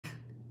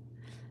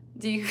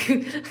Do you...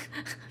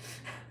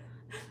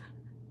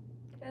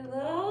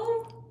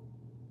 Hello?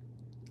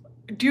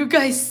 Do you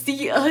guys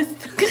see us?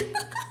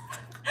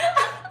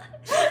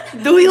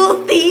 Do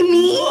you see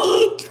me?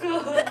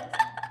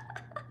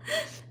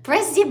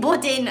 Press the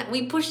button.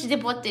 We push the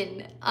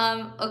button.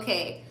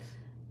 Okay.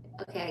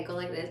 Okay, I go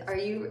like this. Are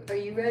you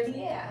ready?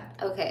 Yeah.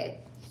 Okay.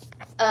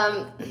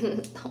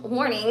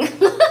 Warning.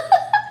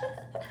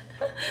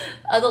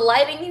 The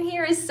lighting in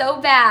here is so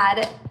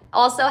bad.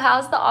 Also,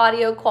 how's the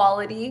audio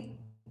quality?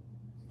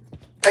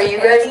 Are you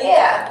ready?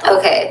 Yeah.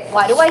 Okay.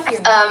 Why do I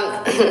hear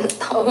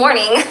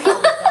warning.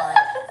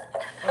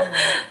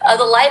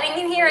 The lighting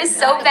in here is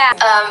so bad.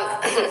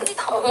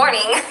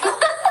 Warning.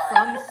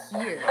 From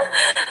here.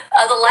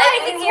 The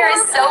lighting in here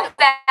is so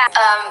bad.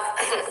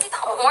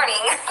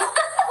 Warning.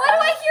 Why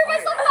do I hear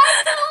myself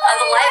five times?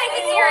 The lighting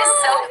in here is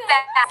so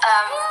bad.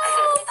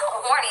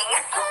 Warning.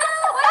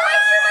 Why do I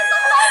hear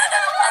myself five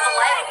times? The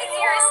lighting in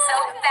here is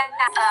so bad.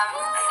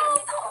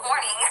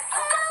 Warning.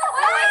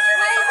 Why do I hear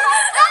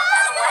myself?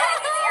 The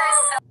lighting in here is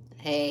so.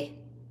 Hey.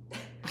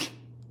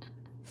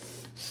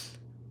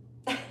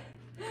 Man,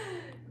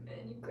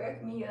 you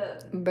crack me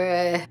up.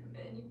 Bruh.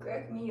 Man, you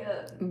crack me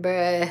up.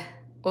 Bruh.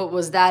 What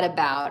was that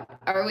about?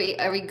 Are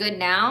we good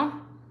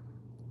now?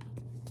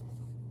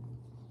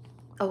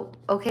 Oh,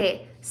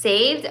 okay.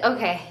 Saved?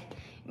 Okay.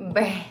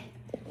 Bruh.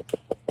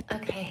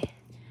 Okay.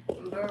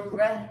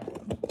 Bruh.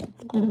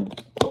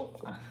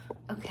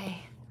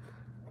 Okay.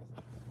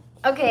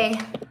 Okay.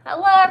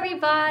 Hello,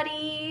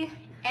 everybody.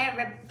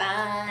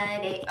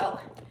 Everybody.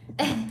 Oh.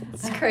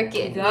 It's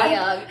crooked. God.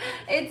 Miyoung.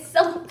 It's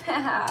so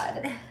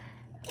bad.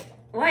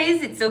 Why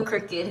is it so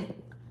crooked?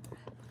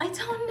 I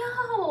don't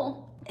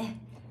know.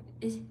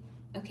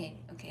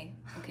 Okay.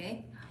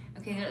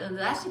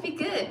 That should be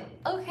good.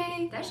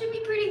 Okay. That should be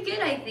pretty good,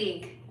 I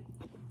think.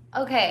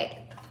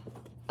 Okay.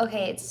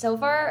 Okay, it's so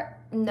far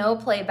no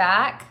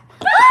playback.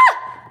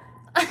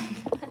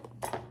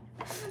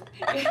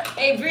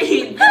 Hey,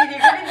 breathe. You're gonna be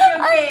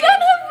okay. I'm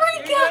gonna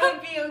freak You're out.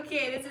 gonna be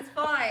okay. This is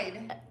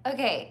fine.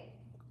 Okay.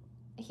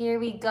 Here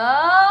we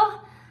go.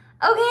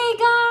 Okay,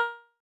 guys.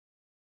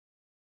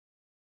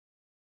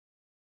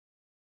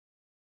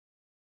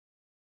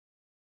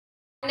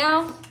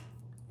 Now,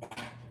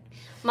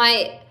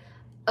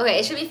 okay,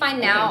 it should be fine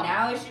now. Okay,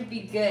 now it should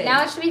be good.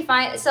 Now it should be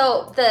fine.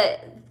 So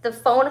the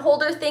phone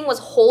holder thing was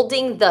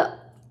holding the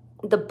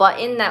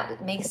button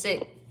that makes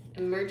it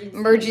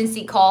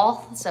emergency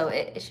call. So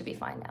it should be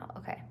fine now.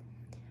 Okay.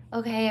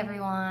 Okay,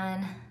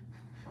 everyone.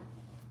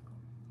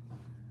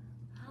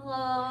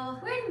 Hello.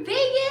 We're in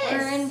Vegas.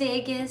 We're in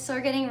Vegas, so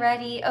we're getting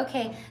ready.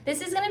 Okay,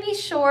 this is gonna be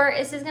short.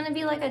 This is gonna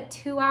be like a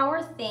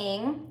 2-hour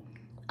thing.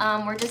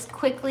 We're just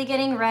quickly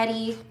getting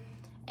ready,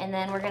 and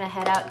then we're gonna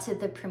head out to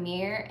the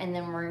premiere, and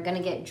then we're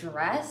gonna get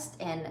dressed.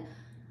 And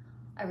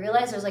I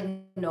realized there's like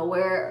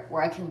nowhere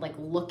where I can like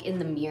look in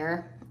the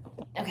mirror.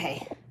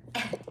 Okay.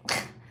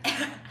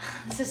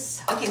 This is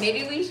so. Okay,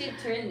 maybe we should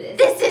turn this.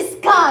 This is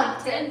God.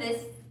 Turn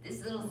this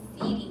little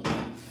seating.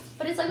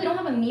 But it's like we don't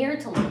have a mirror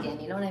to look in.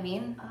 You know what I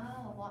mean?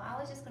 Oh, well, I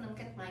was just gonna look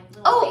at my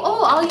little.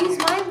 Oh, I'll baby use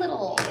mirror. my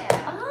little.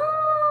 Yeah.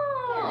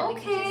 Oh, Yeah, we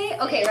could okay.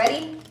 just- Okay,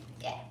 ready?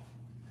 Yeah.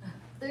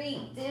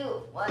 3,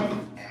 2,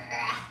 1.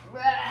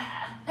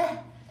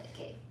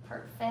 Okay,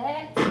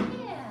 perfect.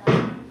 Yeah.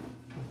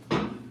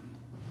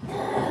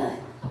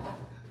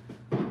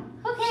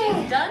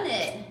 Okay. She's done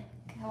it.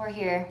 Okay, we're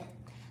here.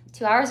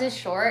 2 hours is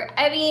short.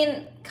 I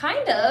mean,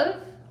 kind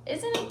of.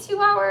 Isn't a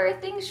 2-hour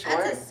thing short?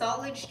 That's a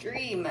solid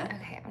stream.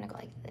 Okay, I'm gonna go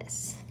like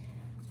this.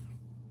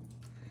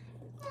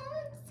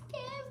 Let's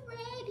get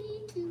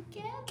ready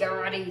together. Get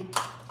ready.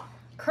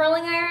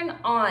 Curling iron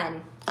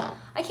on.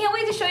 I can't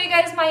wait to show you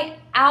guys my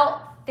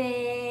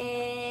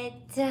outfit.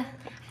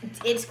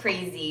 It's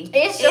crazy.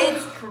 It's so-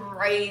 It's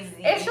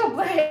crazy.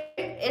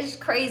 It's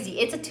crazy.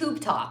 It's a tube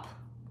top,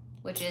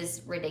 which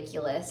is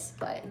ridiculous,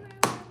 but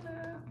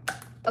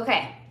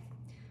okay.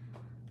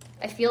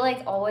 I feel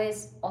like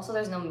always. Also,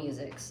 there's no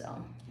music, so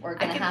we're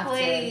gonna have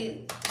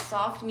play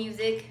soft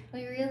music. to.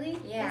 Wait, really?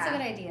 Yeah. That's a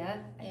good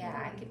idea. Yeah,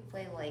 I could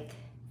play like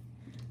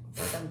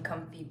some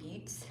comfy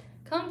beats.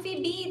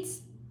 Comfy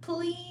beats,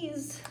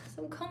 please.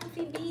 Some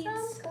comfy beats.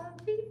 Some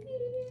comfy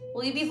beats.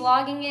 Will you be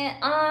vlogging it?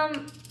 I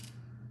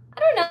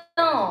don't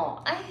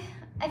know.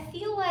 I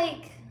feel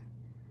like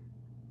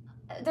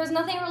there's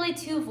nothing really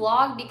to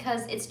vlog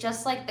because it's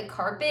just like the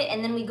carpet,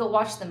 and then we go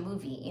watch the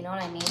movie. You know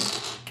what I mean?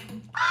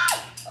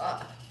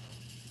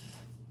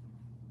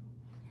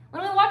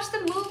 When we watch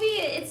the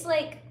movie, it's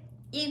like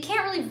you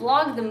can't really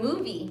vlog the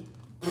movie.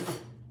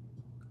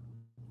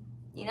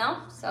 You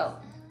know? So.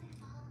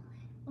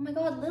 Oh my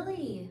God,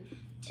 Lily!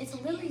 It's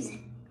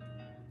Lily.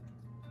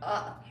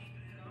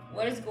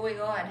 What is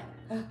going on?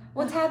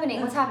 What's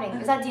happening? What's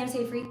happening? Is that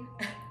DMCA free?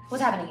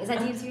 What's happening? Is that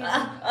DMCA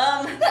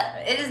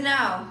free? It is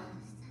now.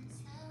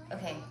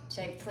 Okay,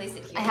 should I place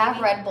it here? I have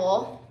maybe? Red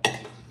Bull.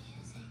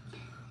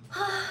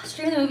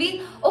 Stream the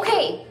movie?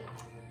 Okay.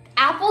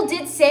 Apple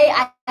did say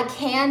I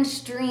can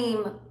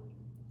stream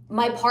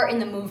my part in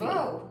the movie.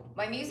 Whoa,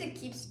 my music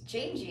keeps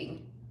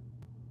changing.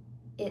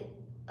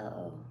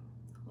 Oh.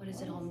 What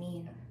does it all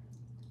mean?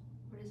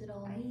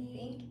 all mean? I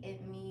think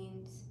it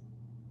means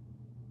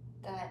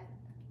that,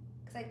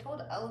 because I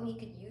told Ellen he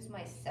could use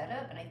my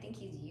setup, and I think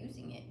he's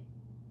using it.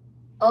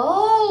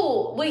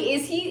 Oh, wait,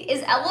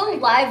 is Ellen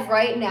live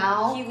right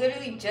now? He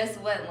literally just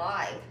went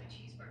live.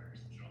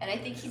 And I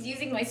think he's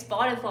using my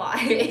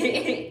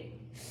Spotify.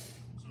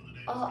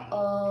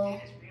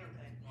 Uh-oh.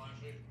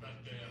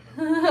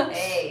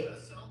 Hey.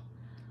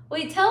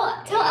 Wait, tell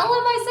Ellen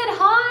I said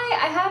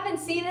hi. I haven't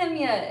seen him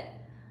yet.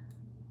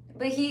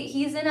 But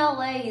he's in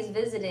LA, he's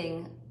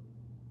visiting.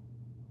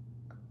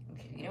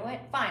 Okay, you know what?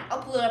 Fine,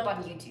 I'll pull it up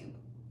on YouTube.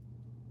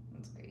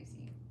 That's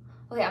crazy.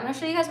 Okay, I'm gonna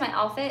show you guys my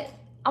outfit.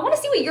 I wanna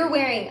see what you're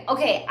wearing.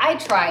 Okay, I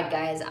tried,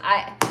 guys.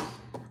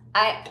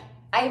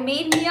 I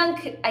made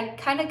miyoung, I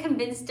kind of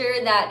convinced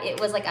her that it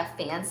was like a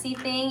fancy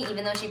thing,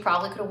 even though she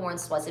probably could have worn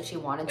sweats if she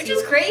wanted to. Which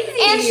is crazy.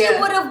 And she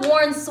would have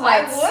worn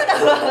sweats. I would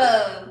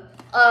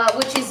have.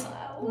 Which is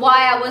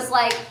why I was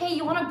like, hey,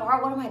 you want to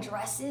borrow one of my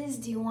dresses?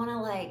 Do you want to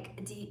like,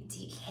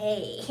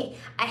 hey,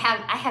 I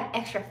have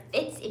extra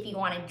fits if you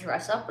want to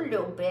dress up a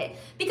little bit.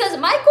 Because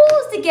my goal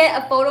is to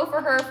get a photo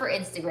for her for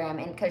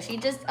Instagram, and because she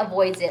just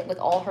avoids it with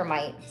all her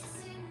might.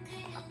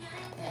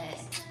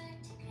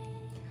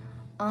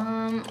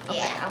 Okay,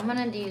 Yeah. I'm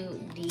gonna do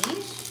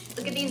these.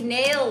 Look at these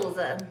nails.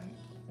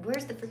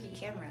 Where's the freaking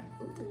camera?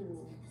 Ooh,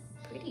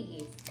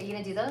 pretty. Are you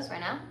gonna do those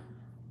right now?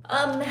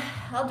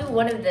 I'll do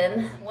one of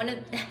them.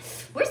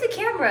 Where's the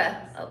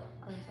camera? Oh,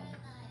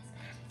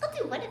 I'll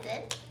do one of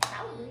them.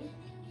 Probably.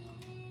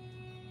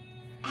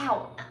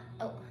 Ow.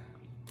 Oh.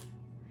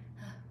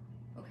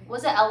 Okay.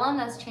 Was it Ellen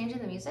that's changing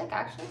the music,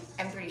 actually?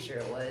 I'm pretty sure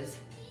it was.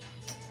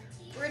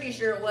 Pretty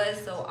sure it was.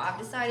 So I've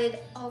decided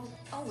I'll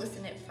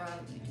listen it from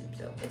YouTube.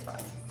 So it's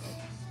fine.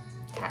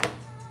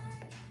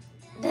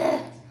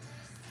 Okay.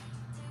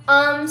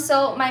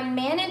 So my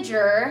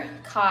manager,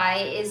 Kai,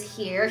 is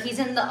here. He's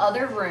in the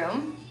other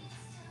room.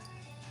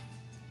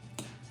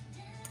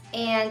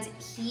 And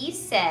he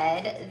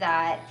said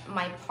that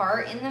my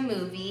part in the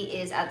movie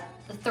is at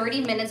the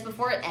 30 minutes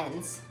before it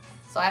ends.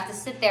 So I have to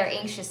sit there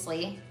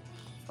anxiously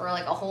for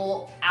like a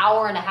whole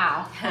hour and a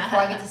half before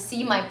I get to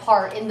see my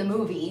part in the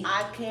movie.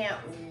 I can't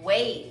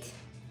wait.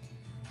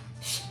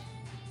 Shh.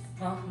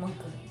 Oh my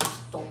God.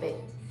 Stop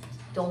it.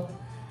 Don't.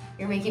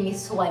 You're making me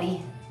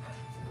sweaty.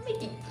 I'm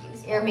making you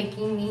sweaty. You're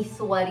making me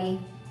sweaty.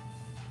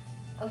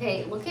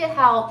 Okay, look at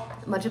how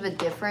much of a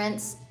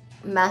difference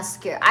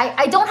mascara.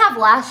 I don't have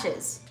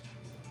lashes.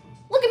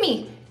 Look at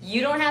me.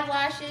 You don't have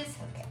lashes?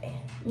 Okay.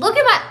 Look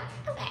at my.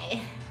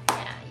 Okay.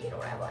 Yeah, you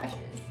don't have lashes.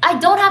 I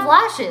don't have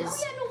lashes. Oh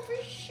yeah, no, for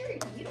sure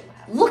you don't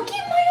have. Look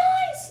at my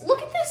eyes.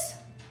 Look at this.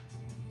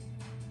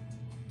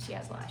 She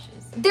has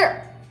lashes.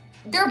 They're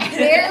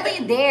barely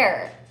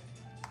there.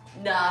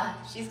 Nah,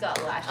 she's got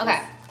lashes.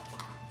 Okay.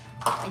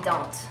 I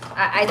don't.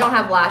 I don't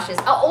have lashes.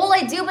 Oh,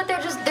 I do, but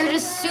they're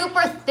just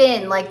super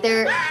thin. Like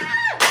they're.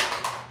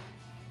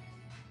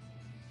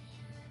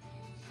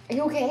 Are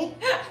you okay?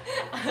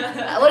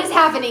 What is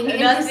happening?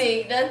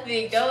 Nothing.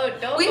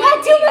 Don't. We've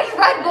had too much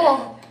Red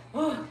Bull.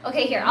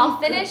 Okay, here. I'll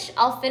finish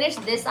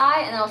this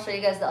eye, and then I'll show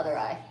you guys the other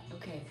eye.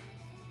 Okay.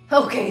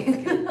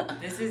 Okay.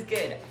 This is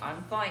good.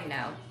 I'm fine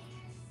now.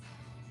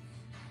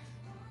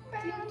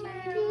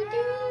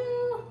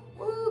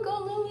 Woo, go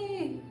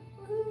Lily.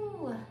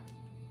 Woo.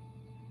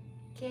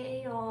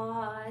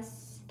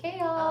 Chaos.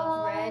 Chaos.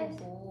 Of Red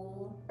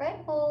Bull.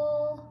 Red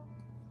Bull.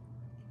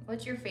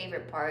 What's your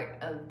favorite part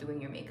of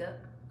doing your makeup?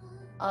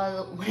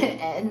 When it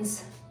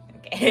ends.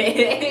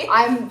 Okay.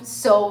 I'm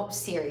so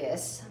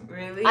serious.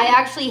 Really? I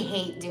actually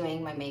hate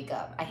doing my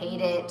makeup. I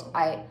hate it.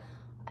 Oh.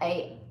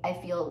 I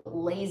feel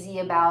lazy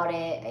about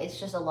it. It's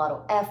just a lot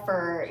of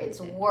effort. It's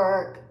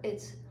work.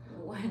 It's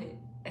When it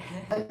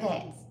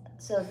okay.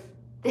 So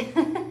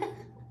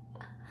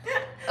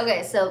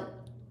okay, so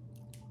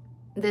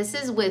this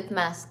is with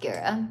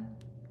mascara.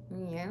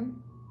 Yeah.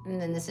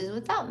 And then this is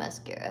without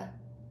mascara.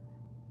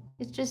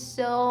 It's just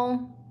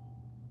so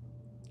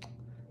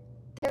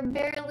they're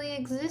barely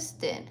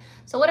existent.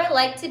 So what I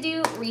like to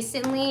do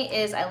recently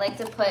is I like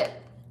to put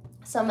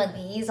some of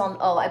these on.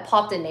 Oh, I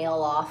popped a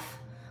nail off.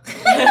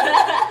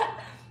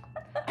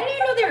 I didn't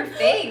even know they were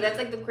fake. That's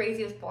like the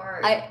craziest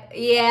part.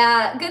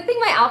 Yeah, good thing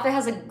my outfit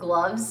has a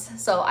gloves,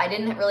 so I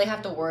didn't really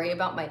have to worry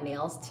about my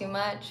nails too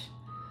much.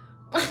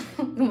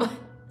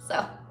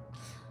 So,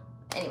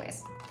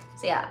 anyways,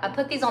 so yeah, I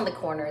put these on the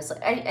corners.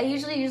 I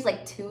usually use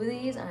like 2 of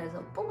these, and I just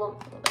go boom, boom,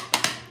 boom.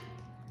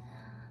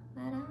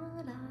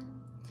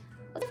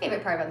 What's your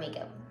favorite part about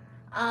makeup?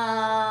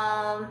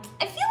 I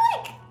feel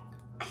like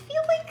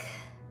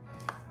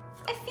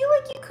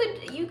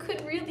you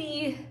could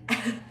really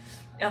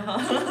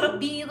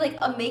be like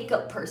a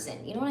makeup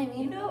person. You know what I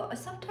mean? You know,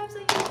 sometimes I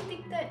used to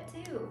think that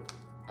too.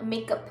 A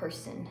makeup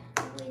person.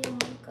 Really a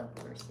makeup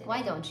person.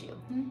 Why don't you?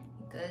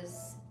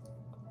 Because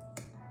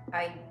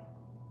I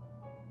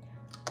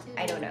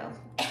don't know.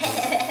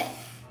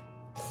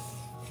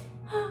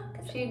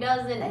 She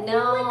doesn't I know.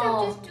 feel like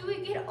I'm just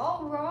doing it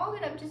all wrong,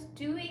 and I'm just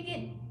doing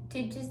it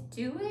to just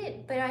do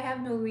it, but I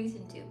have no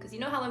reason to. Because you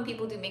know how when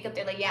people do makeup,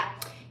 they're like, yeah,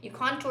 you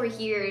contour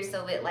here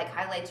so it like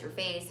highlights your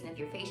face, and if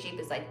your face shape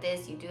is like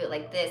this, you do it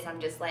like this. I'm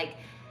just like,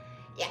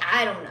 yeah,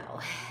 I don't know.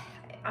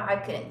 I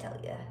couldn't tell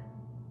you.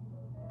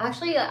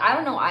 Actually, I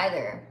don't know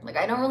either. Like,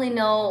 I don't really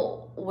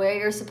know where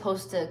you're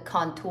supposed to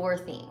contour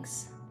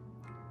things.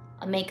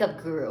 A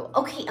makeup guru.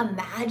 Okay,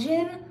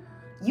 imagine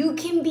you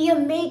can be a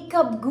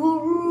makeup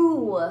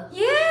guru.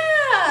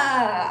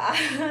 Yeah,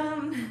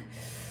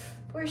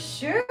 for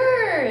sure.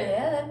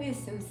 Yeah, that'd be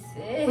so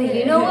sick. Wait,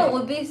 you know what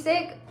would be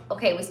sick?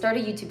 Okay, we start a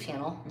YouTube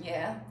channel.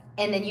 Yeah.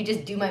 And then you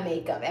just do my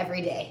makeup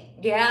every day.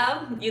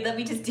 Yeah, you let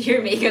me just do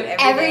your makeup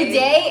every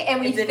day,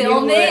 and we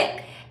film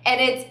it. And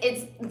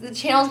it's the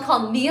channel's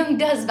called Miyoung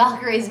does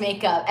Valkyrae's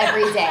makeup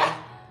every day.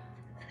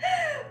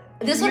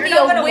 This would be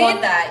a win.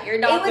 Want that. You're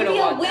not gonna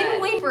want that. It would be a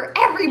win-win for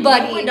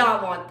everybody. You would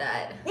not want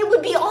that. It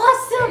would be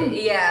awesome.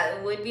 Yeah,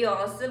 it would be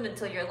awesome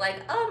until you're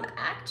like,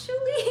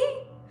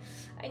 actually,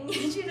 I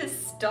need you to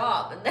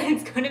stop, and then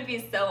it's gonna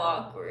be so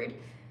awkward.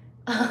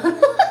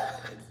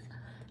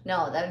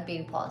 No, that would be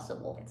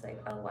impossible. It's like,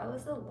 oh, why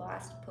was the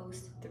last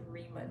post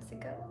 3 months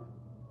ago?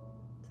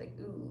 It's like,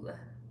 ooh.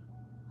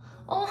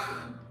 Oh,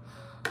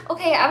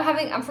 okay.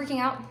 I'm freaking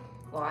out.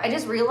 Why? I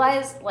just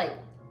realized, like,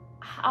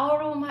 how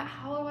do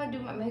I do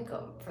my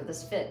makeup for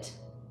this fit?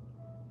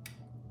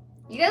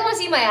 You guys want to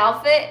see my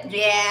outfit?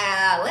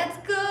 Yeah, let's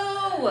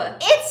go.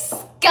 It's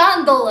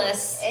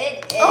scandalous.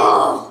 It is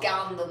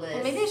scandalous.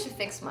 Well, maybe I should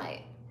fix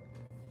my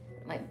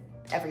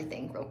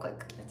everything real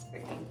quick. Let's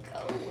freaking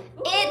go.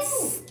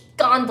 It's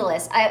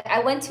scandalous.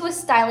 I went to a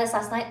stylist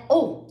last night.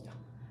 Oh,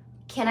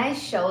 can I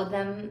show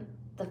them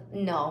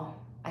no,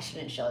 I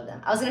shouldn't show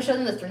them. I was gonna show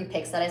them the 3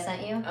 pics that I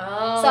sent you.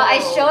 Oh. So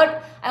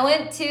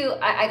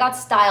I got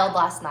styled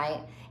last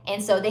night.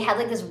 And so they had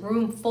like this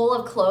room full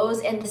of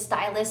clothes, and the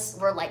stylists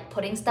were like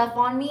putting stuff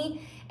on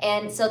me.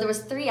 And so there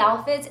was 3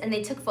 outfits, and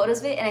they took photos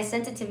of it, and I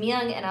sent it to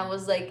Miyoung, and I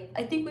was like,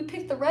 I think we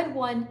picked the red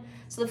one.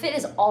 So the fit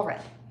is all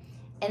red.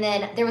 And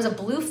then there was a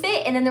blue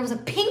fit, and then there was a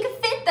pink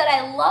fit that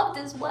I loved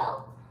as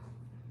well.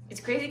 It's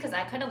crazy because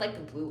I kind of like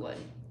the blue one.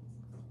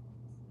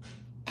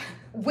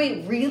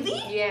 Wait,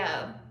 really?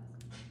 Yeah.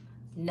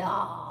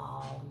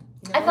 No.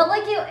 I felt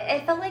like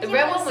the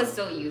red one was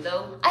still you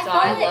though.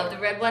 I love the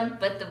red one,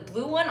 but the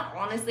blue one,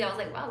 honestly, I was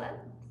like, wow, that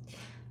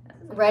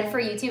red for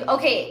YouTube.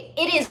 Okay,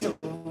 it is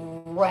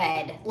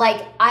red.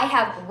 Like, I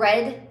have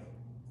red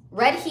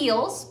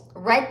heels,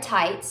 red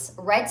tights,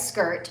 red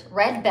skirt,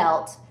 red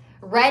belt,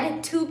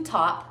 red tube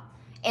top,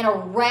 and a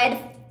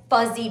red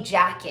fuzzy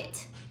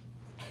jacket.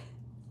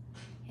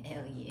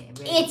 Hell yeah,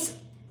 red.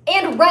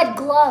 And red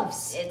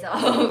gloves. It's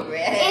all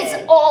red.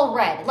 It's all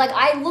red. Like,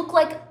 I look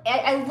like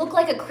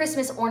a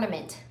Christmas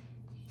ornament.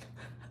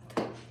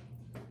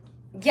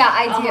 Yeah,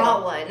 I do. A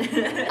hot one.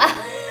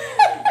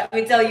 Let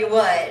me tell you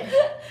what.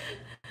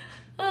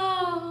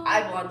 Oh.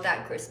 I want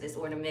that Christmas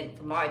ornament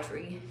for my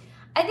tree.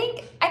 I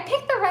think I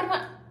picked the red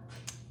one.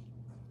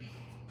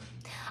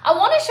 I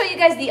want to show you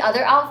guys the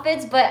other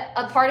outfits, but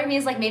a part of me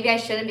is like, maybe I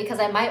shouldn't, because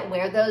I might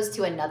wear those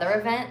to another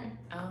event.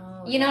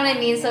 Oh, you know what I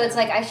mean? Yeah. So it's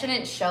like, I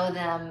shouldn't show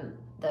them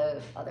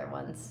the other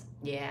ones.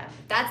 Yeah,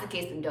 if that's the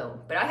case, then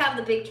don't. But I have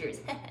the pictures.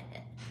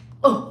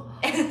 Oh.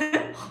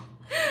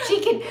 She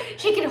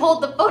can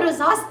hold the photos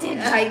hostage.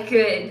 I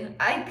could.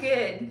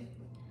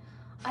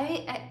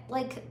 I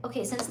like,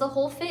 okay, since the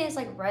whole fit is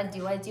like red,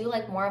 do I do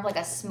like more of like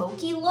a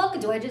smoky look?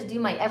 Do I just do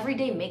my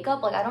everyday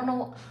makeup? Like, I don't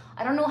know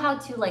how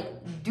to like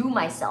do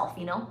myself,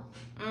 you know?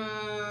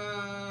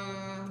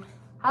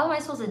 How am I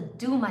supposed to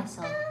do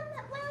myself?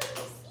 Well,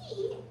 you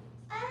see,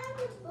 I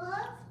would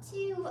love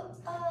to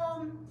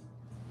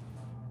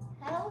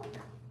help,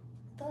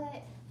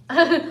 but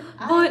I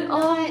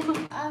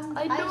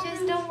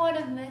just don't want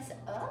to mess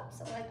up,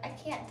 so like I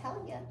can't tell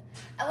you.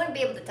 I wouldn't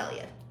be able to tell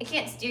you. I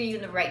can't steer you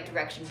in the right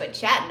direction, but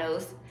chat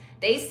knows.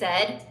 They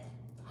said,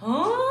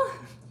 huh?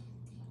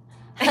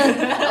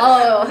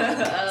 Oh,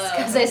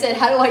 because I said,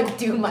 how do I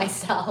do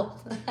myself?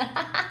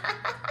 I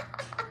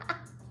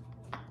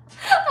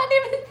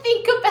didn't even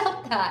think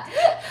about that.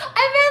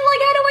 I meant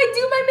like, how do I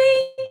do my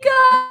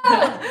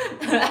makeup?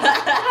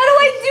 How do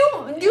I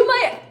do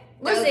my...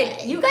 Listen,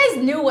 okay. You guys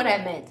knew what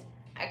I meant.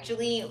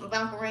 Actually,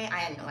 Valkyrae, I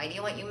had no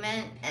idea what you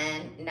meant,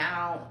 and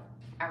now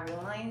I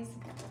realize.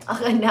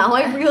 Now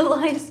I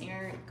realize.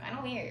 You're kind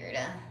of weird.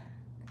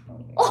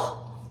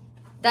 Oh,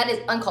 that is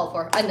uncalled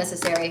for,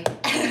 unnecessary,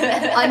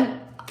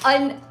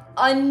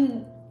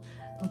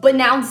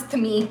 unbeknownst to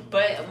me.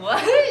 But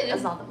what?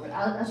 That's not the word.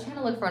 I was trying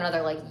to look for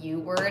another like you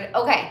word.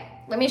 Okay,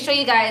 let me show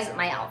you guys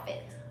my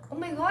outfit. Oh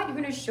my god, you're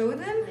gonna show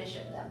them? I'm gonna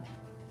show them.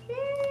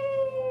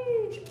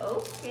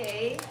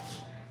 Okay.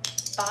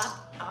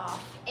 Pop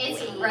off.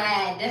 It's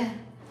red.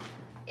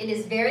 It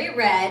is very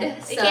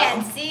red. They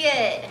can't see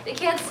it. They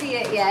can't see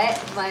it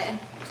yet, but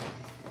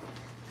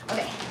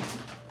okay.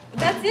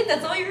 That's it.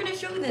 That's all you're gonna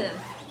show them.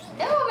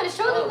 No, I'm gonna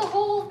show them the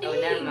whole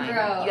thing, never mind.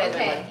 bro. You guys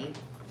are lucky.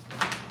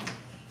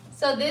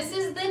 So this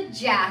is the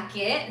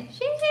jacket.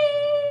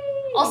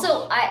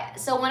 Also,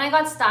 so when I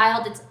got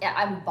styled,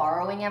 I'm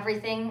borrowing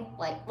everything.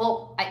 Like,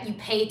 well, you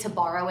pay to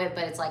borrow it,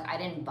 but it's like I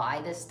didn't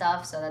buy this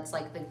stuff, so that's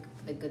like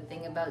the good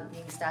thing about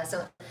being styled.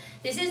 So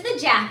this is the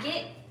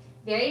jacket,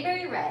 very,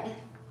 very red.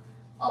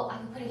 Oh, I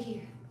can put it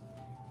here.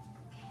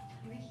 Okay,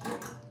 right here.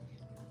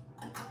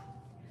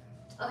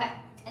 Okay,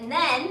 and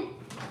then,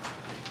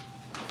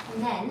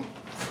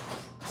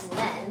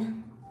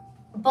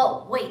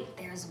 but wait,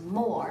 there's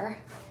more.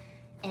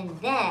 And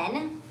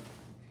then,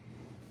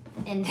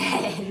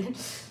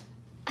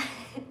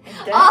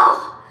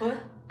 oh, what?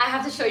 I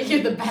have to show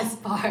you the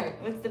best part.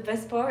 What's the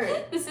best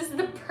part? This is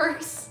the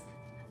purse.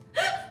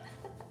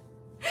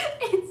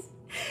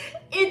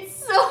 It's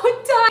so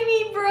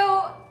tiny,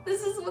 bro.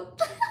 This is what,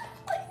 look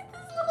at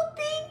this little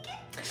thing.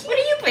 What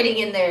are you putting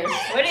in there?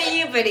 What are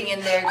you putting in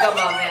there? Come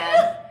on,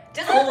 man.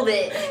 Just hold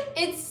it.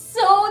 It's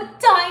so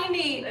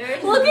tiny.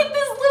 Look at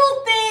this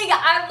little thing.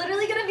 I'm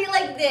literally gonna be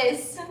like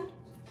this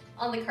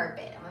on the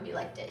carpet. I'm gonna be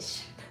like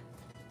this.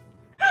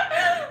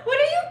 What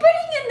are you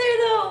putting in there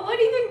though? What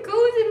even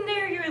goes in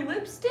there? Your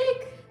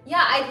lipstick?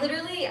 Yeah, I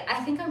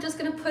think I'm just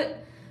gonna put,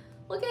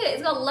 look at it.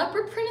 It's got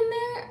leopard print in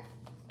there.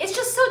 It's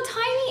just so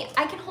tiny.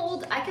 I can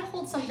hold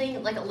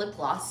something like a lip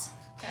gloss.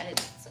 That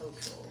is so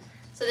cool.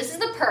 So this is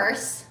the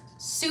purse,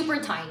 super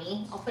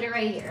tiny. I'll put it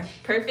right here.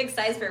 Perfect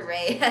size for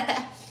Ray.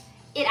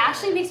 It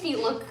actually makes me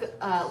look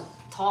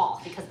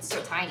tall because it's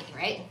so tiny,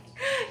 right?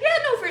 Yeah,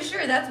 no, for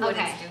sure. That's what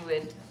it's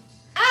doing.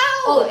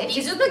 Ow! Oh,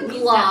 these are the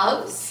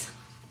gloves.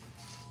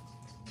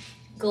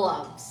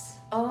 Gloves.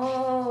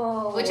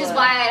 Oh. Which is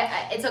why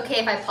it's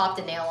okay if I pop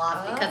the nail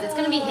off because it's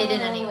gonna be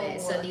hidden anyway.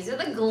 So these are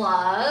the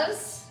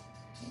gloves.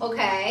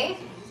 Okay.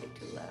 Music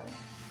too loud.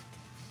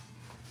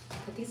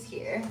 Put these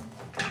here.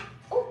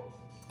 Oh,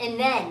 and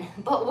then,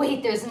 but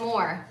wait, there's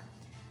more.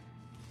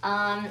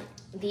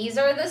 These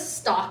are the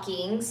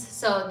stockings.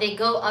 So they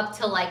go up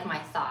to like my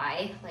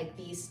thigh, like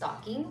these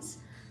stockings.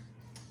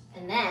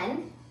 And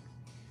then,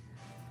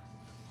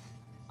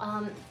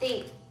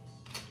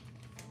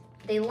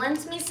 they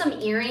lent me some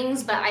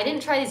earrings, but I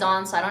didn't try these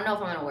on, so I don't know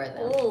if I'm gonna wear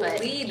them. Oh, but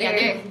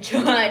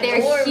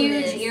they're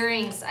huge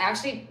earrings.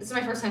 This is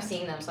my first time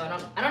seeing them, so I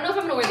don't know if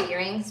I'm gonna wear the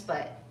earrings,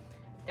 but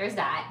there's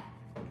that.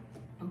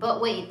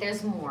 But wait,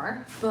 there's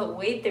more. But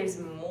wait, there's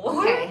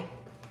more? Okay.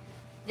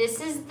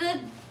 This is the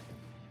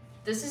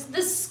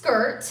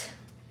skirt.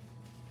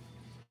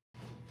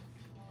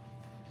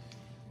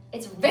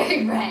 It's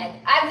very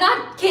red. I'm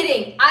not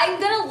kidding. I'm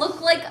gonna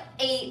look like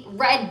a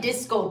red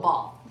disco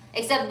ball,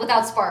 except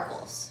without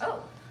sparkles.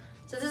 Oh.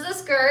 So this is the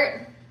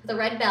skirt, the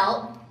red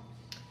belt.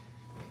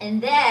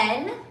 And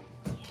then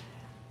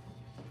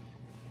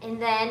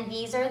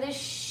these are the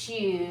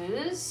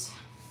shoes.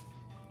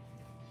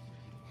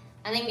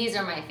 I think these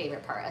are my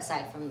favorite part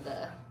aside from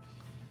the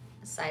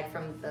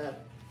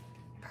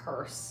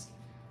purse.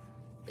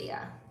 But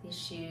yeah, these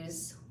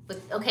shoes.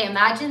 Okay,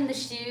 imagine the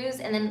shoes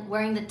and then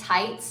wearing the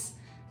tights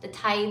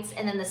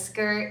and then the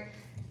skirt.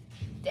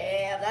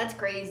 Damn, that's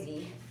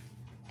crazy.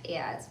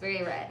 Yeah, it's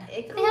very red.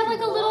 They have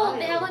like a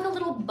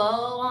little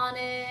bow on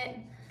it.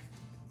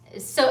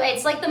 So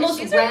it's like the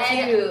most red.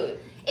 Cute.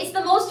 It's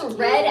the most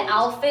red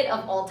outfit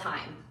of all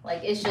time.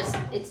 Like it's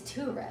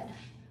too red.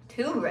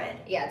 Too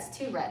red. Yeah, it's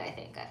too red, I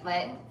think.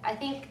 But I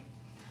think,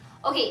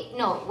 okay,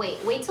 no,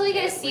 wait till you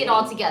guys see it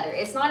all together.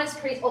 It's not as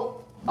crazy.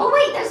 Oh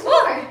wait, there's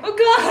more. Oh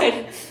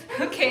God.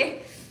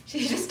 Okay,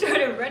 she just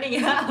started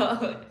running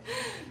out.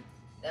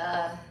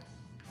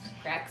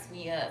 Cracks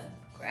me up.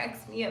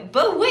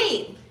 But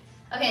wait.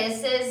 Okay,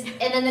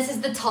 this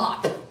is the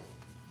top.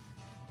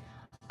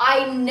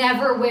 I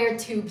never wear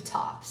tube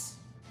tops.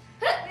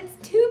 It's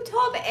tube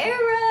top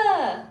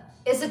era.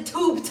 It's a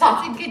tube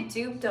top. That's a good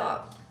tube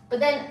top. But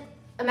then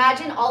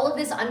imagine all of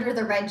this under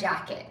the red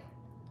jacket.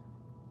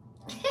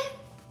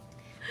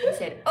 He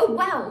said, "Oh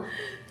wow."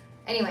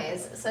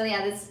 Anyways, so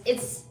yeah,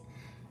 it's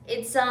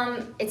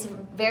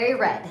very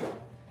red.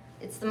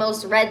 It's the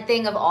most red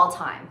thing of all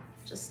time.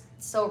 Just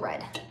so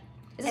red.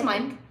 Is this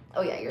mine?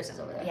 Oh yeah, yours is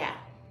over there. Yeah.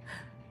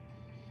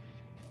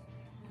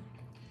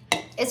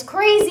 It's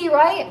crazy,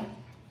 right?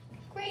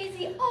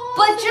 Crazy.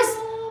 But just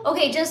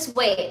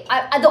wait.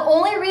 The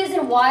only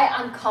reason why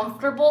I'm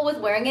comfortable with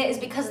wearing it is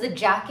because the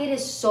jacket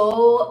is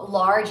so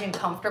large and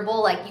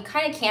comfortable. Like you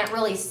kind of can't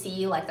really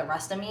see like the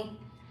rest of me.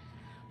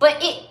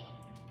 But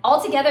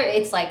altogether,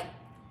 it's like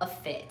a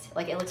fit.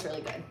 Like it looks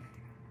really good.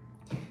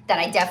 That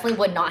I definitely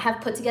would not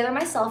have put together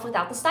myself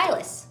without the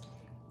stylist.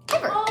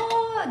 Ever.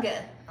 Oh my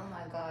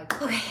God.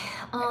 Okay.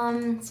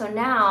 So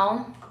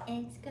now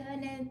It's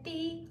gonna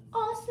be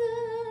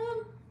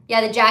awesome.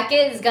 yeah, the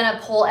jacket is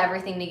gonna pull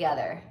everything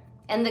together.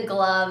 And the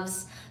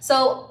gloves.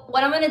 So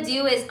what I'm gonna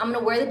do is I'm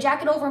gonna wear the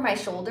jacket over my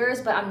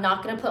shoulders, but I'm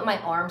not gonna put my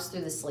arms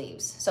through the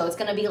sleeves. So it's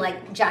gonna be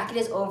like jacket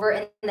is over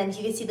and then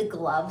you can see the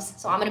gloves.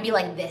 So I'm gonna be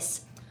like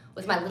this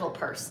with my little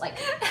purse. Like,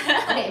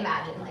 okay,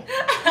 imagine like.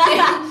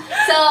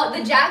 So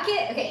the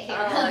jacket, okay,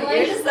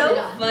 here. You're so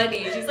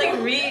funny. She's like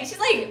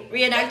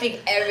reenacting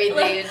everything.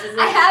 Like, It's just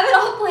I like, have it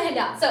all planned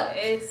out. So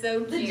it's so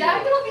cute. the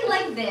jacket will be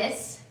like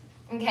this,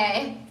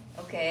 okay?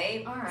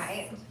 Okay. All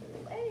right.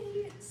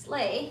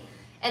 Slay.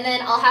 And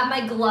then I'll have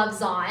my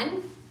gloves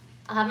on.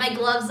 And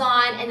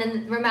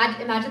then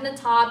imagine the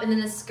top, and then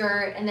the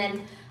skirt, and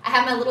then I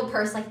have my little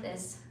purse like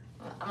this.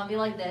 I'm gonna be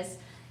like this.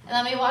 And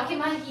I'm gonna be walking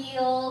my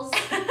heels.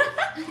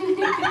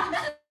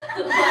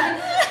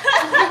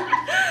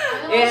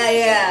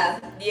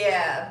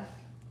 Yeah.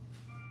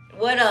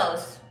 What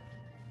else?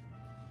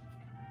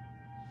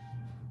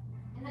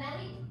 And then I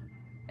leave.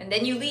 And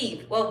then you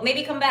leave. Well,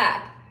 maybe come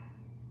back.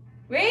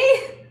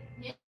 Right?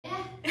 Yeah.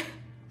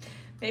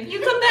 Maybe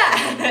you come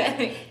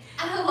back.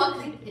 I'm gonna walk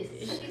like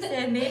this. She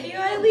said, maybe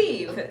I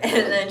leave. And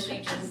then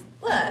she just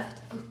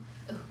left.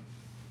 I'm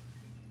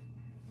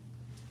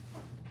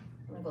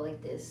gonna go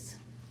like this.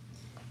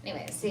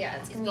 Anyway, so yeah,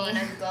 it's gonna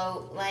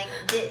go like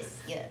this.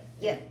 Yeah.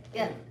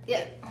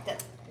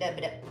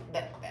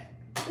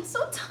 It's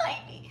so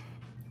tiny.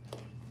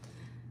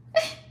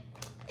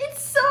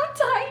 It's so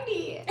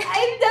tiny.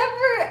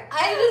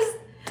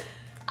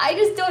 I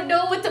just don't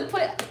know what to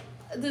put.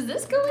 Does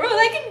this go in? Bro,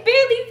 that can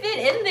barely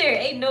fit in there.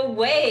 Ain't no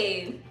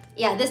way.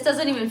 Yeah, this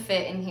doesn't even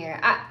fit in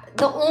here.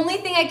 The only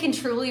thing I can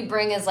truly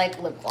bring is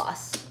like lip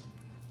gloss.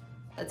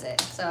 That's it.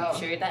 So. You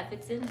sure that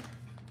fits in?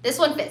 This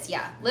one fits,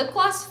 yeah. Lip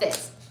gloss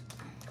fits.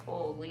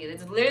 Holy,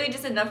 it's literally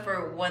just enough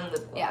for one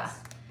lip gloss. Yeah,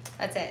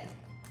 that's it.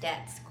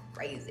 That's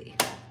crazy.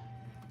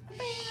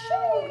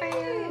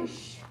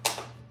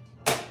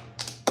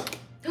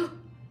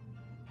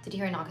 Did you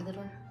hear a knock at the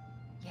door?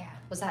 Yeah.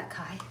 Was that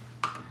Kai?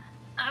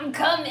 I'm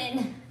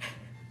coming.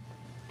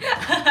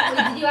 Wait,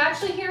 did you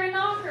actually hear a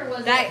knock or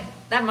was that?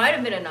 That might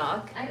have been a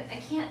knock.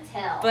 I can't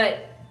tell.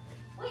 But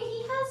wait,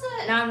 he has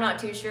a. Now I'm not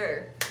too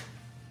sure.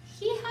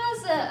 He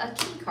has a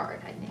key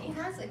card, I think. He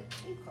has a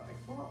key card.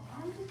 Well,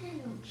 I'm just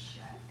gonna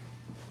check.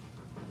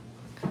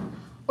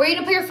 Where are you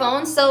gonna put your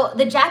phone? So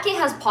the jacket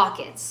has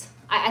pockets.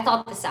 I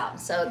thought this out.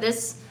 So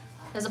there's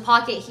a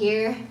pocket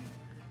here.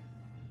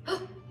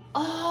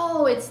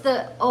 Oh,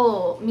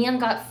 miyoung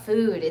got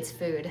food. It's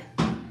food.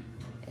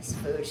 It's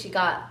food. She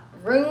got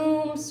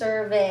room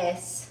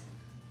service.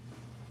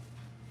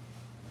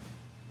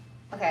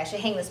 Okay, I should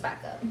hang this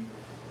back up.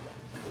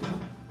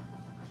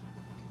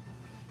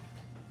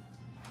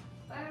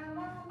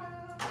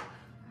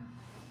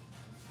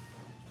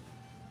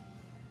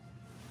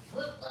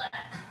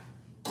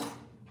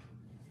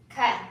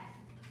 Okay.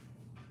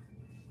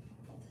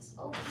 Get this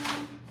open.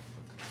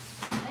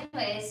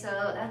 Anyway,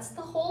 so that's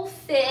the whole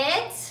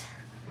fit.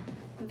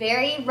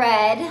 Very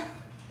red.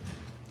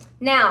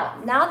 Now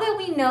that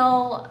we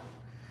know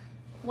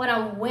what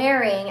I'm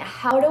wearing,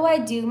 how do I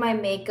do my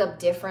makeup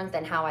different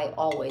than how I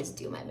always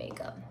do my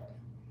makeup?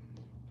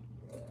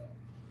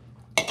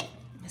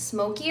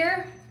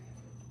 Smokier?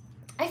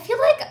 I feel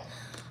like,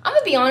 I'm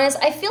gonna be honest,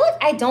 I feel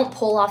like I don't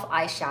pull off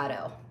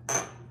eyeshadow.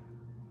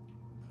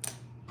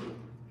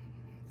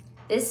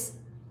 This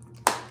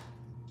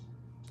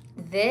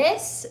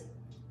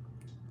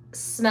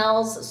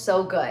smells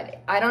so good.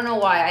 I don't know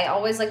why. I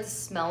always like to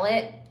smell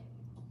it.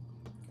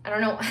 I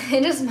don't know.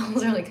 It just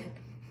smells really good.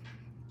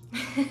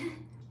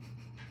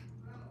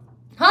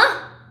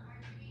 Huh?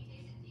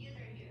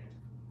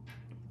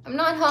 I'm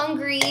not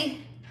hungry.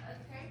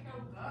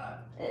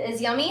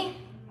 It's yummy.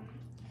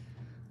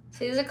 So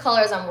these are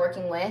colors I'm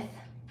working with.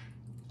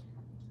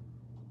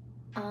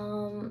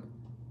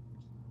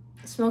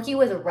 Smoky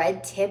with a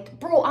red tip.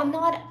 Bro, I'm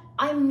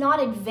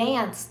not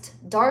advanced.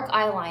 Dark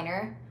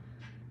eyeliner.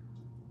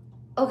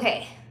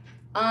 Okay.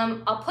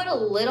 I'll put a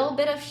little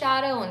bit of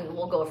shadow and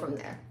we'll go from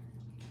there.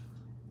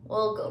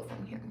 We'll go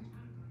from here.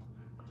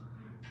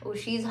 Oh,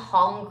 she's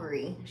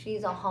hungry.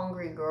 She's a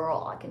hungry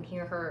girl. I can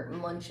hear her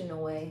munching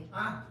away.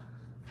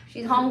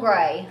 She's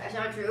hungry. That's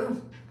not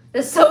true.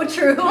 That's so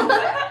true.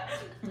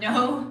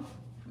 No,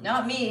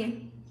 not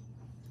me.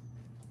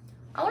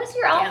 I want to see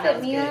your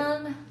outfit,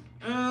 miyoung.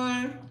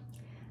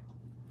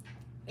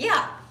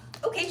 Yeah.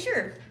 Okay,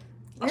 sure.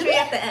 I'll show Really?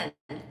 you at the end.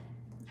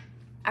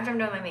 After I'm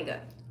done with my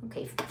makeup.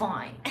 Okay,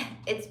 fine.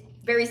 It's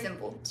very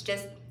simple. It's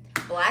just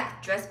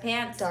black dress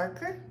pants.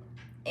 Darker?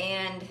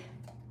 And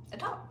a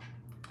top.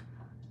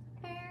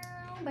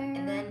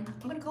 And then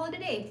I'm gonna call it a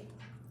day.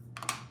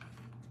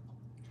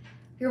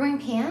 You're wearing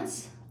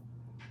pants?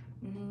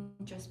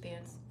 Dress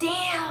pants.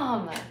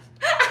 Damn!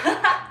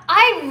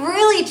 I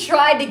really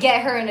tried to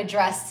get her in a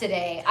dress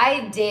today.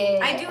 I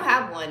did. I do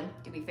have one,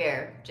 to be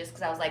fair, just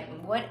because I was like,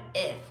 what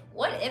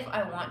if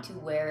I want to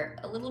wear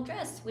a little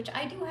dress, which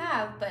I do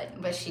have,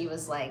 But she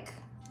was like,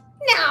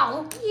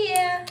 no.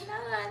 Yeah,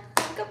 nah,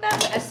 think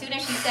about it. As soon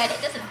as she said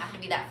it doesn't have to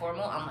be that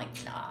formal, I'm like,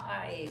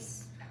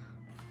 nice.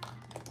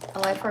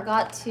 Oh, I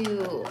forgot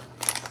to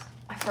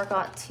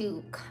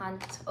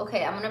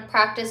okay, I'm gonna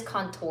practice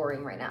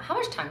contouring right now. How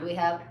much time do we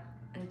have?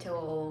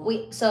 Until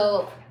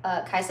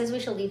Kai says we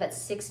should leave at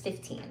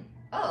 6:15.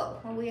 Oh,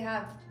 well, we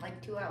have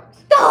like 2 hours.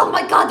 Oh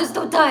my god, there's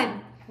no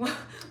time. What?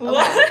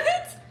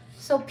 Okay.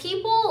 So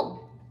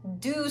people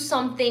do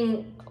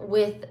something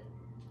with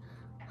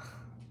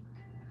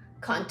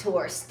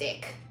contour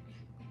stick.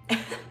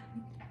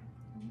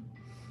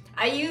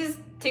 I use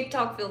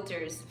TikTok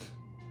filters.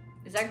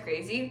 Is that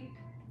crazy?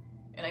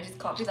 And I just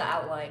copy the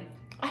outline.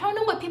 I don't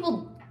know what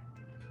people,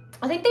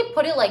 I think they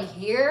put it like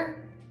here.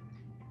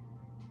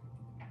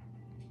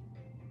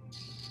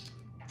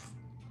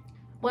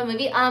 What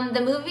movie?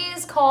 The movie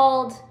is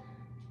called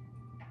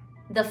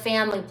The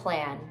family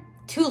plan.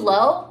 Too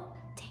low?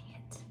 Dang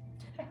it.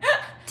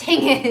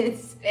 Dang it.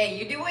 Hey,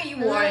 you do what you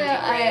want to do,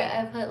 right?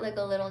 I put like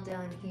a little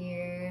down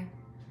here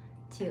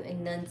to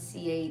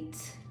enunciate.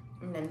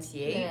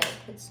 Enunciate? Yeah,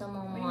 put some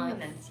on my...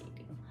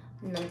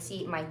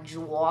 Enunciate my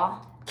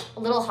jaw. A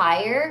little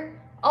higher.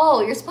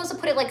 Oh, you're supposed to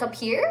put it like up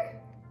here?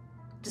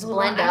 Just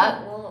blend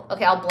up? Well,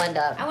 okay, I'll blend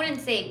up. I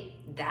wouldn't say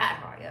that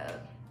high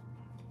up.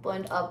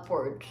 Blend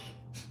upwards.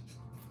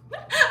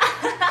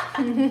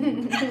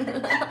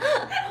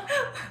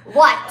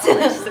 What? Oh,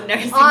 just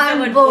nursing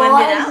someone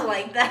blended out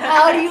like that.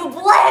 How do you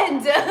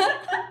blend?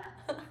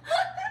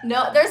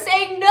 No, they're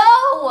saying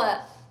no.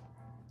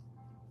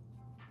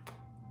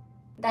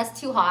 That's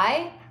too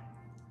high?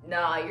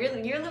 Nah, you're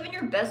living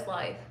your best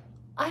life.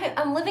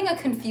 I'm living a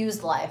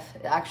confused life,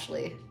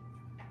 actually.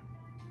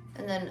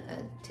 And then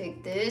I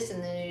take this,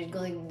 and then I just go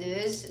like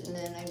this, and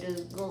then I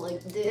just go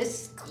like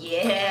this.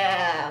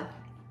 Yeah.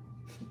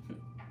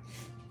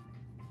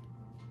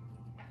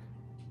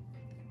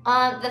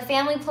 The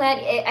family plan,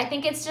 I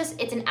think it's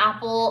an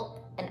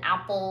Apple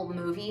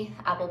movie,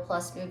 Apple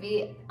Plus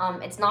movie.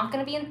 It's not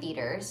gonna be in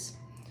theaters.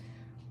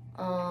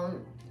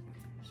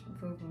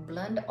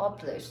 Blend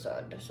up, they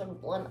said. So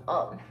blend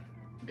up.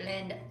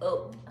 Blend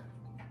up.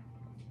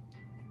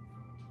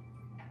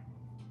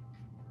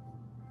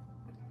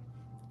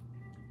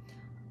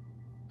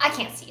 I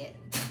can't see it.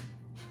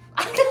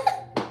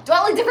 Do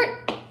I look different?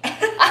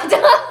 I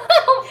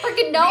don't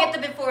freaking know.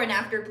 Get the before and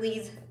after,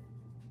 please.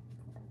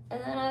 And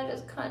then I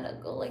just kind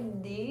of go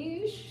like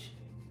this.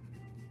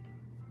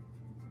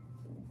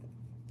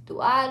 Do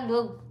I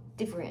look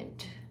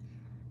different?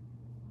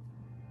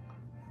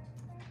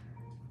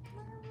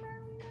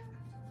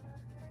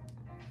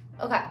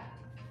 Okay.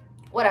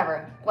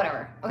 Whatever.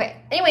 Okay.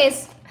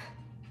 Anyways.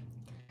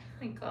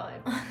 Oh my god.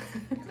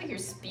 It's like you're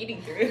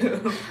speeding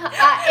through.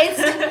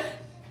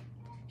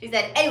 She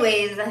said,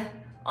 anyways,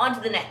 on to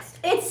the next.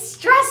 It's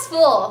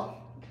stressful.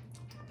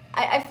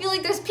 I feel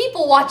like there's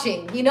people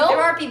watching, you know?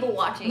 There are people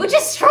watching. Which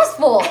is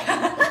stressful.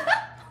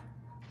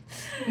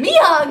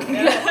 miyoung.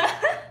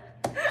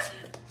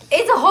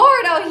 It's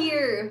hard out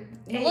here.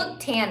 You look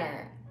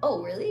tanner.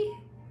 Oh, really?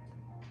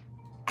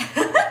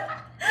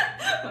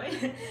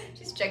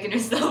 She's checking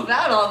herself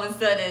out all of a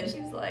sudden.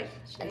 She's like,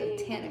 I look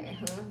tanner,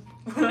 huh?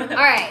 All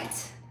right.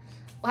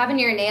 What happened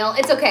to your nail?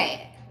 It's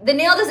okay. The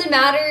nail doesn't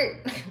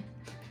matter.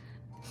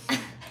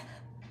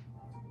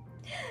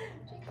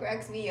 She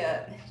cracks me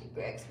up.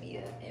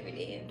 Every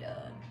day I'm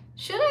done.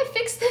 Should I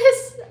fix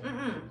this?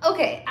 Mm-mm.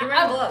 Okay. You're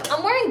wearing gloves.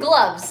 I'm wearing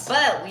gloves.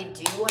 But we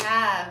do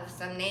have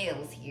some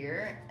nails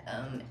here.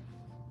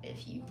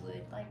 If you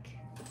would like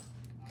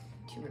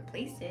to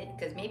replace it,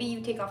 because maybe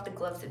you take off the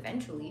gloves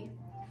eventually.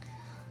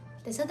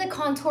 They said they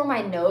contour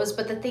my nose,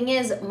 but the thing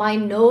is, my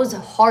nose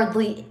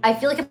hardly... I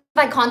feel like if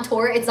I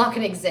contour it, it's not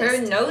going to exist.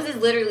 Her nose is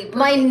literally perfect.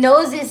 My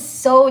nose is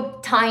so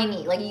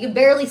tiny. Like, you can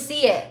barely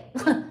see it.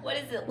 What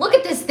is it? Look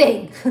at this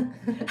thing.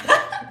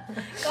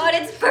 God,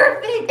 it's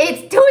perfect.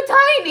 It's too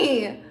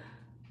tiny.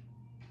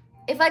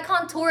 If I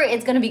contour it,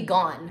 it's going to be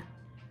gone.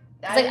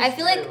 I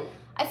feel like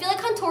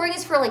contouring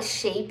is for, like,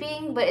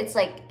 shaping, but it's,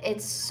 like,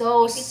 it's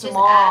so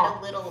small. Just add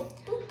a little...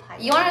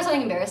 You want to know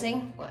something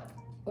embarrassing? What?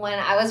 When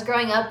I was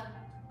growing up,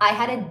 I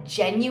had a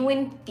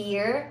genuine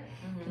fear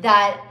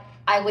that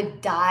I would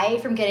die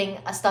from getting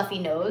a stuffy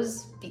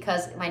nose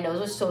because my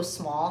nose was so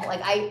small.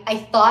 Like,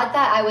 I thought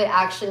that I would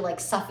actually, like,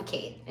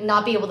 suffocate and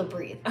not be able to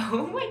breathe.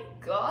 Oh my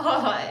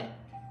god.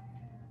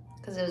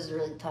 Because it was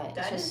really tiny.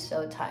 It's just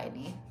so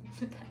tiny.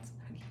 That's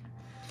funny.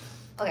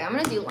 Okay, I'm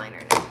going to do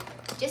liner now.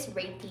 Just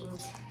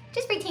ratings.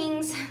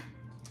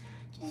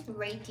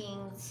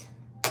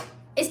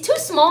 It's too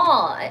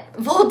small.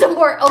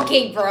 Voldemort.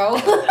 Okay, bro.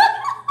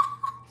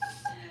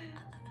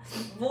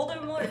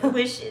 Voldemort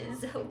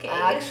wishes. Okay.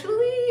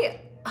 Actually,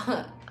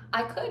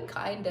 I could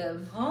kind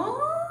of. Huh?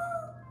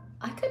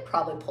 I could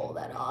probably pull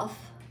that off.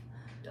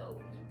 No,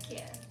 you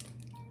can't.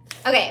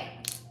 Okay.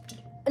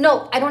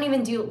 No, I don't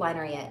even do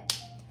liner yet.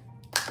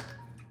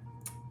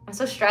 I'm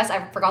so stressed.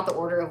 I forgot the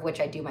order of which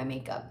I do my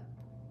makeup.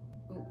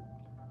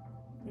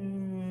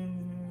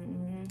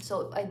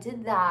 So I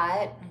did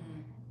that.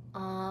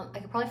 I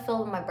could probably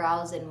fill my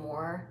brows in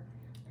more.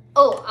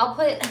 Oh, I'll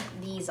put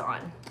these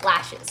on.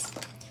 Lashes.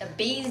 A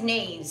bee's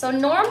knees. So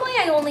normally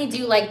I only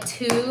do like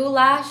 2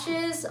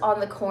 lashes on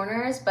the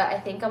corners, but I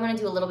think I'm gonna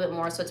do a little bit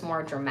more so it's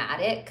more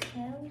dramatic.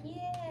 Hell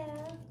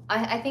yeah.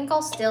 I think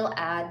I'll still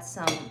add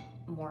some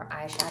more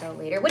eyeshadow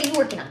later. What are you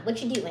working on?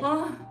 What you doing?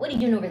 What are you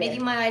doing over there?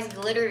 Making my eyes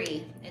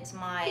glittery. It's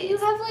my... You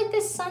have like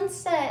this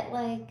sunset,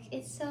 like,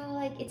 it's so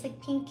like, it's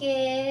like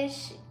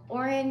pinkish,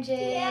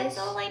 orangish. Yeah, that's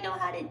all I know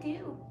how to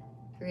do.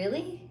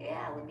 Really?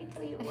 Yeah, let me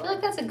tell you I feel like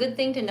that's a good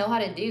thing to know how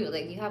to do.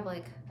 Like, you have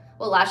like...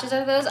 What lashes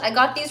are those? I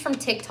got these from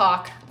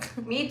TikTok.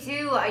 Me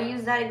too. I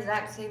use that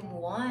exact same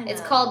one. It's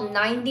called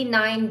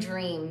 99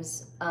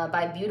 Dreams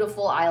by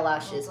Beautiful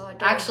Eyelashes. Oh God,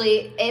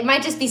 actually, it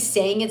might just be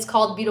saying it's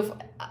called Beautiful.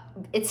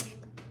 It's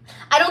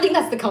I don't think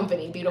that's the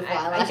company, Beautiful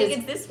Eyelashes. I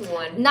think it's this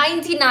one.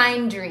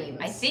 99 Dreams.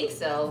 I think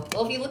so.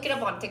 Well, if you look it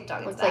up on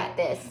TikTok, it's like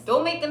this.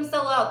 Don't make them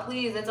sell out,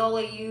 please. That's all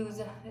I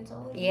use.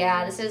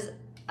 Yeah, this is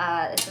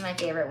my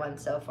favorite one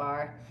so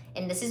far.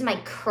 And this is my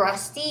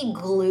crusty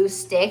glue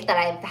stick that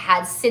I've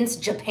had since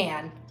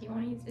Japan. Do you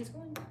want to use this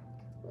one?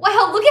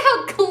 Wow, look at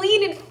how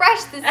clean and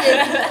fresh this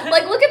is.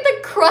 Like, look at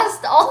the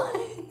crust all.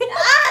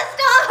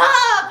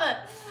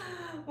 Stop!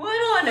 What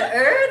on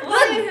earth?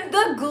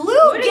 The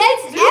glue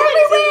gets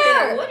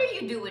everywhere. What are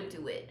you doing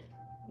to it?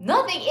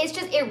 Nothing. It's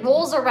just, it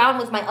rolls around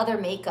with my other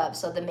makeup,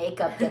 so the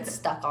makeup gets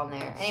stuck on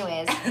there.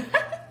 Anyways.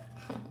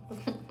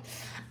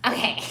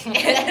 Okay.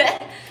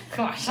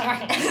 Come on,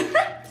 sorry.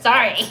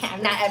 Sorry,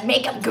 I'm not a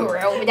makeup guru.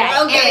 Okay,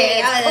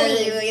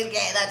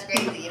 that's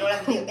crazy. You don't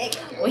have to be a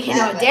makeup guru. Well, you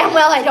know damn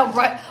well I don't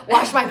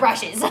wash my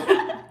brushes.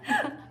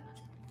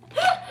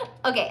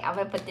 Okay, I'm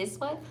gonna put this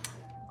one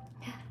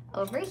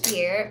over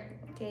here.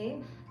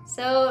 Okay.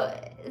 So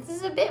this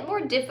is a bit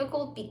more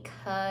difficult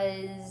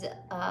because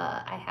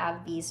I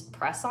have these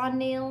press-on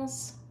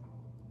nails.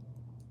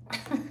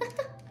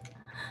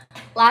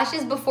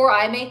 Lashes before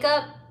eye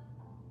makeup.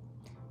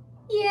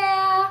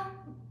 Yeah.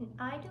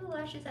 I do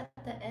lashes at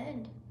the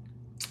end.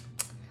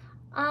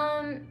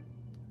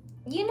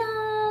 You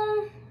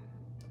know,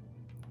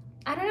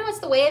 I don't know. It's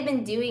the way I've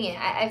been doing it.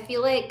 I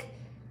feel like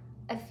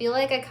I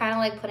kind of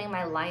like putting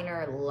my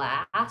liner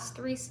last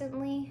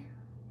recently,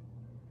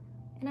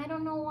 and I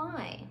don't know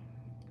why.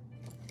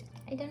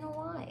 I don't know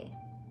why.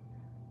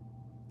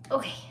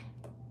 Okay,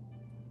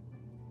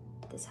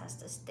 this has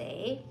to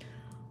stay.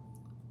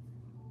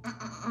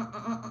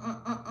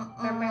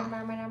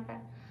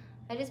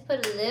 I just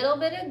put a little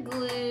bit of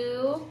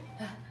glue.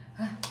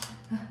 I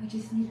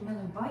just need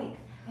another bite.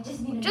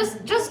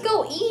 Just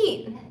go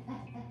eat.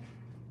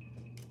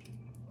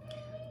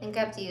 I think I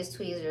have to use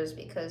tweezers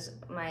because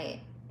my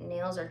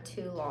nails are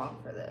too long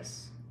for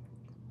this.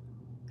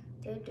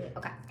 Okay.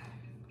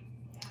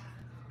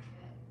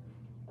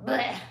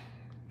 Blech.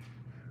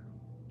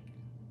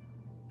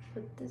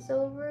 Put this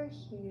over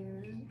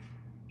here.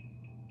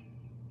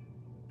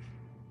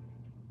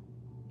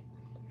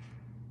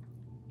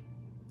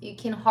 You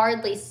can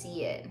hardly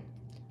see it.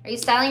 Are you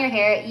styling your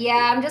hair?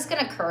 Yeah, I'm just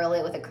gonna curl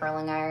it with a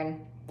curling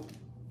iron.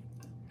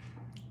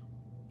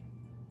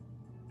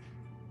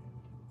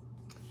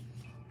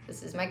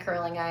 This is my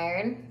curling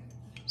iron.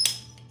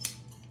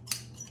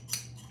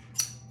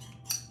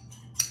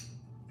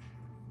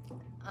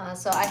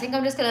 So I think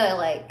I'm just gonna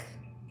like,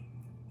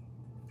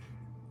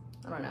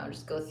 I don't know,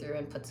 just go through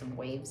and put some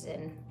waves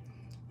in.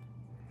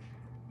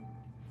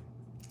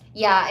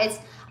 Yeah,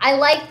 I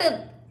like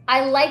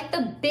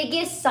the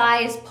biggest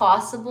size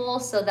possible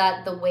so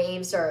that the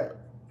waves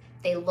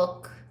they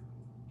look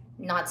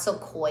not so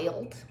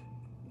coiled.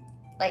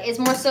 Like, it's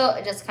more so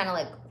it just kind of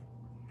like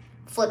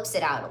flips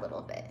it out a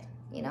little bit,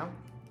 you know?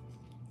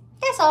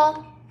 That's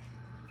all.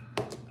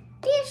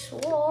 Dish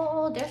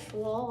wall, dish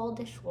wall,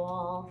 dish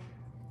wall.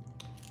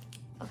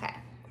 Okay,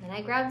 then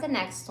I grab the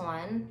next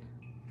one.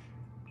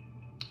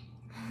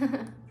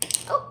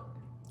 Oh.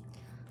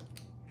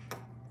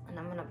 And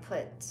I'm gonna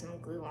put some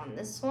glue on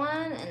this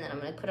one, and then I'm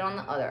gonna put it on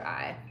the other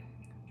eye.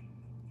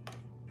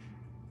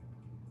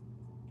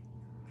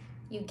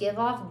 You give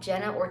off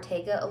Jenna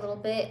Ortega a little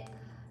bit.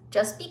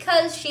 Just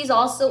because she's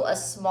also a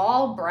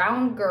small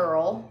brown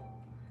girl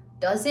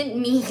doesn't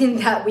mean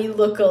that we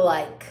look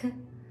alike.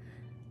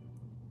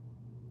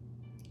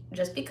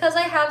 Just because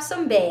I have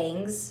some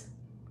bangs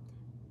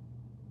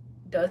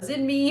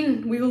doesn't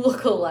mean we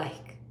look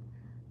alike.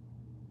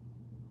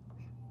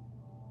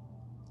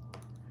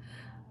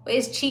 Wait,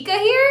 is Chica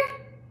here?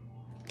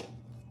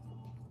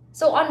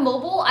 So on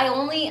mobile, I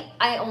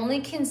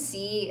only can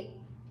see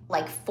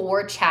like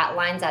 4 chat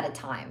lines at a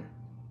time.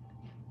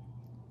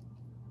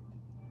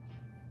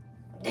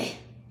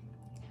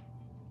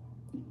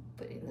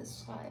 Putting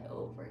this slide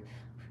over.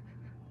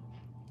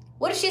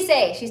 What does she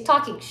say? She's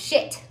talking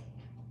shit.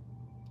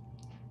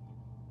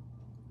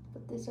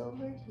 Put this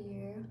over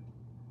here.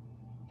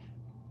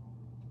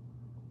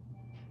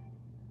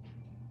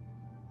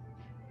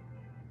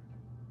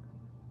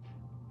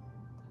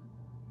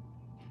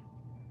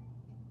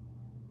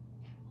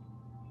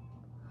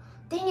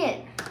 Dang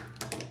it.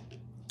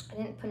 I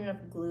didn't put enough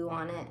glue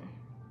on it.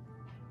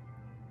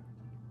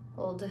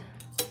 Hold.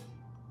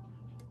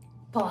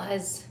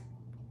 Pause.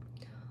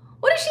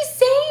 What is she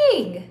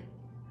saying?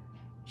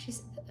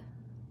 She's...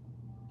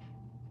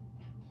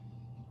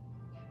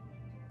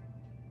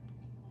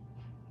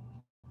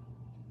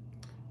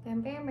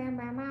 Bam, bam, bam,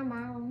 bam, bam,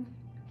 bam.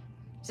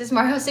 Is this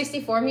Mario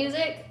 64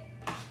 music?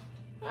 I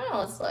don't know,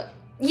 let's look.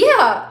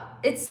 Yeah,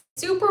 it's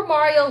Super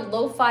Mario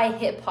Lo-Fi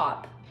Hip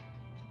Hop.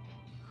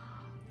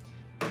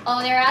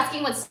 Oh, they're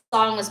asking what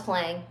song was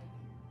playing.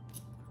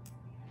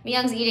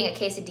 Miyoung's eating a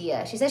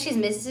quesadilla. She says she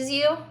misses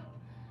you.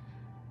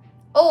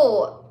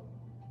 Oh,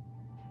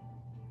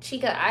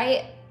 Chica,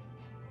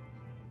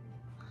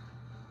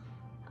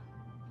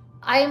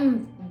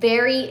 I'm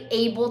very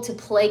able to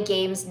play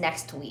games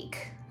next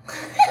week.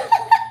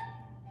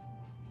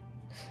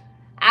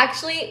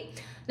 Actually,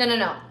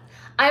 no.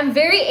 I'm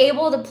very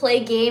able to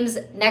play games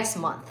next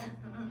month.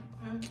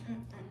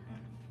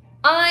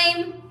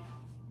 I'm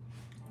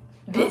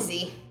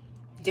busy.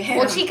 Damn.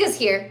 Well, Chica's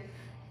here.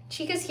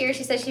 Chica's here.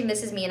 She says she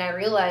misses me, and I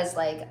realized,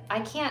 like,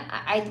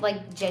 I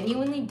like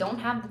genuinely don't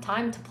have the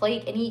time to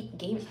play any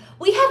games.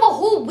 We have a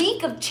whole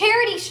week of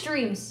charity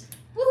streams.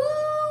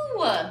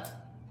 Woohoo!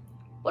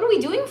 What are we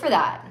doing for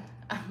that?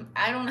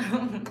 I don't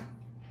know.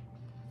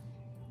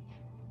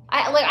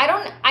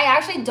 I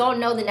actually don't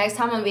know the next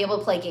time I'm gonna be able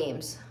to play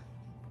games.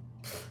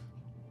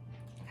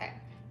 Okay,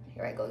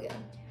 here I go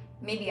again.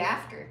 Maybe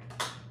after.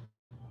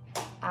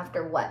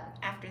 After what?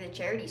 After the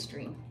charity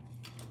stream.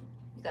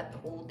 You got the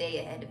whole day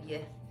ahead of you.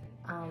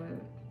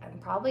 I'm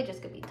probably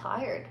just gonna be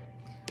tired.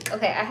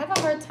 Okay, I have a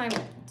hard time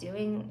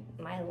doing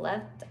my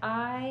left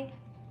eye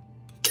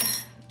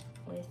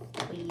with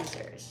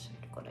tweezers.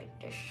 Go like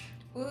this.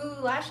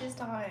 Ooh, lashes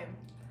time.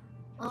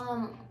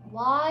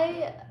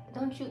 Why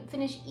don't you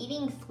finish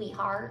eating,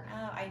 sweetheart?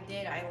 I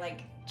did. I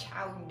like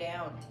chowed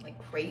down like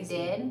crazy.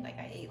 You did? Like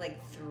I ate like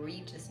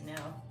 3 just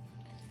now.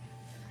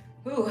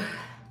 Ooh.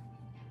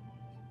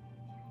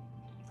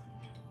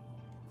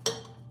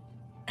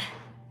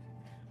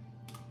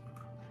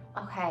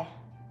 Okay.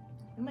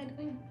 What am I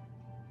doing?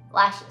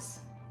 Lashes.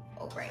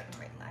 Oh, right,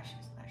 lashes.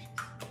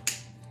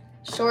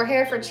 Short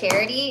hair for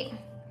charity.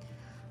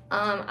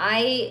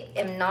 I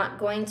am not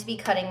going to be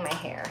cutting my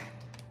hair.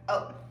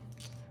 Oh.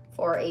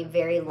 For a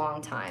very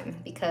long time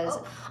because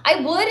I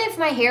would if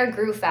my hair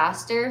grew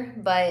faster,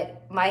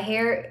 but my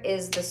hair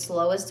is the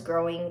slowest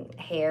growing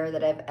hair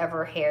that I've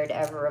ever haired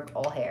ever of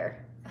all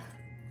hair.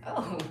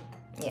 Oh.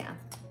 Yeah.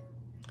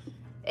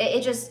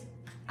 It just,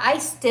 I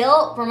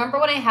still, remember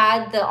when I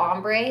had the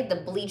ombre, the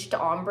bleached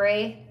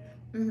ombre?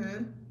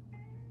 Mm-hmm.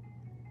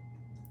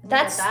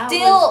 That's that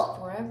still, was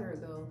forever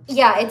ago.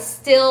 Yeah, it's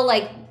still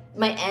like,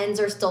 my ends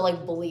are still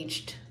like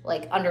bleached,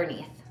 like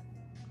underneath.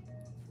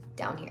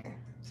 Down here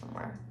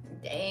somewhere.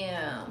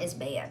 Damn. It's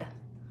bad.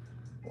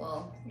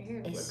 Well, your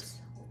hair looks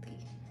healthy.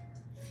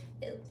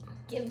 It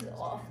gives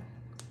off.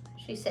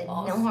 She said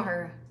awesome. no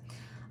her.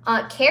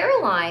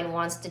 Caroline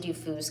wants to do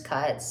foos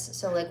cuts.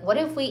 So like, what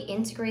if we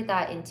integrate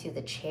that into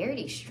the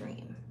charity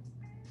stream?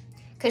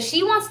 Because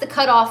she wants to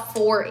cut off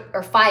 4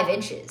 or 5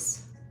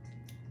 inches.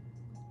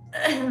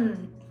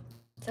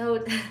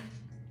 So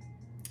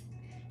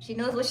she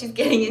knows what she's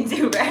getting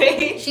into,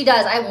 right? She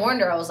does. I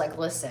warned her. I was like,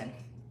 listen.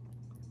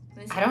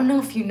 I don't know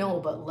if you know,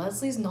 but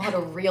Leslie's not a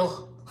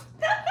real...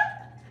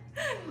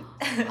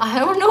 I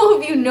don't know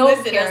if you know,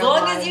 listen, Caroline, as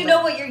long as you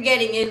know what you're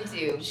getting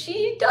into.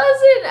 She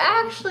doesn't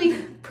actually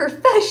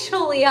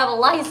professionally have a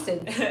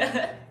license.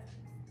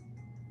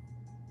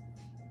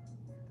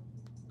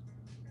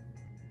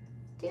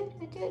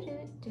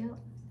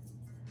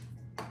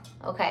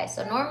 Okay,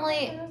 so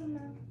normally...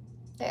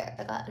 There,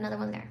 I got another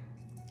one there.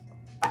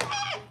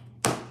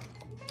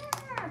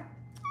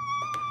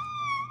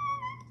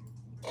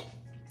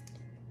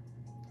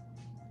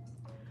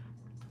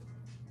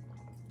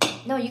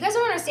 No, you guys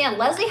don't understand.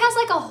 Leslie has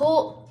like a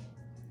whole,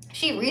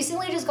 she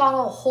recently just got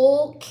a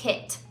whole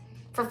kit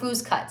for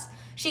foos cuts.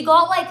 She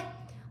got like,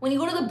 when you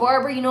go to the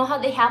barber, you know how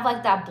they have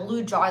like that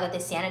blue jar that they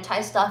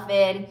sanitize stuff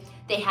in?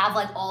 They have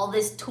like all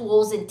this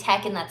tools and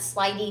tech and that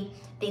slidey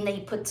thing that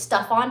you put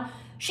stuff on.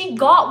 She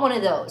got one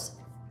of those.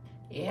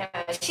 Yeah,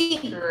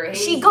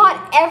 she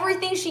got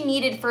everything she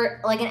needed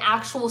for like an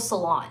actual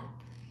salon.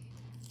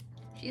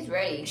 She's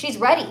ready. She's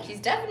ready. She's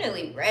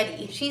definitely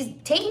ready. She's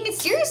taking it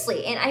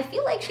seriously, and I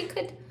feel like she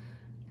could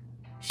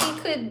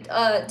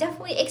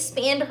definitely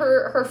expand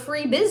her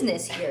free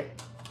business here.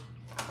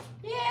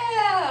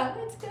 Yeah,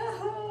 let's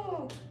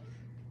go.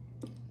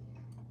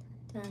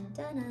 Dun,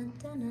 dun,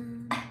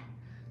 dun,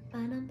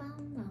 dun,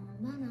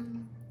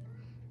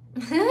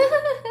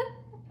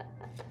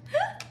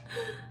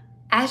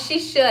 As she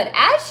should.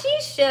 As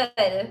she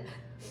should.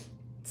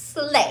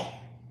 Slay.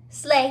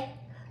 Slay.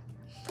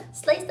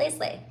 Slay, slay,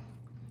 slay.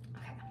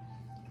 Okay.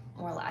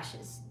 More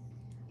lashes.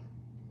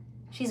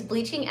 She's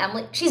bleaching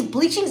Emily. She's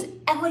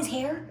bleaching Emily's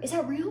hair? Is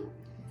that real?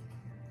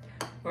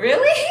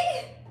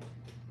 Really?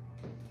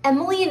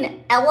 Emily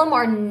and Ellum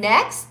are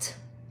next?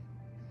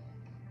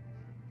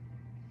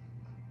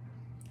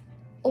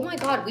 Oh my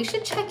god, we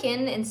should check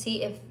in and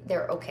see if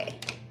they're okay.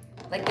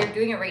 Like they're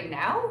doing it right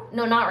now?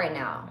 No, not right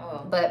now.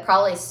 Oh. But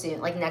probably soon.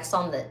 Like next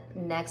on the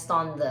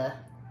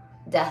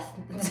death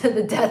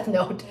the death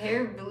note.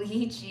 Hair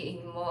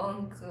bleaching,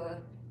 Monka.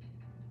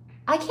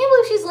 I can't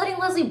believe she's letting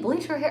Leslie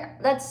bleach her hair.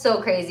 That's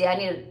so crazy. I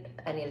need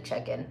to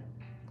check in.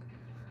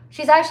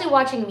 She's actually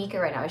watching Mika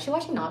right now. Is she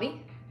watching Navi?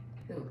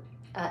 Who?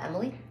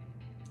 Emily?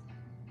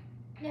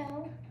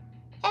 No.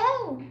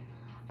 Oh.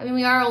 I mean,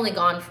 we are only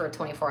gone for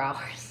 24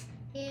 hours.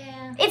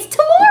 Yeah. It's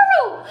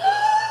tomorrow!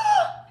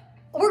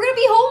 We're gonna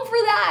be home for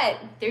that.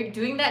 They're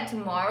doing that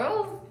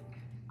tomorrow?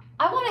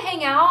 I want to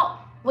hang out.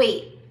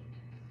 Wait,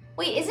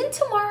 isn't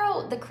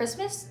tomorrow the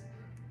Christmas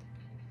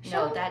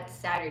show? No, that's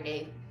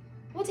Saturday.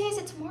 What day is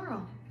it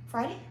tomorrow?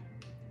 Friday?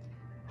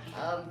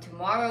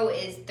 Tomorrow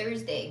is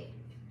Thursday.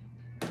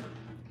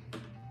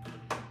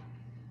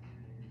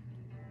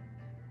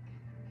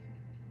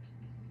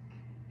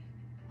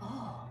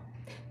 Oh.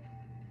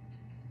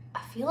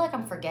 feel like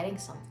I'm forgetting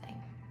something.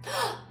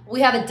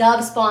 We have a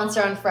Dove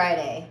sponsor on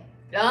Friday.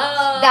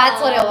 Oh.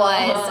 That's what it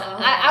was.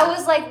 I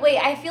was like, wait,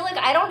 I feel like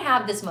I don't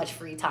have this much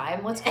free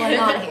time. What's going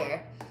on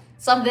here?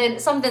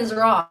 Something's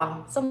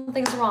wrong.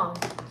 Something's wrong.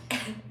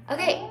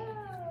 Okay.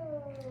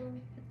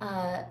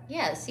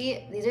 Yeah,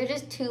 see, these are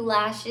just 2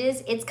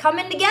 lashes. It's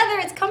coming together.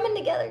 It's coming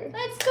together.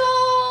 Let's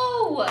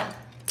go.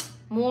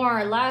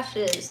 More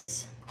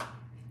lashes.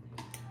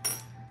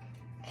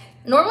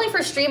 Normally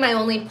for stream, I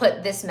only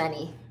put this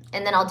many,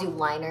 and then I'll do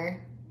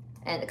liner.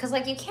 And because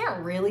like you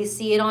can't really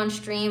see it on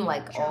stream,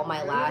 like all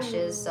my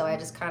lashes, so I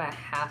just kind of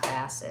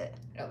half-ass it.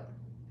 Oh.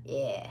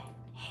 Yeah,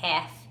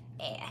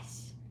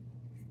 half-ass.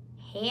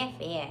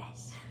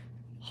 Half-ass.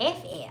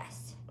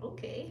 Half-ass.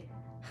 Okay.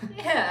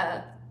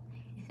 Yeah.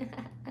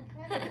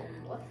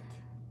 What?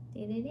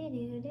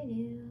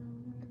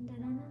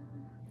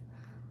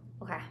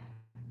 Okay.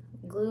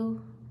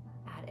 Glue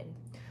added.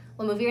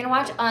 What movie you're gonna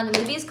watch? The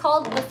movie is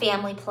called The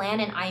Family Plan,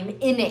 and I'm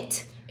in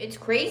it. It's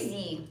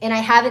crazy. And I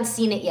haven't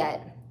seen it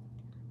yet.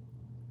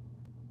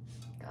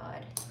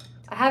 God.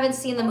 I haven't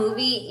seen the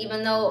movie,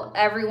 even though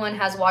everyone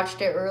has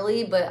watched it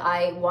early, but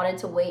I wanted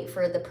to wait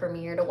for the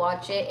premiere to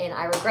watch it, and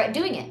I regret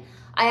doing it.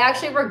 I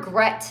actually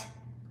regret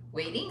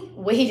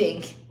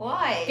waiting.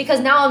 Why? Because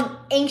now I'm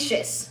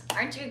anxious.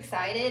 Aren't you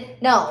excited?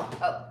 No.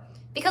 Oh.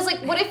 Because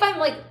like, what if I'm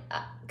like,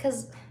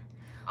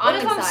 what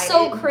if I'm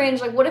so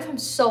cringe? Like, what if I'm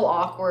so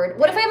awkward?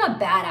 What if I'm a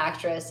bad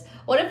actress?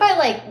 What if I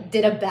like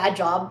did a bad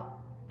job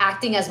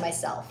acting as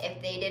myself?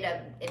 If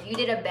you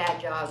did a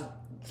bad job,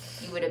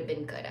 you would have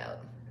been cut out.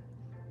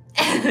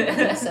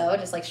 So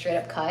just like straight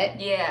up cut.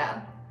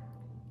 Yeah.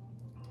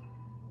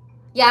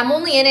 Yeah, I'm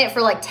only in it for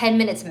like 10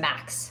 minutes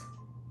max.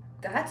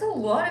 That's a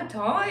lot of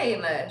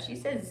time. She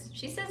says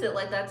it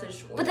like that's a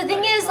short. But the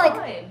thing is, like,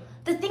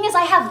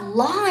 I have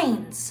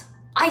lines.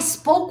 I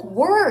spoke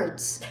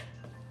words.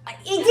 I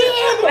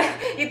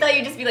did. You thought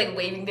you'd just be like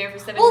waving there for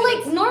 7 minutes? Well,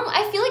 like normal.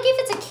 I feel like if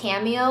it's a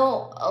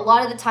cameo, a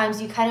lot of the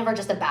times you kind of are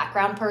just a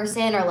background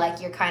person, or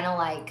like you're kind of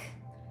like,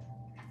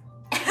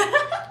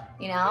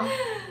 you know,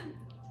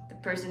 the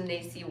person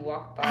they see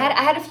walk by.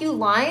 I had a few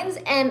lines,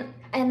 and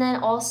then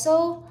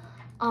also,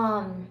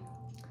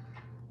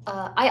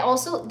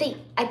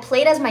 I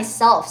played as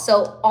myself,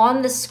 so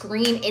on the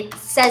screen it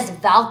says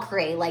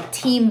Valkyrae, like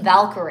Team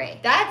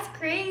Valkyrae. That's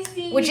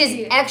crazy. Which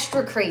is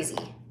extra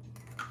crazy.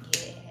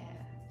 Yeah.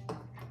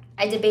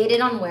 I debated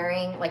on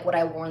wearing like what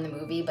I wore in the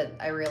movie, but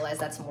I realized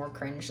that's more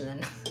cringe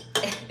than.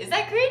 Is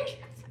that cringe?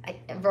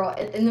 Bro,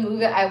 in the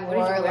movie I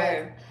wore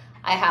wear?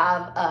 I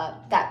have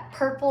that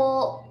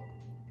purple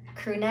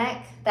crew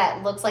neck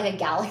that looks like a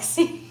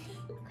galaxy.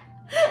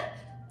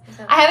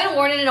 I haven't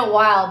worn it in a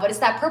while, but it's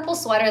that purple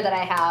sweater that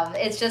I have.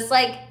 It's just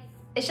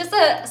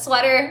a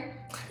sweater.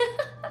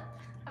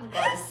 I'm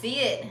glad to see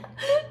it.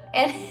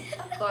 And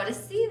I'm glad to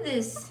see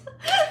this.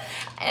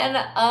 And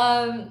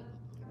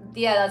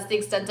yeah, that's the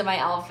extent of my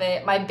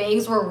outfit. My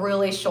bangs were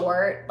really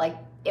short. Like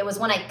it was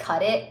when I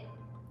cut it.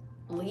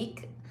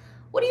 Leak?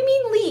 What do you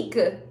mean leak?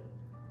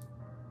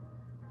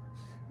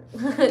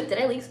 Did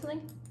I leak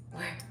something?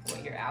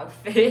 What your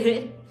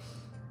outfit?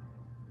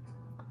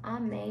 I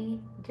may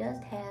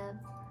just have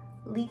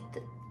leaked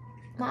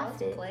my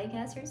outfit. Playing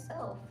as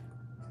herself.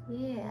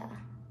 Yeah.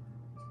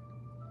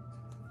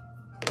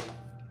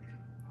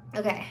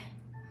 Okay.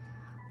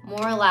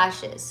 More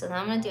lashes. So then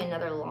I'm gonna do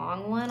another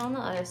long one on the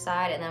other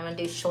side, and then I'm gonna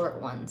do short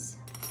ones.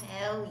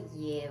 Hell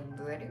yeah,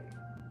 brother.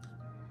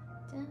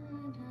 Da, da,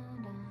 da.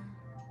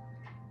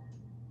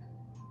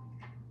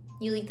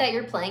 You leaked that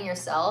you're playing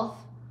yourself?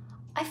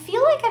 I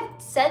feel like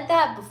I've said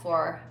that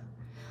before.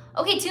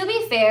 Okay, to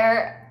be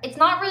fair, it's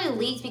not really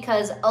leaked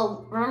because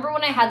remember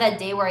when I had that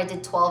day where I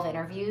did 12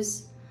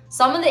 interviews?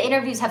 Some of the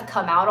interviews have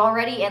come out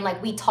already, and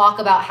like we talk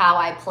about how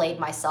I played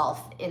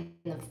myself in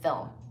the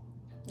film.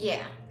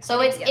 Yeah.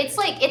 So it's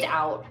like it's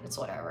out. It's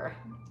whatever.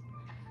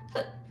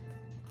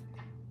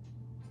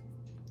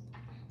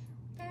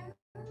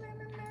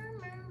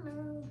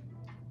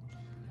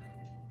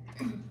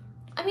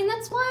 I mean,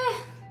 that's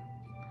why.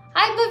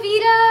 Hi,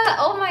 Bavita.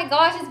 Oh my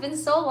gosh, it's been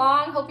so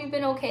long. Hope you've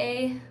been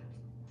okay.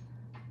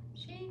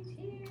 She's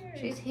here.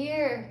 She's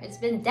here. It's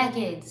been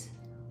decades.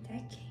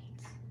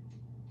 Decades.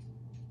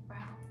 Wow.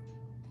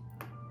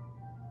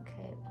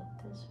 Okay,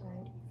 put this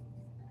right.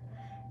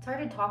 It's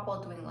hard to talk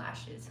while doing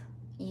lashes.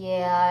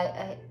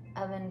 Yeah,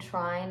 I've been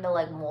trying to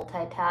like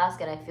multitask,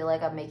 and I feel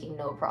like I'm making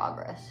no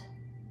progress.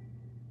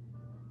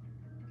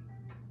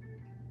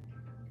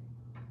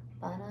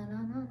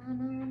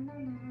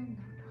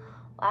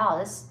 Wow,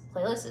 this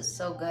playlist is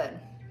so good.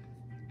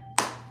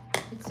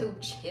 It's so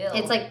chill.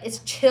 It's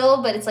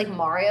chill, but it's like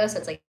Mario, so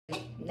it's like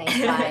nice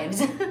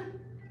vibes.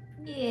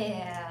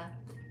 Yeah.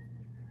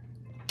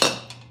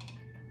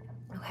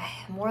 Okay,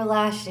 more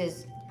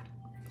lashes.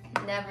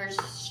 Never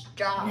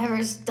stop.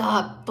 Never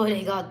stop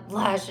putting on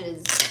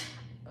lashes.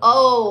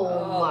 Oh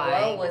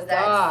my what was God.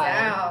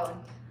 that sound?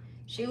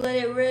 She let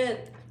it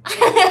rip.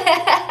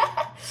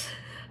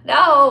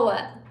 No.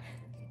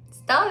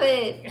 Stop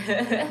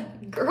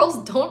it.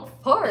 Girls don't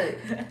fart.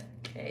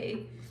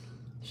 Okay.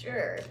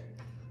 Sure.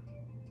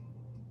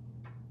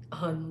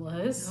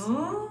 Unless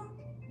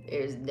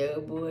there's no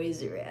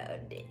boys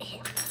around.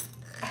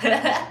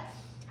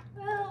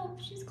 Well,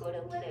 she's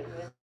gonna let it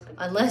rip.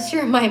 Unless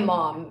you're my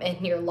mom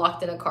and you're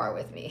locked in a car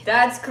with me.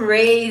 That's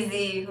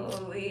crazy.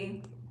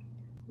 Holy.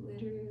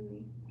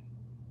 Literally.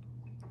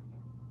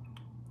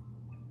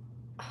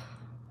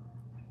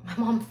 My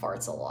mom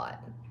farts a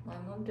lot. My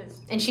mom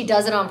does. And she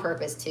does it on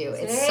purpose too.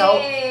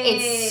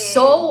 It's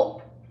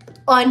so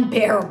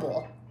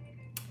unbearable.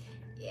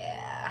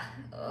 Yeah.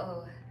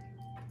 Oh.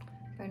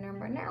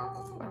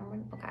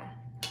 Okay.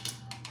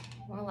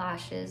 More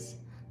lashes.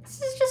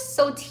 This is just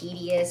so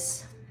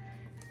tedious.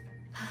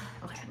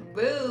 Okay.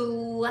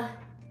 Boo.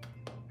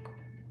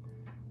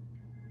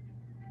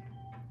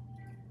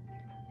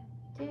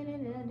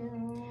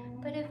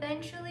 But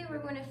eventually we're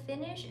going to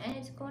finish and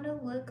it's going to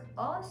look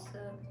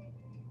awesome.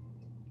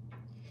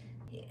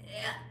 Yeah.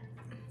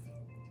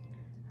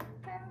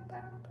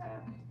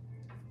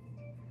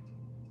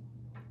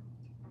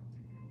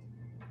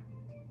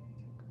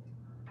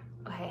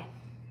 Okay.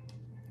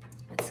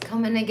 It's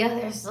coming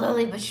together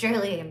slowly but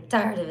surely. I'm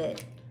tired of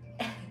it.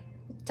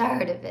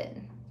 Tired of it.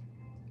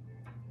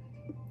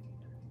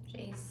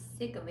 She's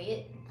sick of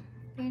it.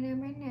 Right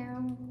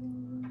now.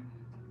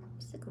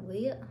 Sick of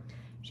it.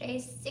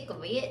 She's sick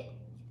of it.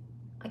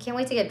 I can't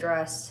wait to get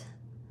dressed.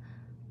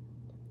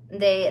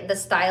 The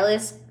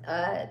stylist,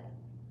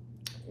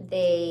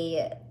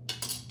 they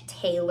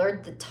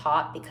tailored the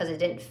top because it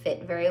didn't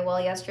fit very well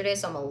yesterday,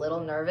 so I'm a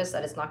little nervous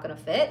that it's not gonna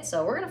fit.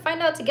 So we're gonna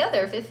find out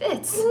together if it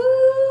fits.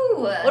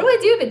 Woo! What do I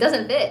do if it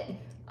doesn't fit?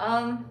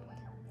 Oh.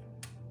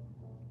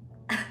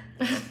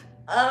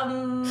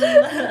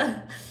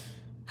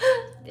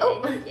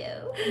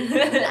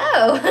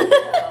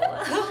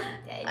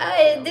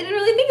 I didn't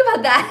really think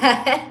about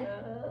that.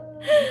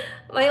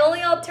 My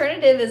only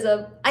alternative is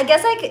I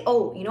guess I could,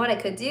 you know what I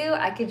could do?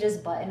 I could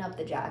just button up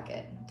the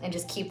jacket and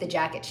just keep the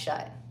jacket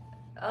shut.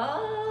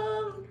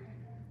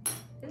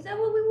 Is that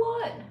what we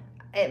want?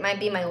 It might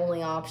be my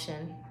only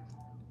option.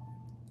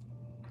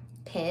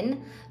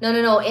 Pin?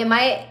 No. It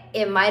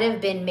might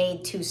have been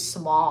made too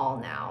small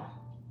now.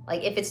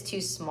 Like if it's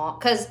too small,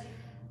 because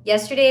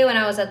yesterday when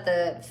I was at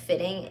the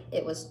fitting,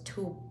 it was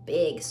too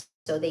big.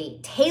 So they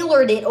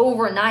tailored it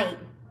overnight.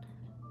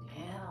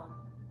 Yeah.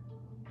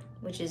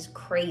 Which is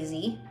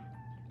crazy.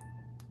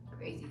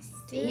 Crazy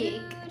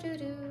stick.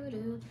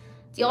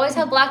 Do you always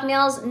have black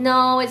nails?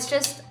 No, it's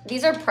just,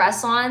 these are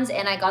press-ons,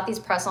 and I got these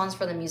press-ons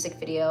for the music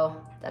video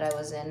that I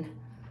was in.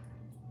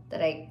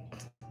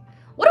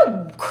 What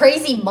a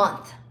crazy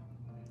month.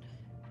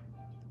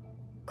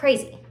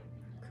 Crazy.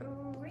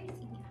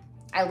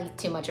 I leaked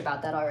too much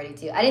about that already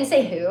too. I didn't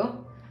say who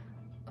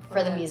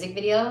for the music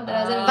video that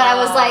I was in, but I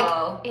was like,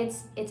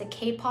 it's a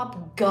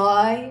K-pop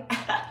guy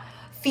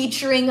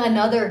featuring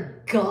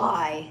another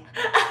guy.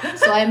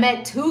 So I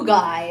met two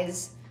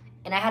guys,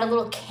 and I had a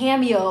little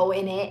cameo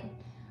in it.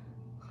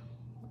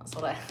 That's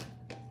what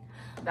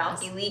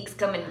Valky leaks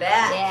coming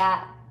back.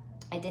 Yeah,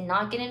 I did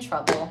not get in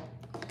trouble.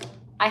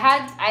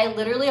 I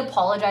literally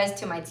apologized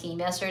to my team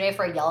yesterday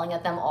for yelling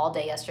at them all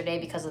day yesterday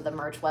because of the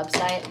merch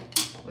website.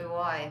 Wait,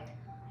 why?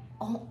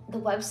 Oh, the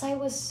website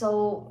was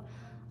so,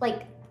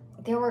 like,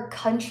 there were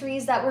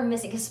countries that were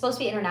missing. It's supposed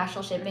to be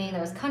international shipping.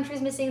 There was countries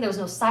missing. There was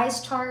no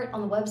size chart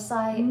on the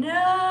website.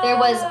 No. There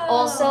was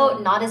also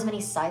not as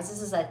many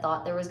sizes as I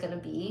thought there was gonna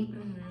be.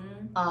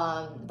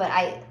 Mm-hmm. But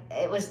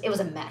it was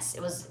a mess.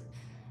 It was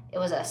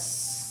a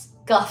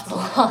scuffed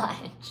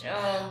launch.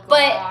 Oh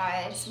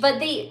gosh. But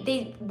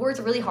they worked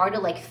really hard to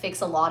like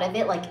fix a lot of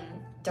it like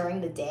during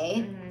the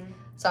day. Mm-hmm.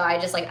 So I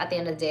just like at the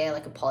end of the day I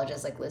like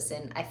apologized, like,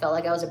 listen, I felt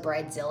like I was a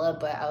bridezilla,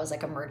 but I was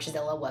like a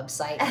merchzilla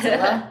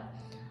websitezilla.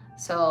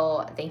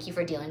 So thank you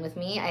for dealing with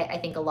me. I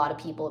think a lot of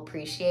people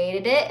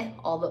appreciated it,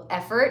 all the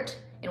effort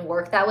and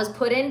work that was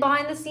put in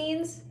behind the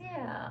scenes.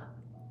 Yeah.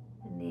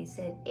 And they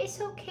said,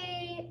 it's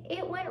okay,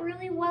 it went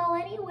really well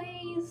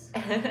anyways.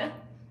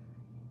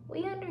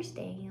 We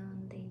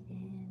understand, they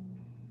did.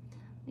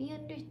 We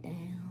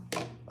understand.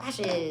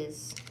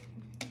 Lashes.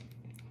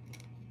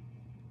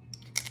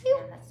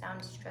 Yeah, that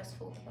sounds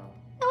stressful though.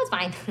 No, it's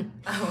fine.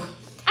 Oh,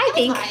 I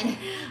think. fine.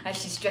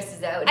 As she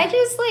stresses out. I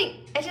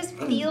just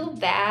feel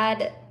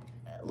bad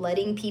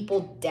letting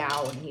people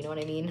down. You know what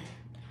I mean?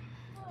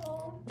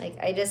 Oh. Like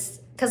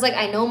cause like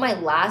I know my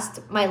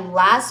last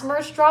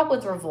merch drop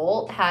with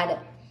Revolt had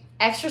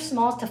extra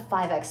smalls to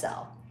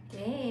 5XL.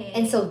 Dang.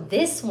 And so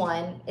this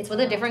one, it's with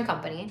a different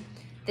company.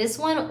 This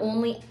one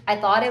I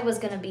thought it was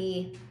gonna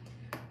be,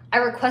 I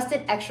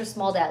requested extra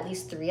small to at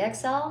least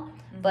 3XL,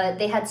 but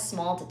they had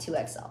small to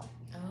 2XL.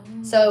 Oh.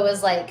 So it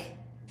was like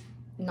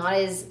not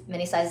as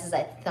many sizes as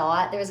I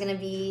thought there was gonna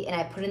be, and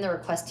I put in the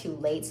request too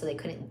late, so they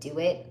couldn't do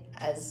it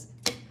as.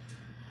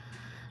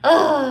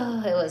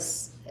 Oh, it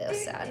was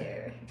sad.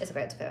 It's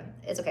okay.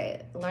 It's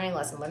okay. Learning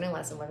lesson. Learning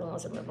lesson.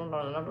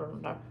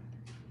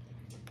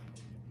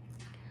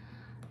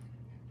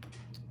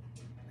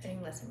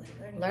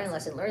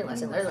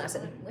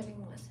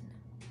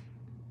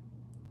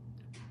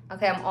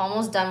 Okay, I'm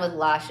almost done with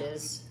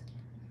lashes.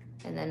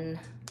 And then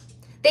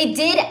they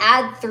did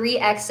add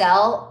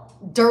 3XL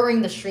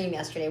during the stream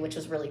yesterday, which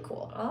was really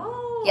cool.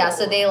 Oh. Yeah,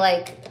 so they were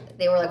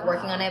like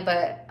working on it,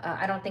 but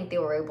I don't think they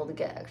were able to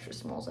get extra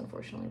smalls,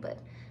 unfortunately. But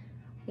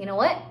you know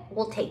what?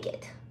 We'll take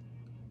it.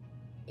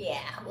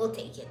 Yeah, we'll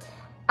take it.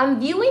 I'm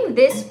viewing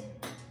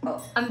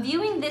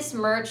this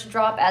merch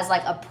drop as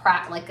like a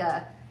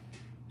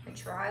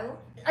trial.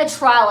 A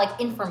trial,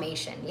 like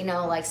information. You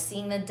know, like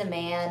seeing the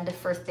demand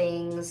for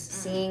things,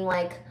 seeing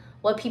like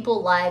what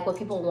people like, what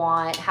people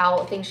want,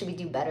 how things should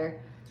be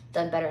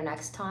done better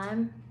next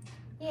time.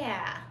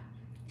 Yeah.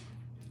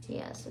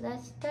 Yeah, so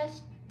that's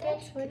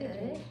what it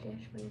is.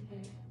 That's what it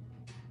is.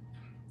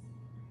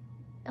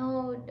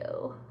 Oh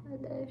no.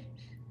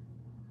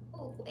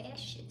 Oh,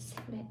 ashes.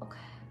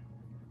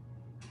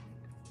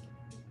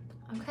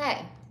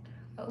 Okay.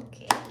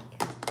 Okay.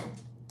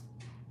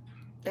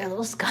 They're a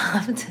little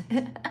scuffed.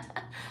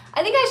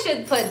 I think I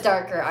should put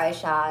darker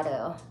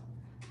eyeshadow.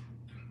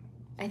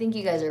 I think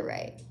you guys are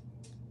right.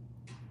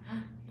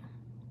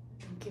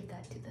 Don't give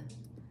that to them.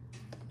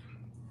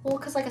 Well,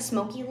 cause like a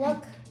smoky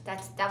look.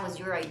 That was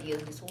your idea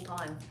this whole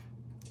time.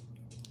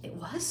 It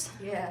was?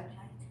 Yeah.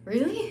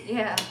 Really?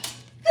 Yeah.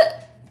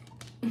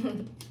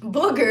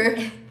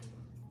 Booger.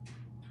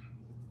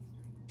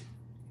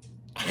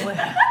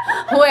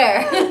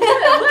 Where?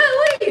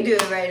 What are you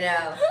doing right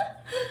now?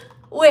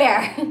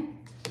 Where?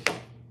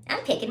 I'm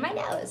picking my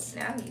nose.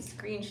 Now he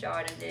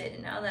screenshotted it,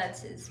 and now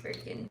that's his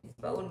freaking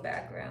phone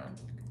background.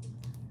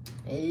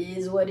 It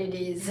is what it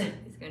is.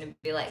 He's gonna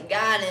be like,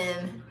 got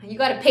him. You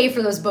gotta pay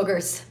for those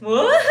boogers.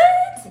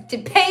 What? To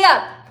pay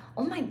up.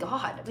 Oh my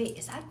god. Wait,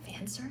 is that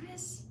fan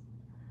service?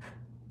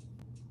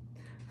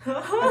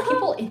 Are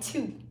people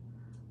into...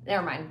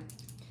 Never mind.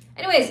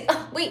 Anyways,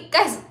 wait,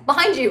 guys,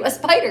 behind you, a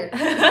spider.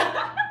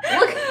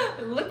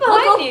 Look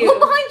behind you. Look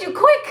behind you,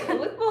 quick.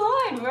 Look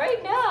behind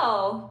right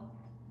now.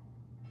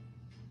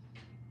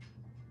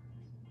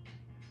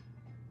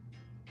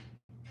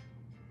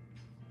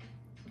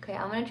 Okay,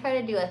 I'm gonna try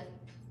to do a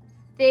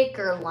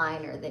thicker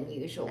liner than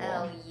usual.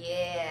 Oh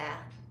yeah.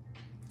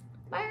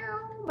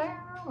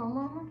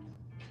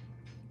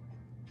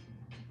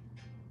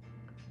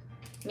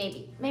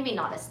 Maybe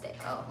not as thick.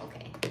 Oh,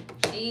 okay.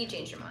 She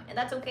changed her mind, and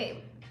that's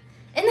okay.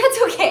 And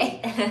that's okay.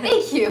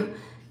 Thank you.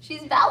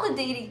 She's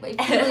validating my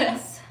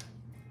feelings.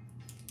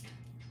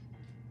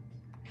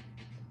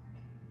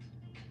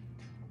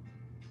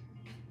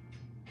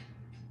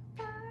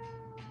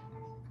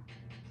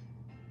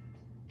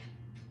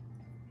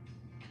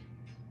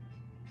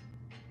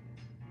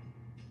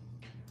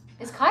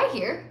 Is Kai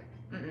here?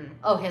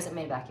 Oh, he hasn't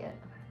made it back yet.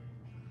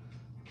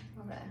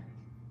 Okay.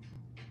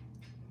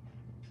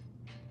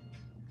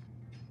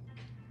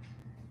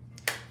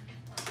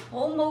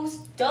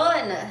 Almost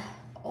done.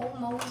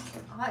 Almost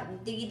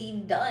hot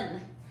diggity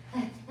done.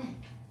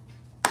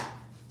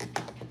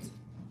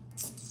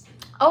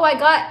 Oh, I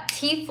got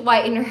teeth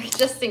whitener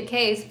just in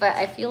case, but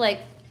I feel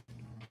like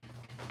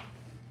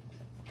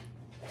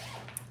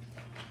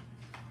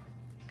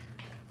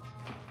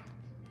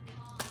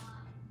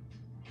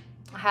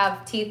I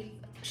have teeth.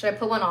 Should I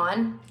put one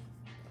on?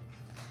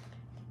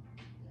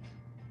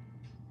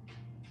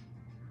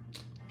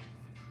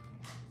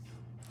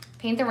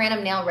 Paint the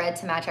random nail red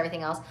to match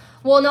everything else.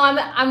 Well, no,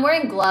 I'm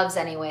wearing gloves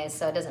anyways,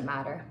 so it doesn't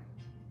matter.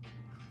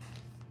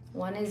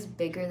 One is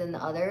bigger than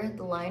the other,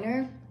 the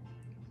liner.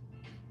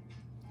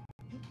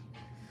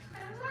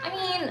 I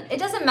mean, it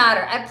doesn't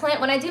matter.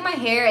 When I do my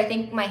hair, I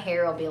think my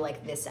hair will be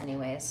like this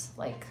anyways.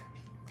 Like,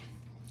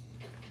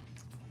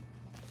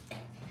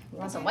 you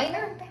want some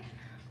whitener?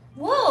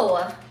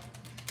 Whoa!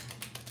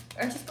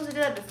 Aren't you supposed to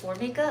do that before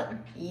makeup?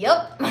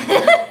 Yup.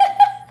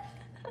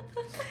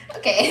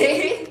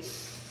 Okay.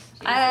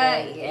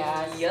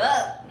 Yeah.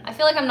 Yup. I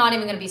feel like I'm not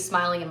even gonna be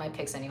smiling in my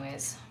pics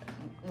anyways.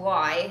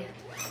 Why?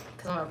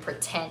 Because I'm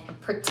gonna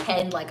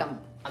pretend like I'm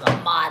a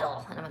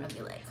model, and I'm gonna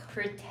be like,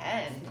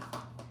 pretend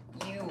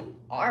you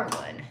are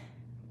one.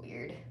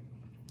 Weird.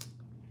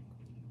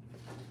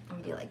 I'm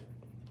gonna be like,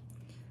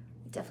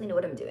 definitely know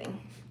what I'm doing.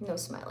 No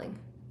smiling.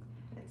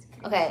 That's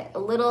crazy. Okay,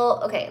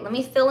 okay, let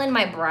me fill in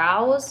my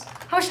brows.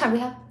 How much time do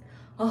we have?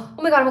 Oh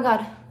my god, oh my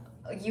god.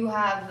 You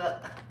have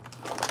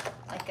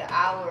like an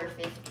hour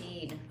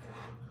 15.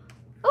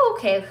 Oh,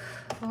 okay.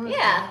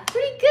 Yeah,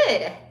 pretty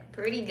good.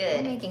 Pretty I'm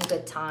good. making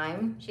good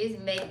time. She's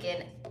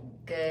making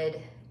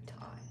good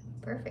time.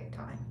 Perfect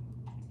time.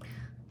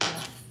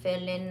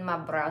 Fill in my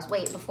brows.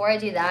 Wait, before I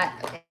do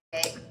that,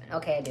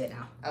 okay, I do it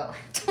now. Oh.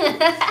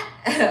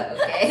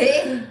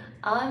 Okay.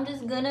 I'm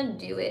just gonna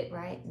do it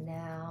right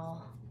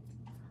now.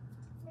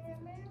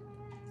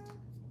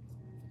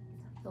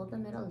 Fill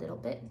them in a little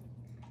bit.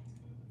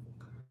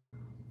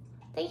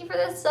 Thank you for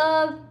the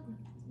sub.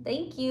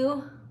 Thank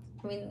you.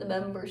 I mean, the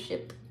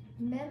membership.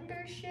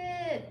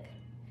 Membership.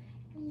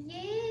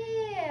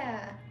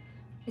 Yeah.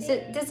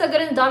 Did so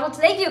good in the dodgeball.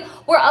 Thank you.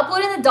 We're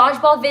uploading the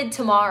dodgeball vid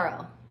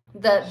tomorrow.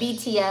 The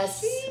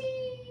BTS.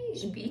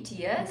 Sheesh.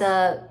 BTS?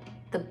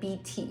 The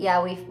BT.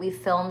 Yeah, we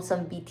filmed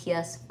some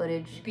BTS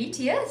footage.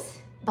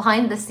 BTS?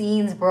 Behind the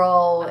scenes,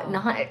 bro. Oh.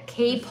 Not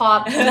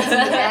K-pop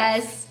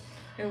BTS.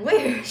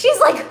 Where? She's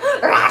like.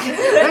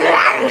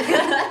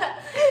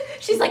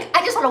 She's like,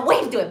 I just want to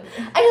wave to him.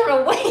 I just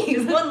want to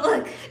wave. One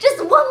look. Just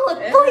one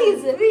look,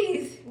 please.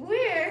 Please.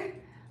 Where?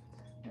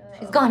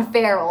 She's gone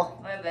feral.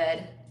 My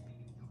bad.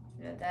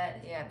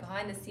 That, yeah,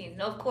 behind the scenes.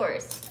 No, of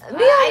course. I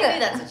Miyoung. knew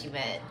that's what you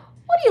meant.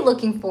 What are you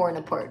looking for in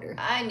a partner?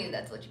 I knew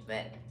that's what you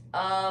meant.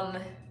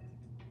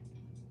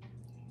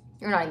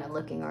 You're not even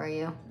looking, are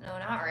you? No,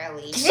 not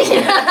really. She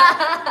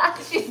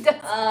does. She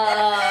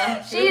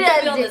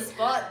does on the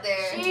spot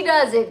there. She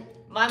doesn't.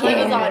 My mind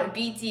was on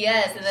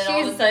BTS, and then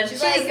all of a sudden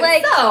she's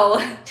like, so.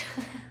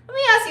 Let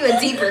me ask you a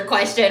deeper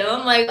question. And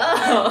I'm like,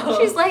 oh.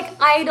 She's like,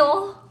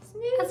 idol.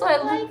 That's what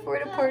I look for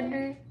in a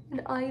partner.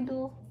 An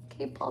idol.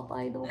 K-pop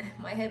idol.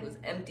 My head was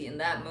empty in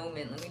that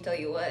moment. Let me tell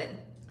you what.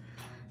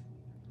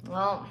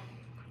 Well,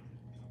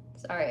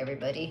 sorry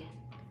everybody.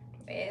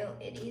 Well,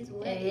 it is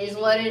what it is.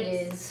 What it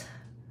is.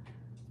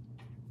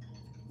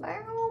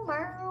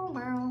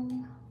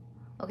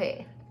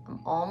 Okay, I'm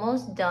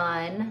almost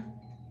done.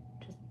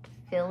 Just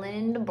filling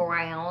in the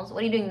brows.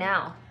 What are you doing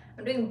now?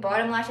 I'm doing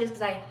bottom lashes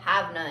because I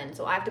have none,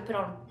 so I have to put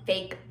on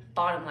fake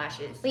bottom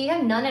lashes. Wait, you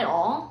have none at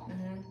all?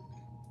 Mm-hmm.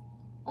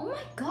 Oh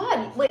my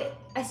god! Wait,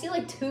 I see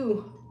like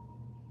 2.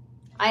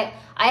 I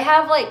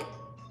have like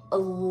a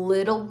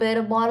little bit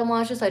of bottom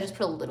lashes, so I just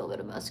put a little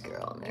bit of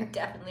mascara on there. You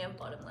definitely have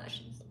bottom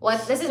lashes.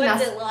 What? This is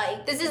What's it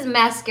like? This is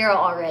mascara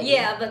already.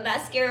 Yeah, but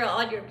mascara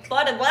on your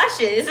bottom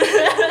lashes.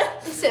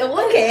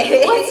 So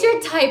okay. What's your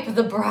type of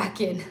the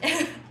bracken?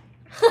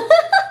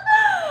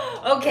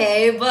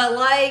 Okay, but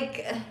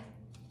like,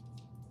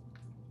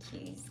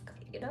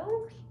 you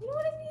know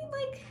what I mean?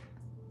 Like,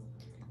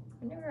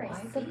 whenever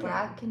I see the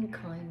bracken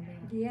kind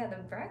of. Yeah, the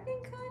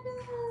bracken kind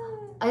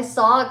of. I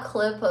saw a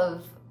clip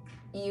of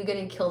you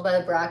getting killed by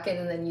the bracken,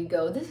 and then you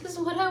go, "This is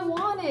what I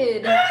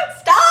wanted."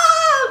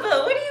 Stop!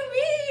 What do you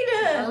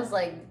mean? I was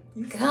like,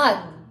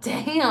 God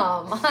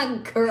damn, my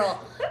girl,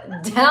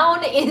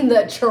 down in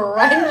the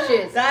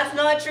trenches. That's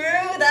not true.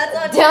 That's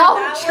not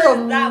down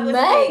true. That was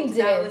fake. Tremendous.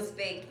 That was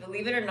fake.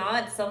 Believe it or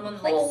not, someone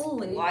like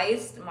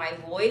spliced my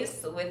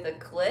voice with a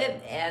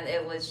clip, and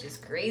it was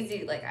just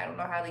crazy. Like, I don't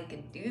know how they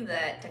could do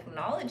that.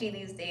 Technology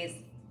these days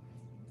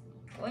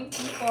going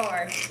too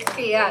far.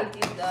 Yeah.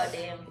 Too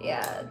goddamn.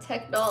 Yeah,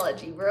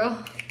 technology, bro.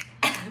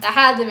 That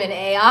had to have been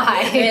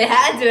AI. It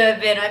had to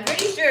have been. I'm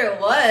pretty sure it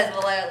was.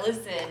 But like,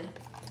 listen.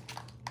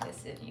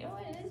 You know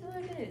what? It is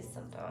what it is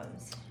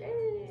sometimes.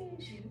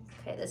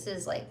 Okay, this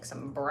is like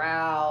some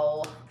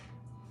brow.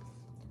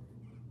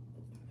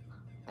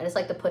 I just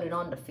like to put it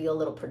on to feel a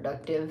little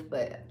productive,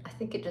 but I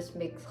think it just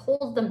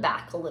holds them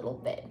back a little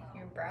bit.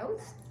 Your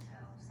brows?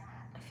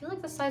 I feel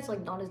like the side's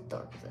like not as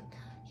dark as it.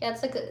 Yeah,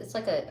 it's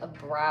like a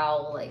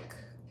brow, like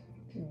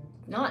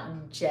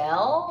not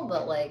gel,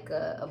 but like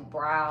a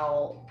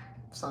brow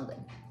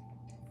something.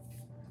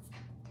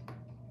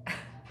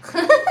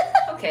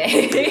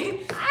 Okay.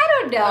 I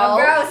don't know. A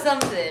brow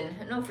something.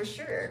 No, for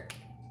sure.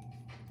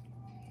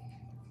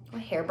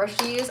 What hairbrush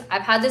do you use?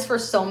 I've had this for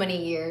so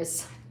many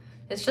years.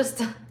 It's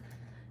just a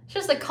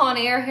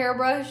Conair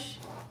hairbrush.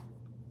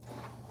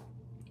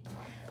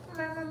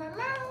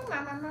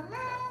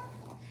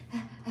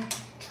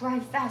 Try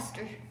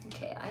faster.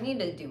 Okay, I need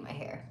to do my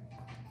hair.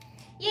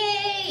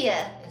 Yay!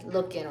 It's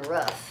looking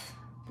rough.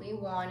 We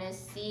want to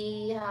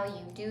see how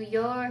you do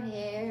your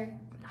hair.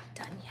 I'm not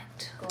done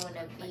yet.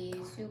 Gonna be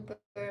super.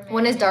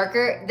 One is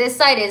darker. This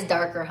side is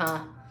darker,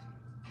 huh?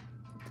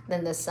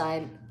 Than this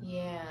side.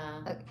 Yeah.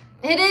 Okay.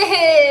 It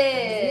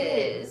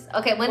is.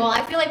 Okay. Well,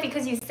 I feel like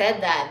because you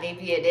said that,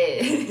 maybe it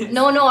is.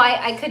 No.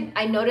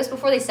 I noticed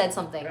before they said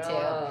something too.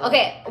 Oh.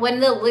 Okay. When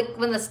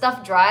the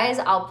stuff dries,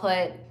 I'll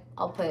put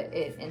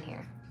it in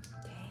here.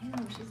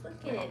 Damn, she's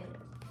looking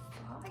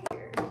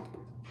fire.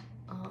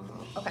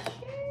 Okay.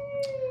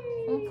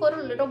 I'll put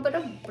a little bit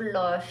of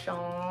blush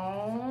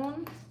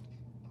on.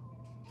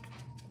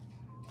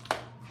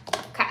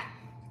 Okay.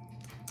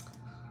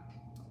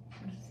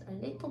 Just a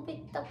little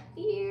bit up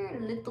here, a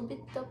little bit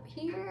up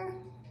here.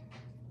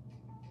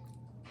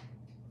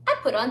 I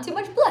put on too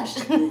much blush.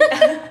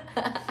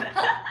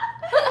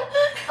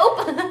 Oh,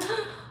 woohoo,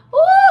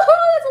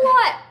 that's a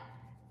lot.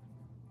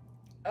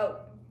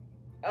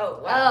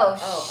 Oh, wow.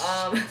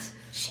 Oh,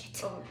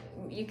 shit. Oh,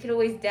 you could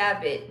always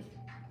dab it.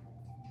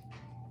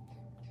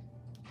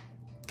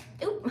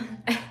 Oop.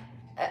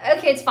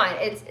 Okay, it's fine.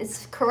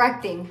 It's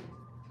correcting.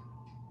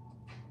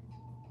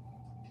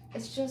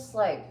 It's just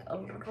like a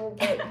little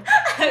bit.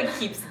 It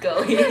keeps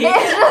going.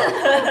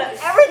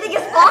 Everything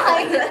is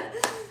fine.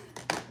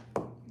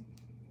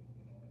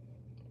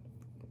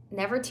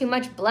 Never too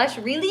much blush,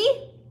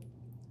 really?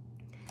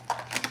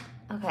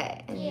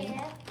 Okay. And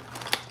yeah.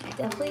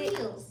 definitely.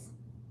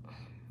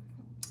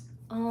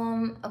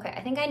 Okay,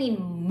 I think I need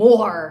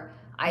more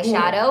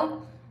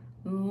eyeshadow,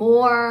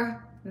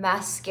 more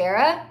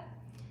mascara,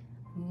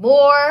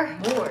 more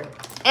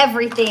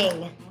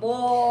everything.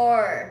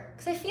 More.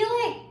 Because I feel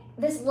like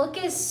this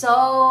look is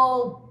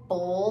so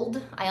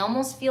bold. I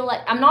almost feel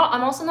like I'm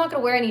also not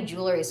gonna wear any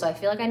jewelry, so I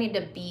feel like I need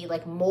to be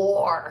like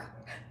more.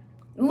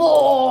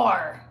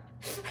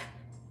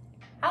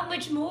 How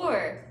much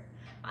more?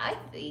 I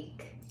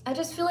think I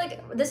just feel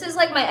like this is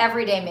like my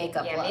everyday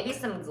makeup look. Maybe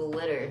some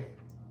glitter.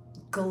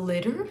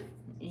 Glitter?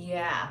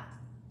 Yeah.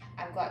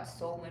 I've got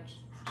so much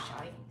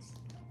shinies.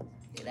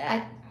 Look at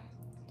that.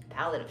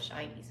 Palette of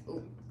shinies.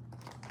 Ooh.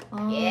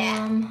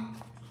 Yeah.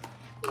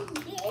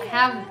 I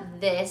have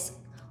this.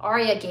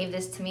 Arya gave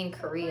this to me in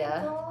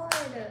Korea. Oh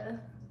my God.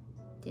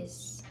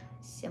 This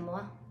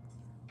simma.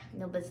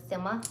 No, but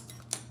simma.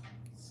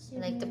 I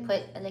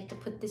like to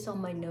put this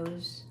on my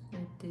nose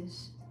like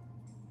this.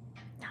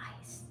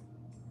 Nice.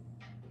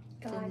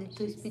 God,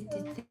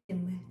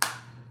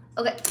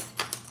 okay.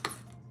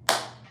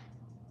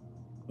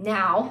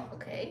 Now.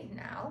 Okay,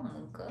 now,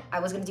 Mocha. I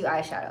was gonna do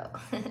eyeshadow.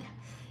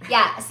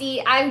 Yeah,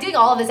 see, I'm doing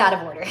all of this out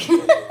of order.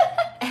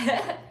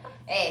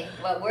 Hey,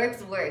 what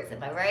works, works,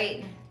 am I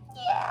right?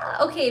 Yeah.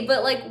 Okay,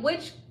 but like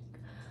which...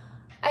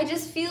 I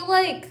just feel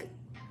like...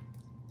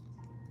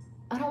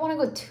 I don't want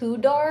to go too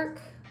dark.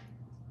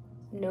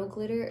 No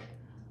glitter.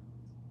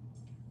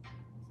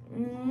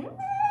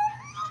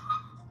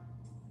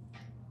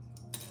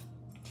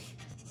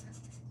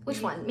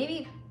 Which one?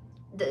 Maybe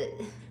the...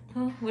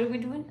 What are we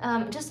doing?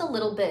 Just a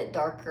little bit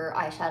darker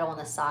eyeshadow on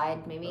the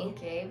side, maybe.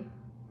 Okay.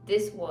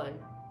 This one.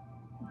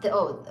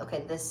 Oh,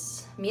 okay,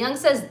 this... miyoung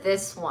says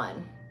this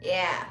one.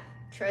 Yeah,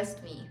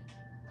 trust me.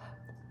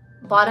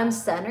 Bottom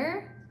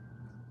center?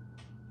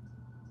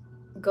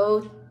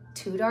 Go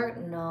too dark?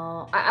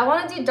 No. I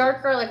want to do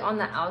darker like on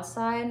the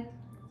outside.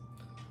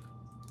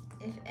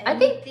 If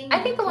anything,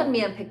 I think the one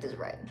miyoung picked is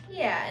right.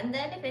 Yeah, and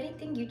then if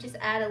anything, you just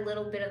add a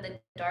little bit of the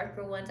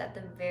darker ones at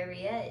the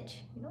very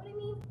edge. You know what I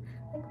mean?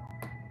 Like,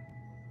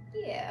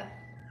 yeah.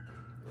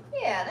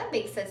 Yeah, that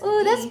makes sense.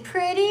 Oh, that's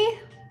pretty.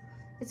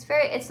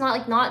 It's not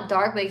like not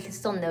dark, but you can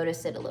still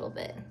notice it a little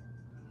bit.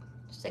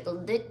 Just like a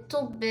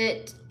little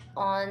bit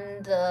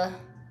on the,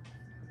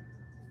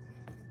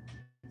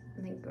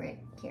 I think right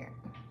here.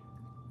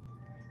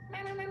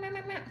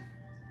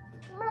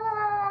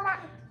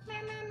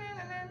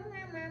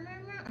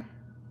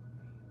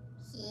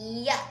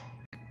 Yeah.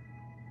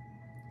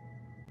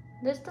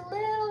 Just a little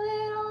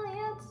bit on the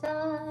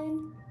outside.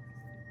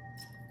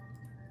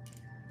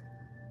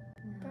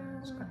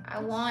 I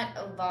want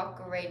a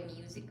Valkyrae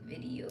music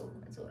video.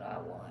 That's what I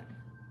want.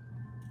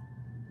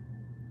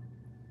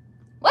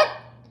 What?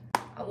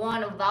 I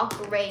want a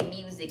Valkyrae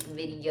music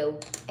video.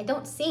 I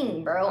don't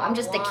sing, bro. I'm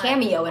just a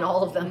cameo in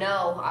all of them.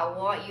 No, I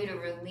want you to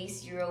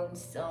release your own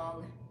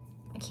song.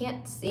 I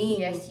can't sing.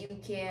 Yes, you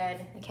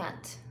can. I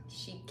can't.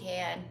 She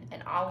can,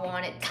 and I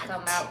want it to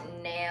come out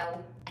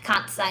now. I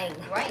can't sing.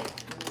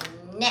 Right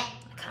now.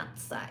 I can't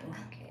sing.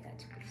 Okay,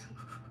 that's crazy.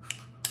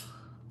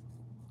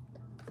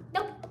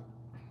 Nope.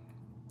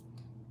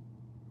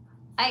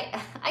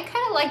 I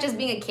kind of like just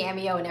being a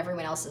cameo in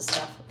everyone else's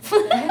stuff.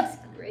 That's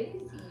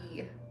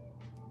crazy.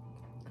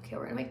 Okay,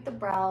 we're gonna make the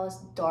brows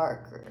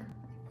darker.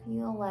 I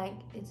feel like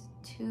it's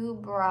too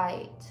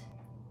bright.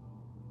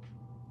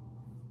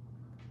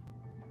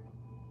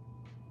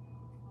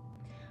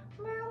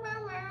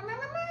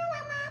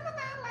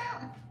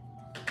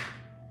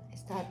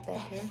 Is that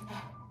better?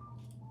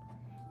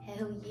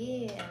 Hell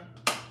yeah.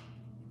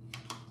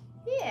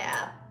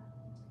 Yeah.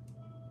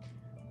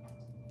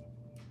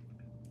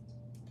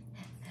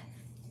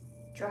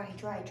 Dry,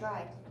 dry,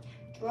 dry.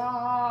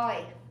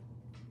 Dry.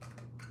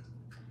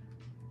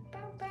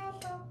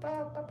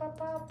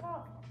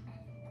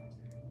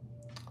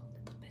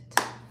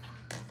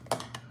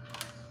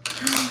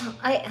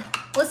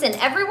 Listen,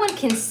 everyone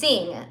can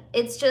sing.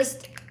 It's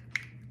just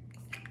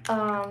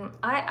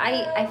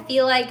I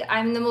feel like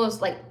I'm the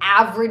most like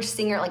average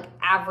singer, like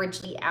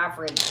averagely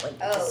average, like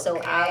just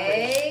so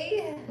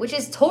average. Which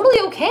is totally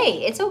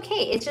okay. It's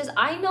okay. It's just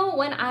I know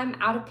when I'm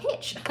out of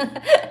pitch. And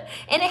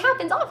it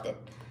happens often.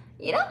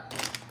 You know?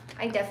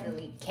 I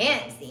definitely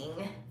can't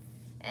sing.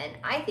 And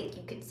I think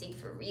you can sing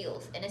for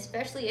reals. And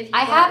especially if you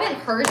I haven't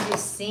heard you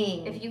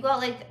sing. If you got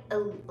like a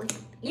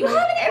you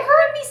haven't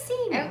heard me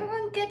sing.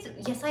 Everyone gets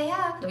yes I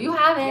have. No you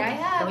haven't. Yeah I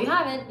have. No you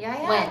haven't. Yeah I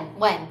have.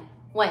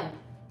 When?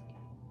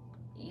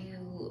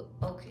 You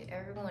okay,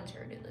 everyone's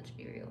heard it, let's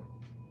be real.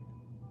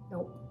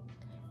 Nope.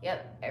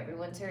 Yep,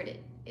 everyone's heard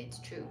it. It's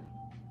true.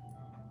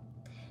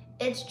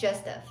 It's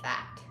just a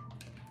fact.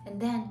 And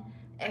then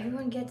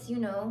everyone gets, you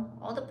know,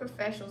 all the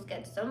professionals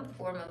get some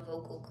form of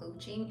vocal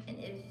coaching, and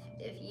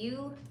if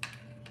you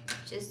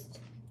just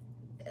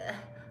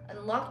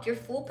unlocked your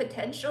full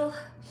potential,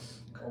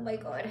 oh my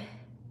god,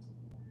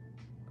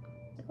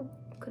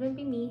 couldn't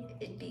be me.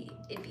 It'd be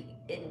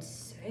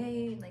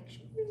insane. Like,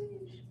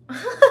 sheesh.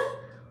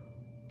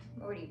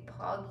 I'm already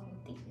pogging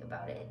thinking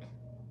about it.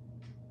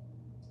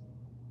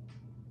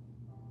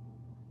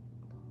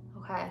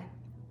 Okay.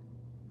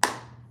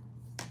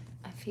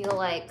 I feel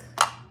like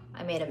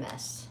I made a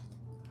mess.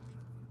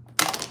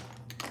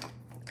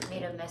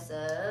 Made a mess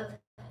of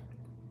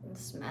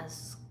this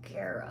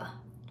mascara.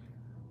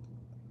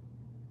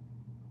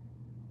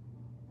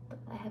 But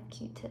I have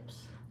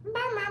Q-tips.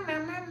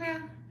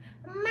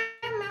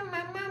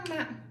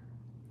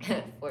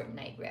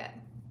 Fortnite rap.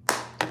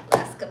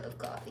 Last cup of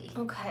coffee.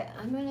 Okay,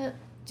 I'm gonna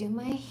do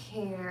my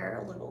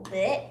hair a little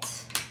bit.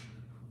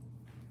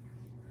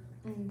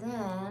 And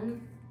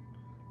then,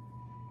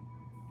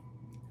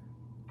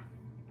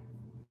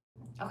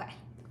 okay.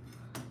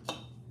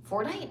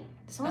 Fortnite? Did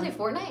someone say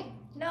Fortnite?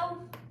 No.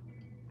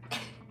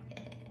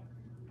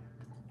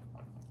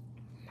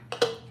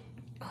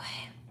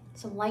 Okay.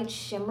 Some light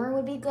shimmer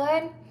would be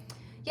good.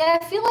 Yeah,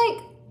 I feel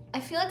like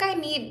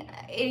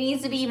it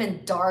needs to be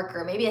even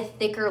darker, maybe a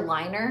thicker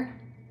liner.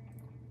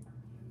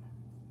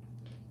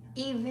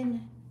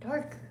 Even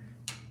darker.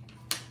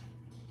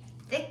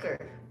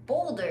 Thicker.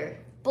 Bolder.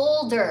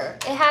 Bolder.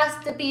 It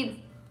has to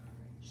be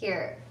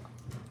here.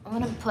 I'm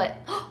gonna put,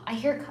 I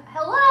hear,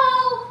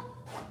 hello?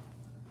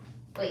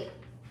 Wait,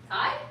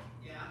 Kai?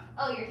 Yeah.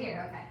 Oh, you're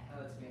here, okay.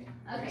 Oh, it's me.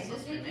 Okay,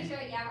 just making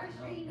sure, yeah, we're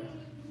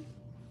streaming.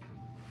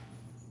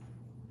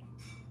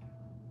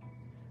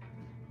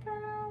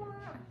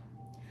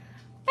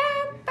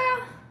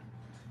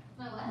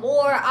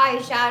 More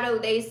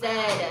eyeshadow, they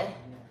said.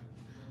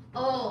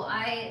 Oh,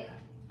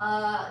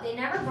 they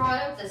never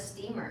brought up the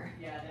steamer.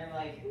 Yeah, they're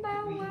like,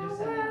 we can just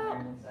send it there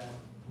instead.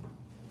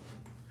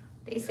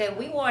 They said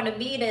we want to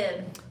beat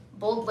him.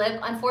 Bold lip.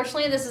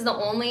 Unfortunately, this is the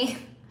only,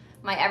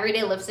 my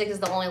everyday lipstick is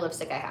the only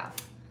lipstick I have.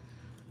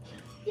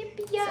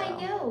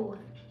 Yippee-yi-yo.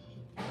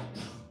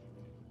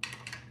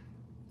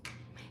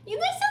 You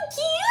guys so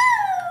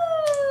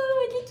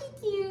cute! Look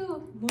at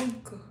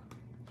you.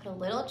 Put a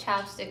little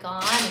chapstick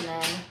on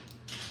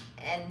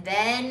And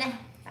then,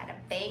 bada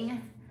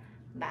bing,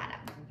 bada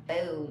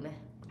boom.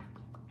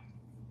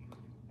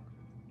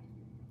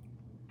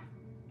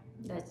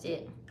 that's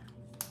it.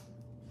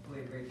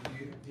 Wait, do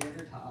you have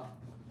your top?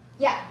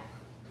 Yeah.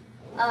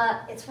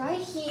 It's right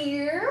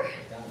here.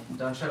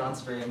 Don't show it on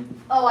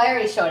stream. Oh, I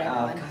already showed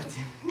Oh, everyone. God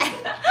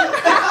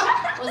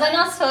damn. Was I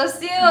not supposed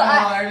to? No,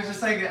 I was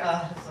just like, it's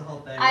the whole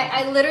thing.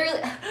 I literally,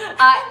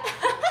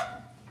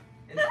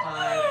 It's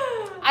fine.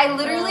 I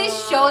literally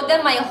showed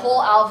them my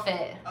whole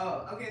outfit.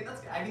 Oh, okay,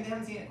 that's good. I mean, they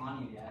haven't seen it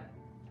on you yet.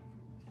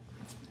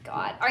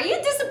 God, are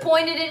you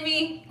disappointed in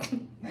me?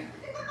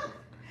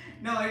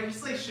 No, I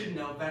just like should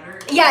know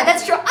better. Yeah,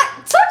 that's true.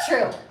 So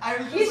true. I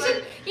was just You like,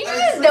 should I was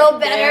just like, know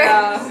better.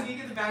 Yeah. Sneak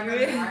in the background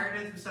and iron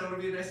it, so it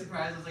would be a nice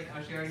surprise. I was like, oh,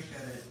 she already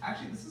showed it.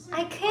 Actually, this is like,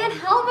 I can't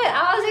help it.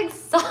 I was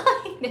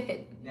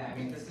excited. Yeah, I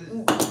mean, this is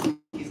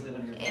easily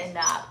one of your best. And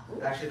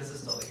Actually, this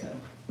is totally good.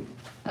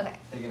 okay.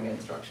 They gave me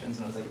instructions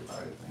and I was like, it's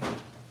already thing.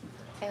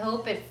 I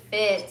hope it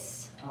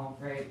fits. Oh,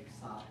 great.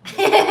 Stop.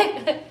 Okay, I'm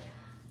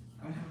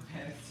gonna have a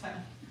panic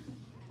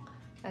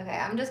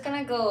attack. I'm just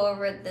gonna go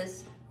over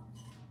this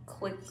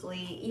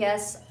quickly.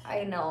 Yes,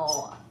 I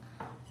know.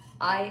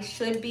 I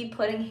should be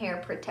putting hair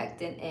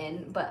protectant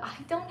in, but I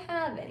don't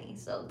have any,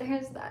 so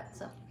there's that.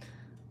 So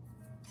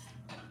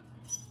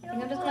I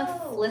think I'm just gonna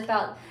flip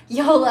out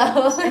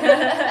YOLO.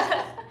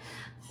 Hey,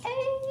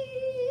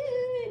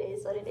 it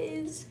is what it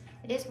is.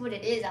 It is what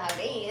it is, how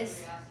it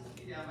is.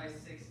 Yeah, by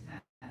 6:10.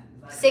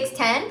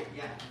 6:10?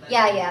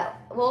 Yeah. Yeah.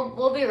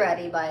 We'll be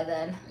ready by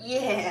then.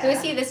 Yeah.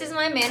 Who's he? This is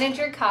my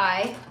manager,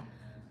 Kai.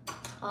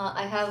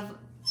 I have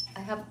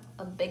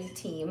a big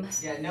team.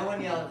 Yeah, no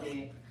one yell at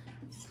me.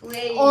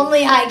 Please.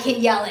 Only I can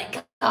yell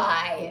at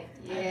Kai.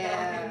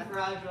 Yeah. I'm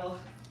fragile.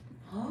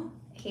 Huh?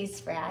 He's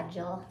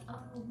fragile.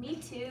 Oh, me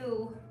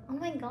too. Oh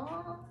my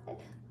god.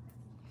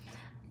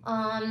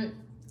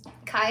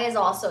 Kai is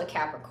also a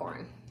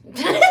Capricorn.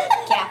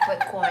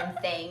 Capricorn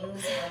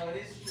things. Oh,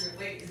 it is true.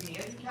 Wait, is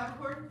Mia a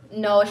Capricorn?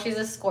 No, she's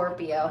a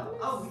Scorpio.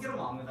 Oh, we get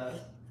along with us.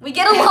 We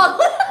get along.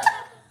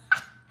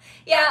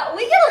 Yeah,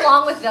 we get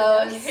along with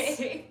those.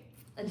 Okay.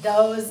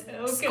 Those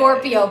Okay.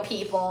 Scorpio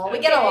people. We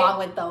get Okay. along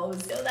with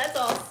those. So that's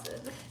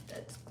awesome.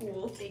 That's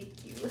cool.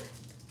 Thank you.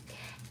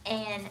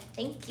 And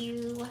thank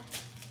you.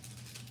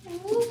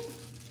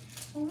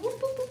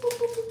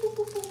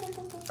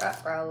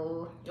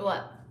 Bro.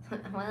 What?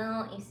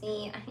 Well, you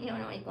see, I don't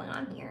know what's going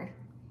on here.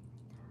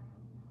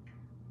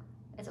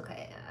 It's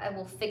okay. I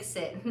will fix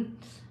it.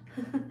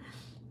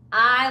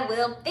 I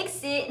will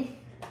fix it.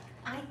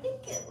 I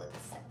think it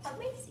looks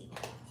amazing.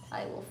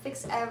 I will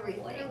fix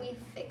everything. What are we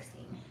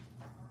fixing?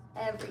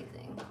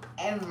 Everything.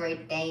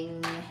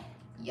 Everything.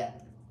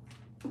 Yep.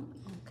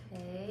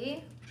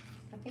 Okay.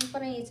 I think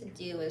what I need to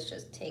do is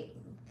just take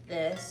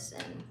this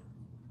and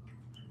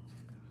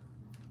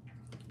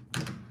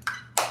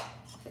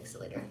fix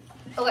it later.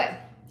 Okay.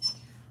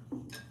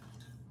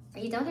 Are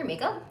you done with your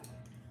makeup?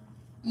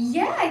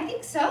 Yeah, I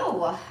think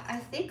so. I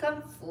think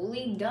I'm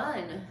fully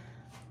done.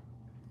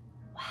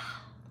 Wow.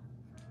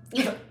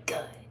 You look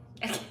good.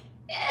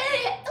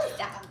 Oh,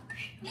 stop.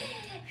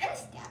 Oh,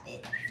 stop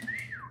it.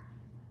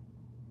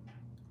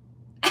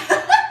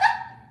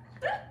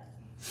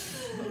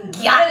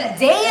 God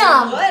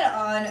damn! What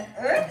on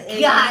earth is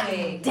God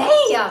she?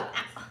 damn!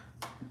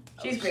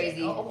 She's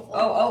crazy. Oh.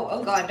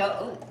 Oh, God, don't.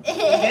 Oh. You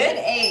good?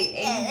 Hey,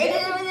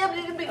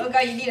 you good? Oh,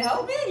 God, you need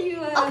help, man? You,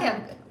 Okay,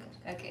 I'm good.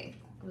 Okay.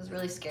 It was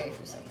really scary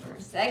for a second. For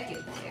a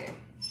second there.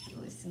 She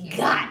was scared.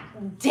 God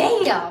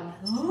damn!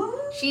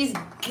 She's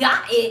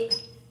got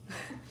it.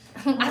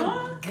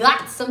 I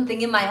got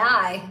something in my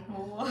eye.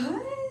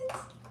 What?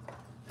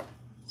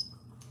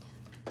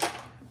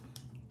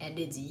 And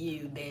it's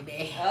you,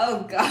 baby.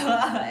 Oh,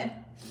 God.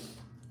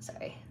 Sorry.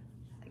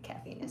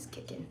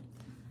 kicking.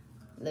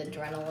 The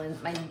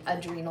adrenaline, my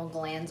adrenal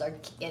glands are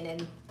kicking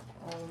in.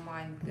 Oh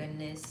my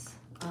goodness.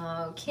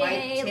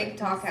 Okay. My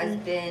TikTok has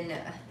been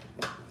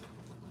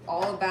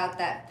all about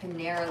that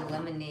Panera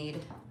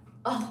lemonade.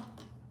 Oh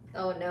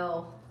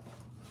no.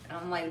 And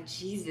I'm like,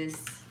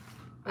 Jesus.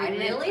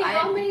 Really?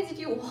 How many did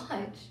you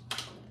watch?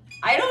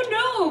 I don't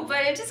know,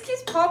 but it just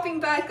keeps popping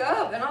back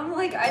up. And I'm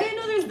like, I didn't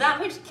know there's that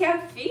much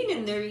caffeine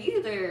in there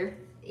either.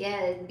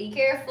 Yeah, be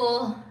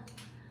careful.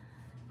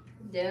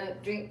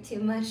 Don't drink too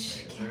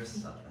much.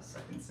 There's a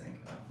second sink.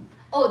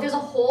 Oh, there's a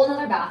whole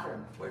other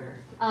bathroom.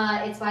 Where?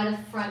 It's by the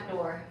front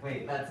door.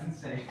 Wait, that's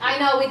insane. I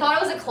know, we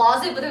thought it was a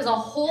closet, but there's a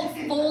whole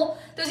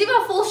there's even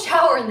a full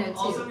shower in there too.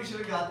 Also, we should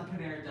have got the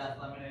Panera Death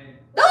Lemonade.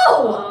 No!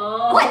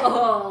 Oh. What?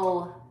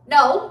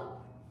 No.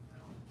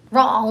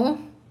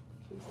 Wrong.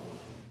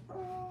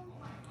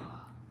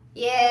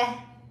 Yeah.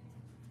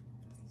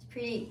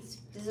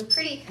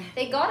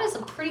 They got us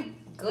a pretty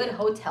good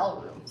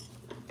hotel room.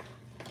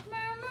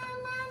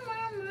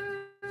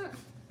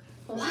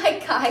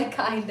 White guy,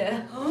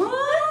 kinda.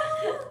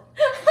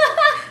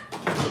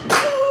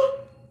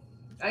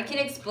 I can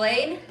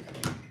explain.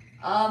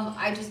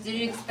 I just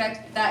didn't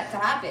expect that to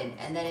happen,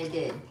 and then it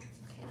did.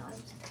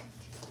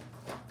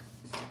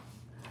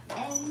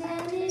 And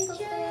then it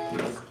just...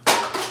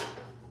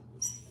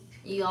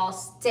 You all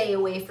stay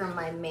away from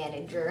my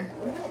manager.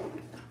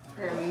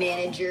 Her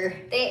manager.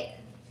 They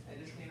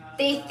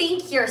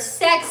think you're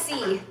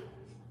sexy.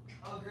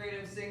 Oh, great,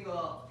 I'm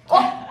single.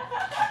 Oh.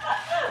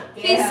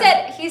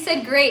 Yeah. He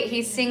said great,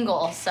 he's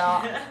single,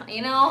 so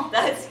you know.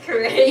 That's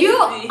crazy.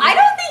 I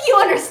don't think you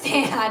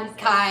understand,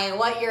 Kai,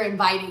 what you're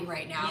inviting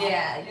right now.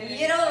 Yeah,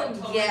 you don't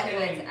get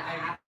what's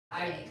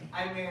happening.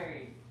 I'm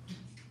married.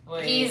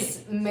 Wait.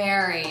 He's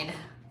married.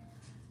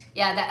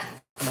 Yeah, that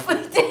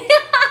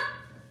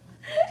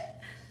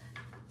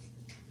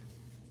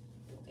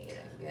Wait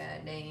a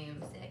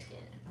goddamn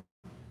second.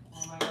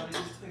 Oh my god, I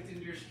just clicked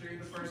into your stream.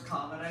 The first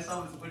comment I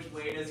saw was, which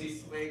way does he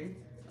swing?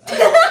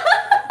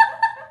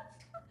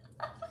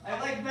 I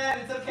like men,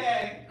 it's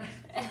okay.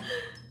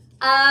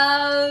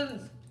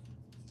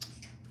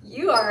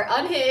 You are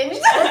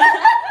unhinged.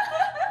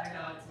 I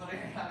know, it's what I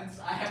haven't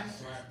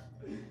slept.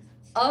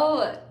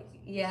 Oh,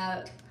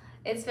 yeah.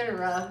 It's been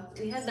rough.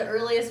 We had the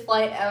earliest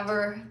flight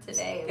ever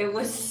today. It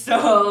was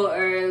so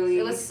early.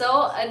 It was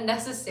so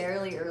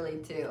unnecessarily early,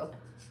 too.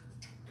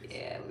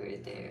 Yeah, we were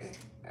there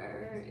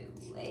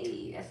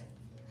early. I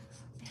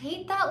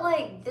hate that,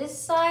 like, this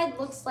side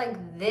looks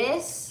like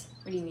this.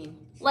 What do you mean?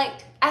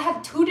 Like, I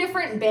have two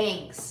different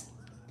bangs.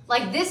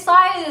 Like, this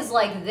side is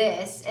like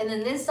this, and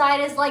then this side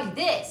is like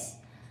this.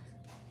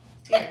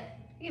 Here,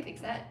 you can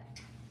fix that.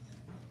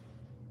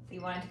 So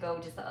you want it to go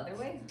just the other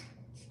way?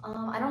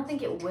 I don't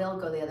think it will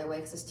go the other way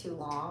because it's too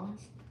long.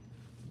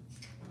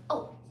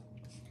 Oh.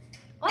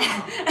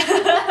 Wow.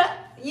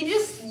 you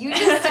just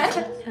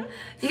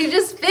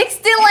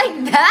fixed it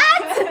like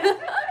that?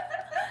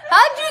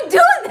 How'd you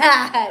do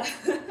that?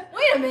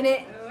 Wait a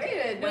minute.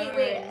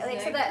 Wait,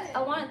 so that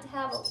I want it to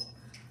have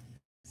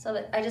so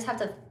that I just have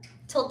to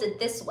tilt it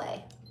this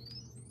way.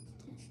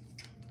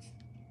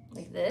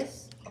 Like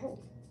this. Oh.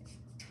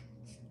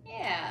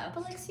 Yeah.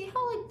 But like, see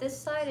how like this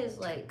side is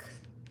like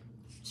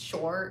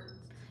short?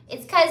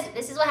 It's because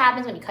this is what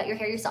happens when you cut your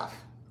hair yourself.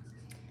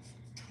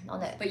 Know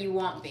that. But you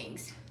want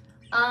bangs.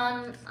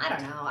 I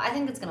don't know. I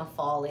think it's gonna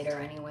fall later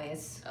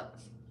anyways. Oh.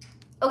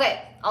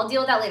 Okay, I'll deal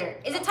with that later.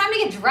 Is it time to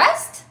get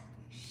dressed?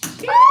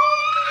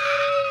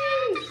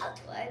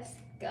 Let's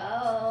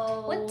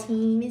go. What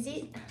team is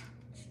it?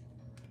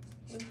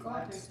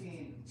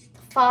 5:15.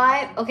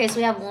 5. Okay, so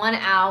we have 1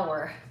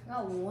 hour.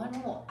 Oh, 1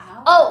 whole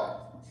hour.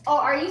 Oh,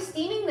 are you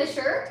steaming the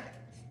shirt?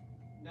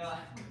 No,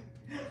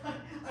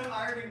 I'm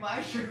ironing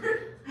my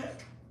shirt.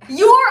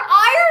 You're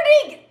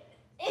ironing.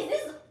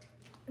 Is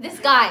this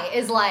guy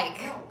is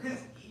like. No, because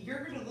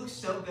you're gonna look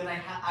so good.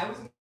 I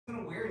wasn't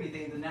gonna wear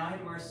anything, but now I had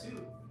to wear a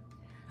suit.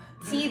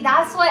 See,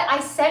 that's why I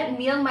sent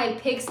miyoung my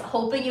pics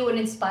hoping it would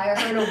inspire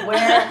her to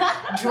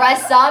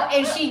dress up,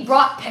 and she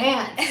brought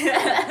pants.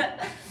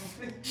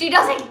 She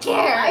doesn't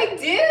care. I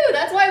do.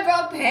 That's why I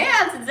brought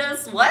pants instead of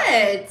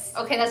sweats.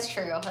 Okay, that's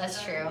true.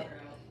 That's true.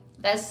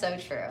 That's so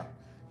true.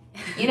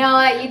 You know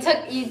what?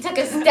 You took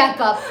a step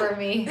up for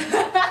me.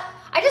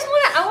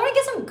 I want to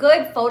get some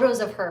good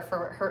photos of her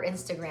for her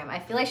Instagram. I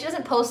feel like she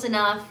doesn't post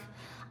enough.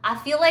 I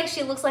feel like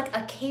she looks like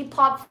a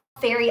K-pop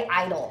fairy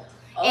idol.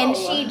 Oh. And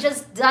she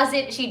just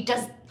doesn't,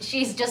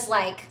 she's just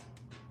like.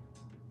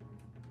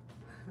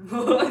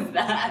 What was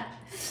that?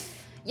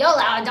 YOLO,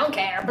 I don't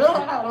care.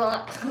 Blah, blah,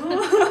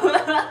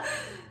 blah.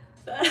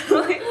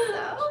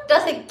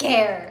 Doesn't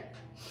care.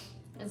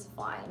 It's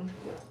fine.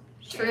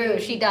 True,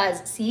 she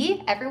does.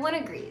 See? Everyone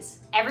agrees.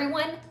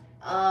 Everyone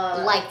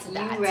liked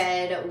that. You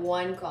read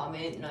one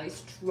comment.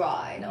 Nice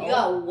try. No. You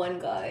got one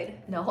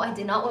guide. No, I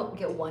did not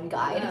get one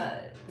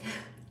guide.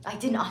 I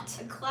did not.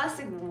 A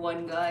classic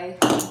one guy.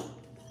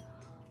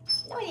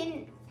 No, I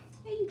didn't.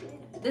 No, you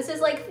did. This is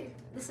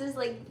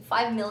like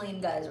 5 million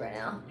guys right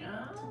now.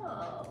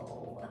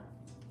 Oh.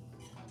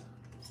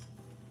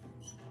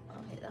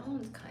 Okay, that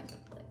one's kind of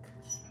like.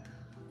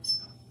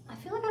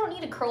 feel like I don't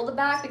need to curl the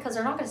back because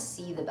they're not gonna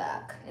see the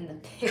back in the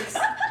pics.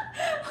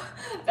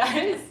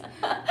 That's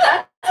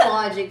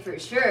logic for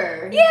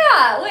sure.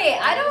 Yeah, wait,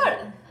 I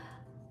don't.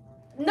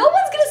 No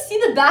one's gonna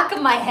see the back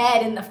of my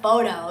head in the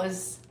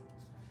photos.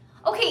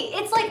 Okay,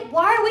 it's like,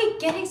 why are we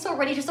getting so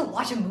ready just to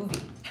watch a movie?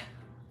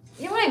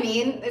 You know what I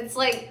mean? It's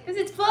like, because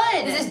it's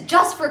fun. This is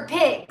just for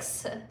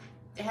pics.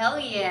 Hell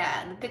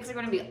yeah, the pics are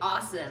gonna be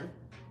awesome.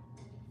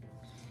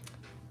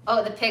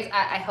 Oh, the pics,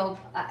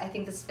 I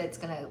think this fit's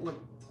gonna look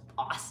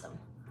awesome.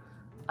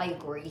 I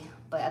agree,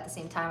 but at the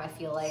same time, I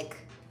feel like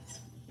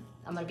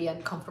I'm gonna be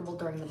uncomfortable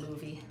during the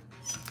movie.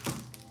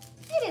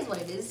 It is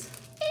what it is.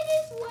 It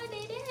is what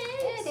it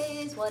is. It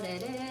is what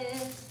it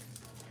is.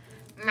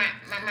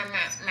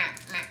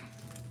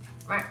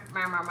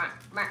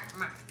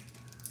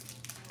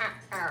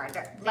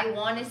 They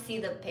want to see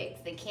the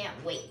pics. They can't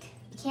wait.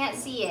 You can't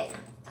see it.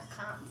 I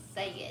can't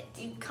say it.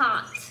 You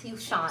can't. You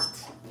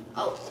shan't.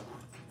 Oh.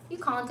 You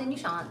can't and you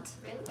shan't.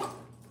 Really?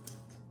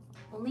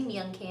 Only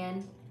miyoung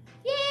can.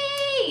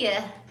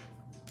 Yay!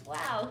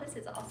 Wow, this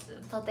is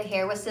awesome. Thought the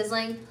hair was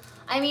sizzling.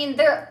 I mean,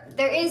 there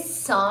is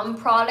some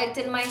product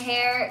in my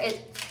hair.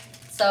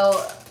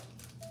 So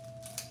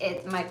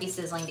it might be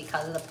sizzling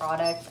because of the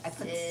product. I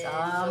put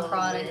some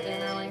product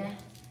in earlier.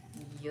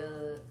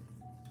 Yeah.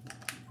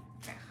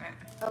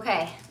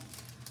 Okay.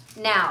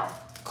 Now,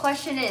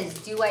 question is,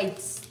 do I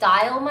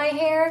style my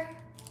hair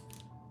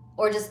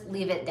or just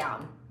leave it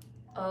down?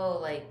 Oh,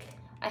 like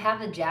I have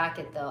the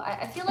jacket though.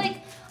 I feel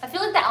like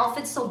the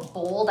outfit's so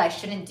bold. I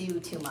shouldn't do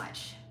too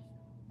much,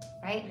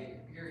 right?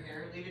 Your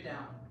hair, leave it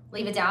down.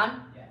 Leave it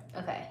down. Yeah.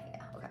 Okay.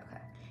 Yeah. Okay.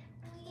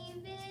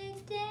 leave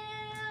it down.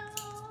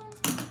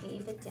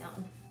 Leave it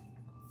down.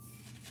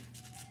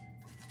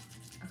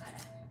 Okay.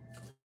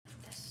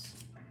 This.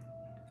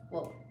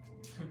 Whoa.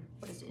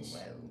 What is this?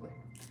 Whoa.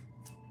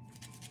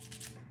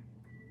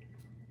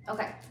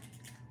 Okay.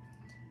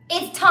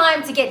 It's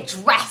time to get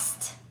dressed.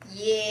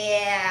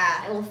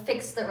 Yeah. I will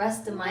fix the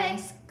rest of my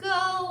Let's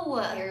go.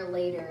 hair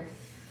later.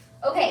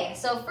 Okay,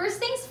 so first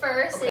things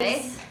first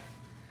is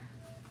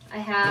I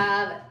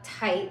have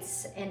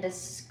tights and a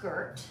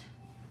skirt.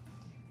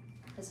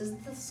 This is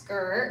the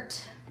skirt.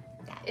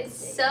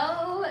 It's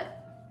so,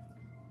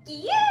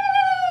 yeah!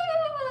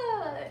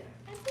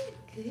 That's a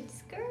good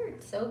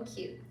skirt, so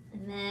cute.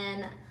 And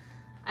then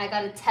I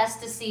gotta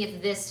test to see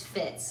if this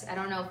fits. I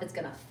don't know if it's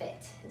gonna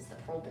fit, is the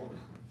problem.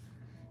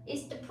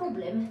 Is the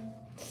problem.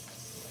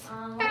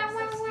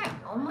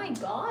 Oh my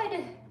God.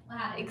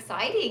 Wow,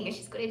 exciting.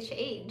 She's gonna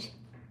change.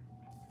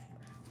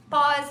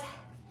 Pause.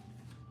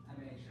 I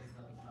mean, it's just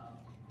the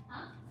top.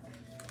 Huh?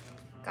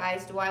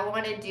 Guys, do I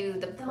want to do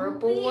the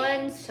purple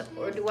ones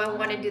or do I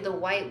want to do the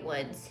white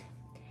ones?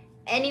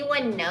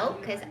 Anyone know?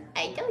 Because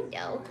I don't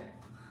know.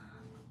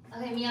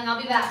 Okay, Miyoung,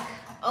 I'll be back.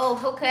 Oh,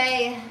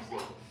 okay.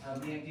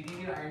 Mia, do you need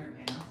me to iron your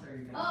pants or are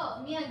you good?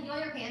 Oh, Miyoung, do you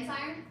want your pants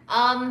ironed?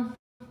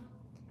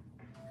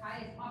 Kai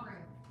is offering.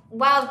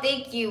 Wow,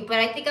 thank you, but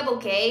I think I'm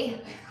okay.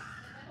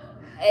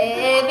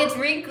 If it's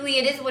wrinkly,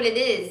 it is what it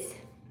is.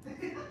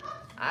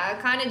 I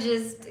kind of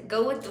just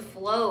go with the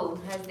flow,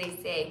 as they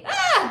say.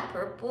 Ah,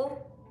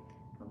 purple.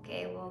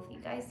 Okay, well, if you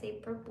guys say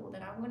purple,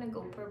 then I'm gonna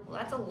go purple.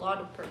 That's a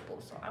lot of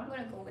purple, so I'm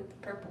gonna go with the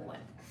purple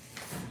one.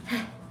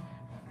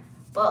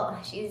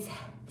 But she's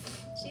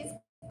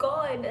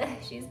gone.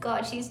 She's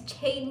gone. She's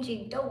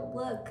changing. Don't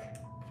look.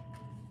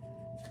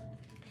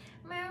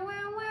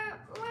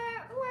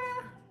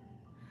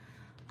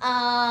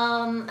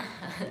 Iron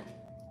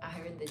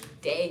the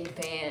dang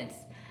pants.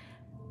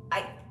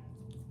 I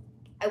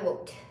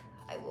won't.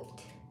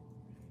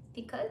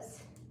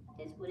 Because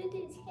it's what it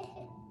is.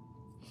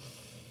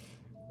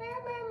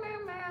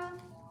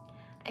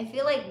 I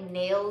feel like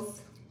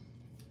nails,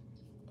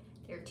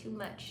 they're too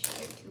much.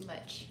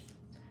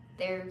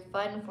 They're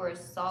fun for a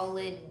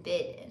solid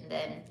bit and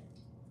then,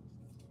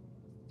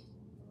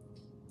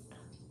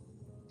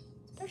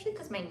 especially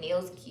because my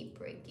nails keep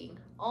breaking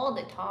all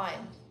the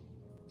time.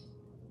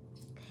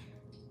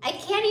 I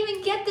can't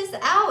even get this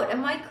out.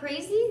 Am I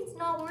crazy? It's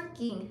not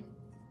working.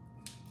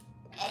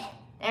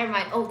 Never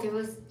mind. Oh, there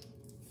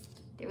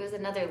was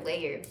another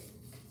layer.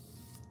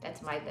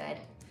 That's my bad.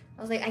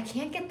 I was like, I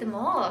can't get them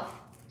off.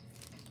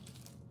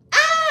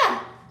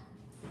 Ah!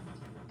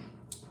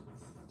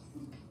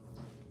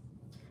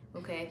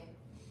 Okay.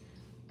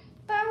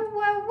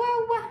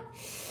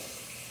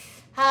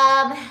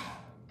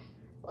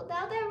 Well,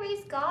 now that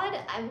Ray's gone,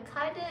 I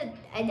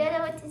don't know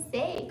what to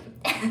say.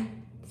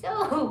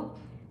 So,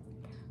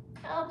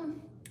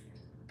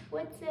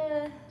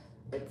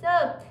 what's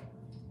up?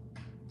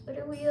 What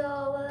are we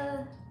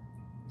all,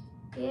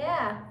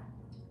 yeah.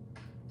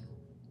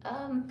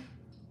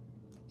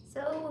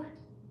 So,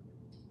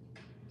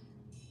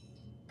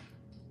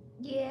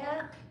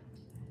 yeah.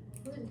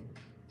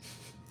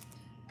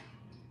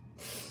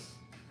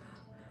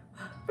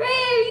 Ray,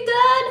 are you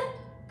done?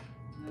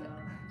 No,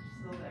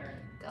 still there.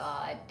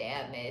 God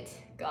damn it.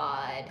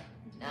 God,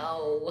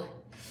 no.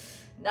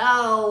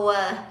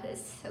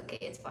 Okay,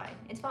 it's fine.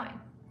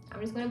 I'm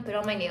just gonna put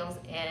on my nails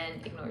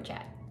and ignore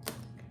chat.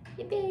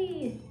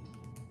 Yippee.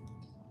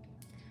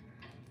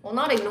 Well,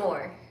 not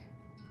ignore.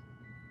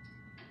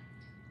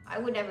 I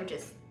would never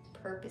just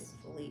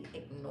purposefully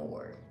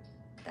ignore.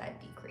 That'd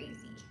be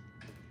crazy.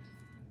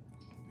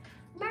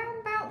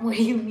 What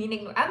do you mean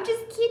ignore? I'm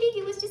just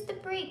kidding. It was just a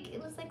break.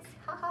 It was like,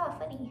 haha,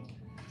 funny.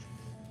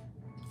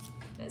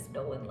 As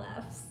no one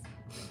laughs.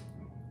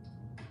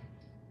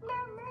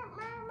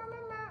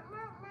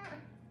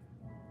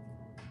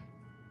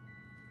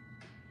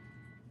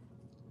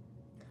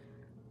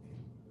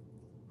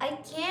 I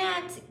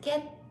can't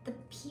get the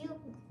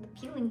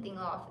peeling thing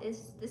off.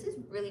 This is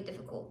really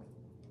difficult.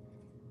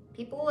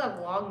 People who have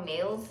long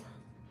nails,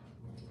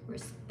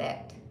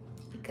 respect,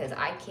 because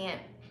I can't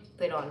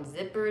put on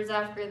zippers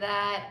after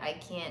that. I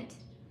can't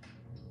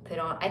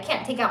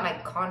take out my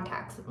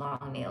contacts with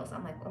long nails.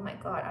 I'm like, oh my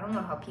God, I don't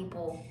know how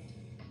people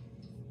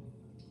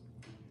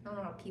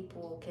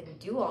can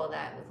do all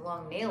that with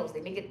long nails. They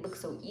make it look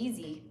so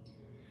easy.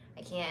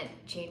 I can't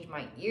change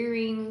my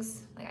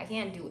earrings. Like, I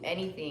can't do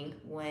anything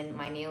when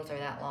my nails are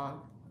that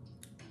long.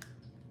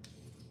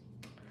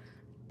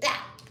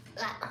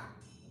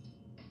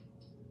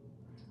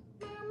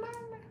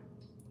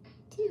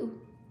 Two.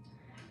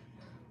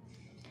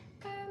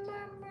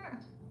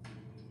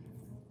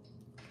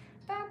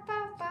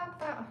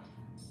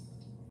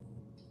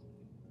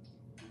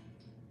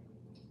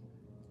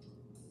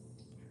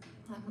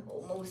 I'm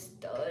almost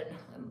done.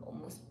 I'm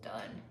almost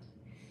done.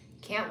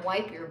 Can't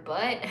wipe your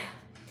butt?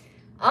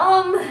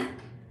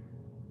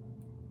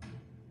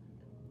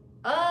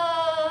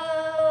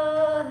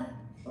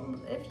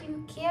 If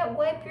you can't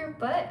wipe your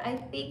butt, I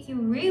think you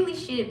really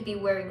shouldn't be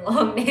wearing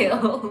long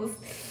nails.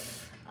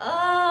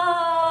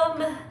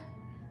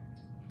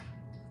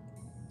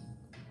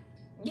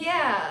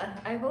 Yeah,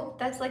 I hope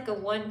that's like a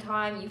one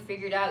time you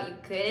figured out you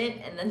couldn't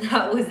and then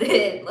that was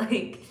it.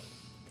 Like,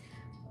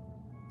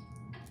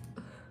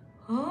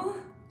 huh?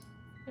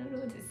 I don't know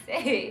what to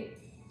say.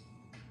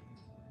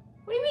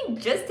 What do you mean,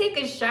 just take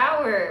a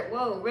shower?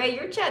 Whoa, Ray,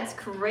 your chat's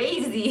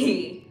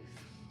crazy.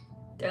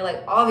 They're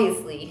like,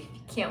 obviously, if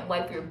you can't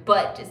wipe your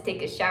butt, just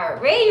take a shower.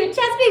 Ray, your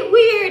chat's being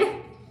weird.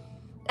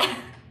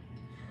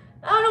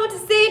 I don't know what to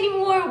say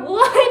anymore.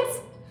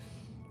 What?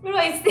 What do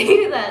I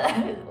say to that?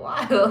 That is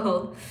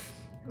wild.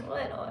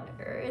 What on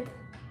earth?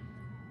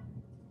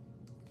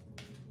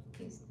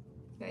 You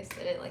guys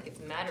said it like it's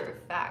matter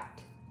of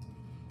fact.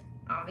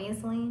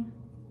 Obviously.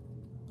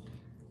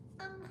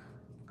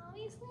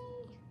 Obviously.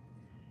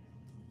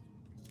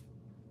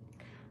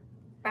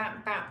 Bow,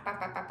 bow, bow,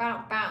 bow, bow,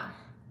 bow, bow.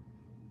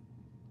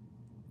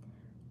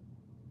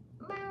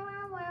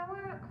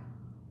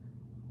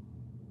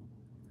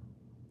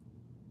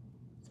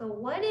 So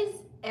what is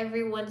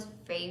everyone's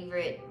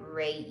favorite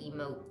Ray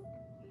emote?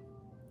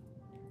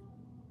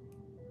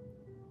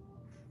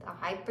 The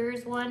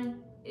Hypers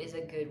one is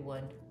a good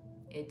one.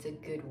 It's a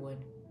good one.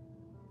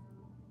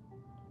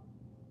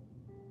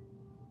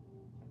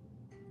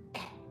 I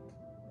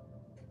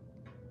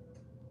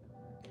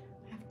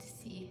have to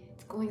see.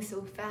 It's going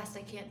so fast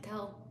I can't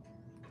tell.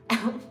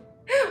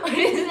 What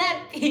is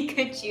that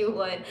Pikachu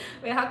one?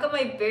 Wait, how come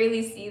I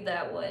barely see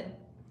that one?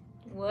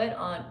 What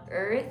on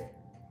earth?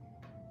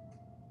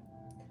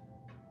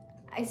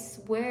 I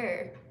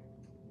swear.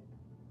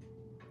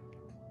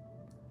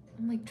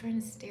 I'm like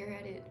trying to stare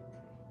at it.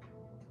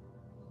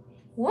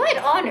 What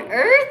on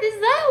earth is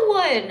that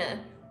one?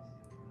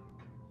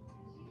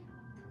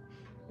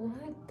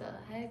 What the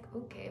heck?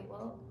 Okay,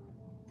 well,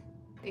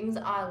 things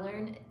I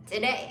learned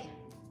today.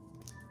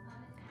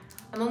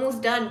 I'm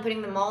almost done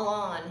putting them all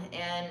on,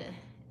 and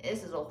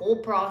this is a whole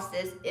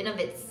process in of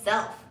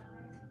itself.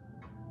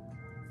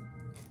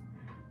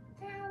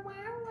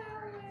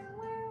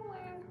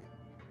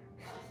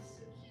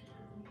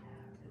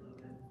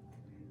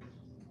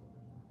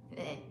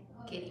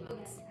 Kitty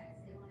moves.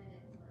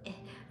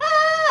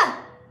 Ah!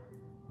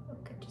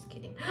 Okay, just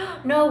kidding.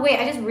 No, wait,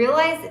 I just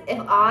realized if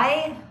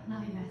I...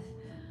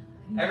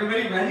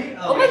 Everybody ready?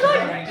 Oh my God.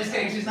 Not ready. Just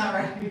kidding, she's not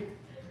ready.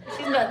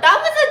 She's not.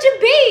 That was a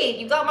debate.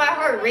 You got my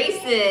heart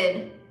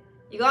racing.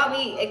 You got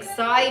me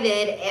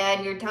excited,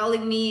 and you're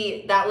telling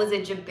me that was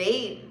a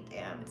debate.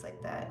 Damn, it's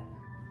like that.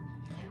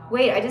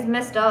 Wait, I just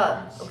messed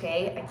up.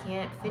 Okay, I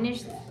can't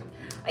finish.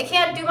 I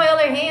can't do my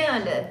other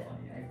hand.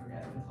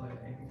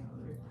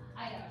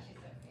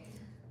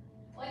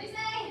 What'd you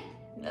say?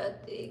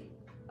 Nothing.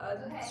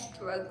 I'm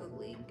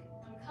struggling.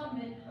 I'm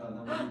coming. Oh,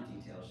 no, we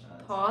need detail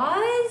shots.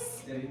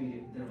 Pause?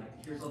 They're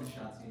like, here's all the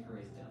shots you need for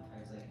race down. I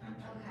was like, I'm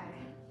Okay.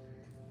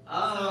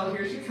 Oh,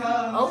 here she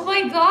comes. Oh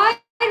my God,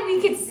 we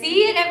could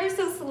see it ever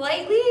so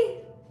slightly.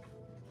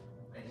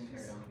 I think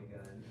hair down would be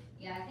good.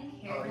 Yeah, I think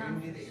Oh, hair are you down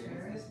gonna do for the sure.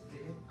 earrings?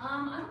 I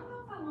don't know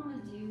if I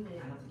want to do the I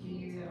don't think you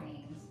need to.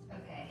 earrings.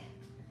 Okay.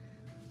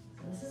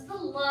 So this is the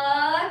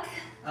look.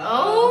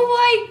 Oh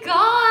my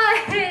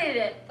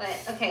God. But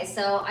okay,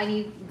 so I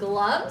need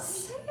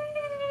gloves.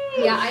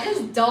 Yeah, I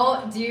just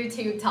don't do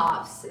tube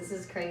tops. This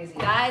is crazy.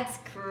 That's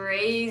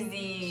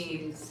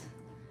crazy.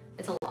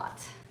 It's a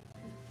lot.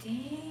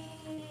 Dang.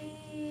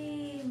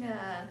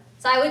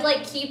 So I would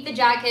like keep the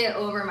jacket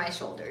over my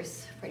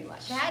shoulders pretty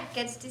much. Chad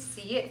gets to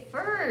see it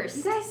first.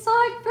 You guys saw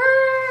it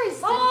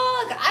first.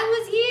 Look, I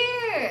was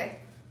here.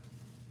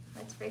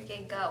 Let's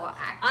freaking go.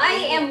 I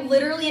am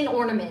literally an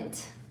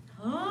ornament.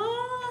 Huh?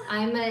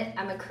 I'm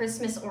a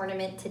Christmas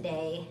ornament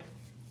today.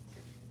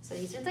 So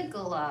these are the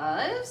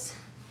gloves.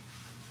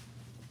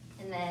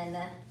 And then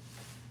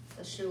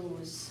the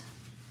shoes.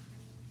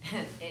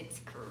 It's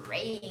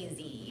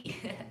crazy.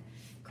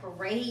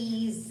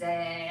 Crazy.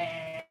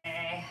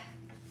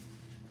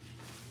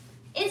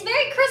 It's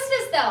very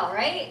Christmas though,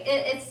 right?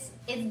 It's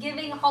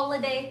giving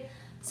holiday.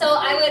 So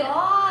I would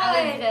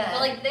go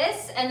like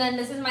this, and then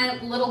this is my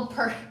little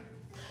purse.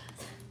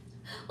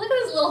 Look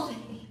at this little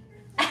thing.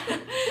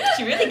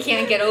 She really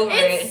can't get over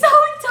it. It's so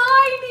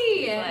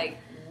tiny. Like,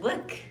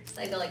 look.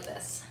 So I go like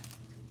this.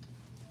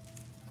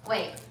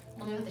 Wait,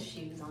 let me put the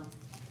shoes on.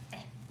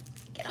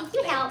 Get off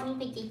You there. help me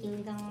with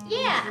taking them.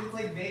 Yeah. It's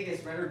like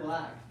Vegas, red or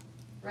black.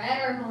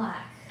 Red or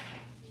black?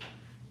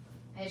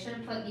 I should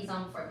have put these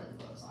on before I put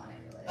the gloves on, I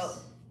realized.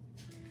 Oh.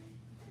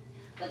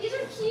 But these are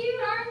cute,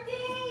 aren't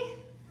they?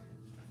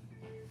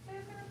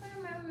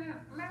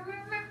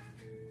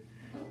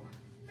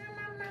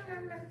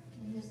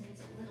 It just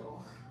needs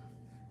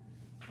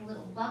a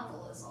little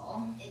buckle is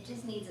all. It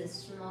just needs a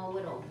small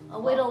little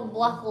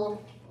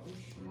buckle.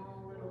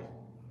 Small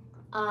little.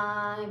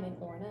 I'm an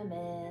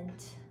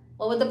ornament.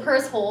 What would the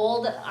purse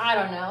hold? I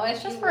don't know.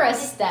 It's just for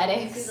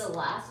aesthetics. Do the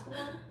last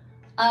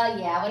one?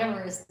 Yeah,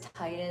 whatever is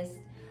tightest.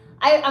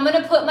 I'm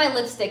gonna put my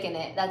lipstick in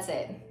it. That's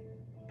it.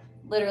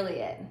 Literally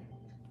it.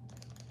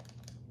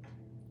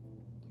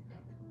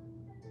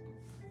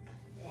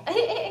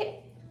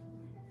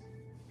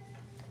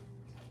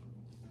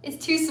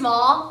 It's too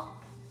small.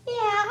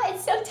 Yeah,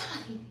 it's so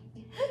tiny.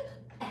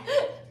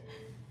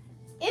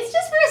 It's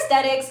just for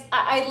aesthetics.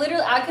 I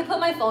literally could put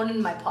my phone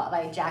in my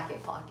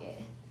jacket pocket.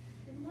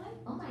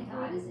 Oh my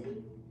God, is it?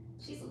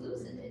 She's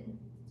losing it.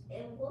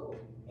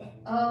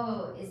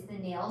 Oh, is the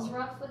nails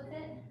rough with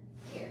it?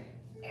 Here.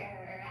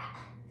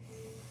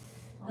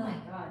 Oh my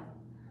God,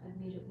 I've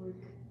made it work.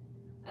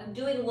 I'm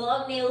doing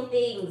long nail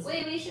things.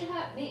 Wait, we should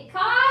have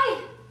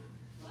Kai.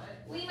 What?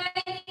 We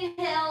might need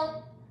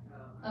help. Oh,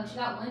 Oh, she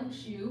got one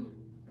shoe.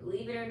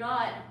 Believe it or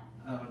not,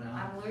 oh no.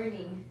 I'm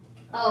learning.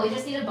 Oh, we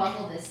just need to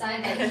buckle this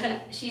side.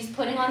 But she's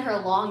putting on her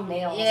long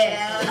nails.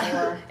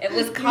 Yeah. It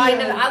was kind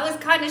of, I was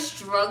kind of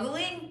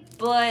struggling,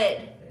 but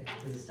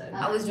Is this time?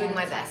 I was doing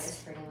my it's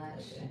best. Pretty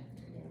much. Okay.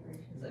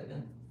 Is that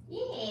good?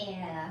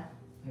 Yeah.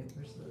 Wait,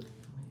 where's the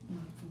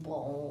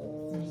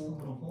Whoa.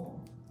 little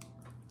hole?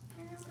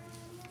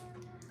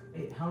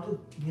 Wait, how did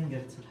Ian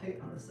get so tight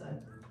on this side?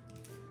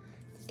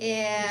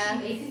 Yeah.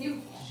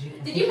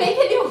 Did you make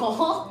a new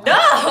hole?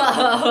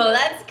 No,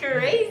 that's Yeah, 'cause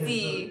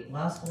crazy. the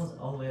last hole is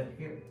all the way up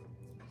here.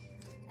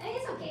 I think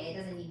it's okay. It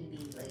doesn't need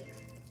to be like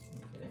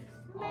Okay.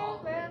 all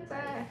the way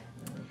tight.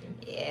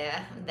 Okay.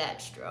 Yeah, I'm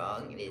that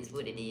strong. It is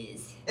what it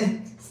is.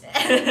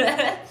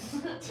 Yeah.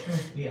 Okay,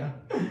 Yeah.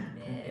 hold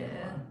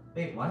on.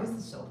 Wait, why is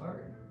this so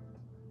hard?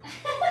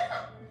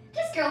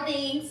 Just girl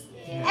things.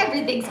 Yeah.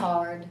 Everything's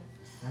hard. It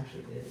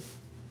actually is.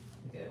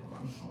 Okay, hold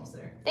on. Almost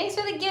there. Thanks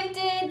for the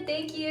gifted.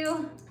 Thank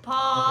you.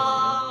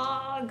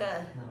 Pog. No,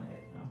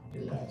 wait, no. Do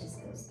Yeah, that. it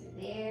just goes through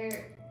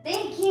there.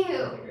 Thank you.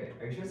 Okay, great.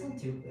 Are you sure it's not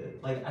too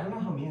like, I don't know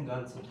how Mian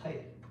got it so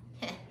tight.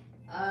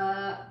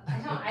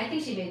 I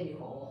think she made a new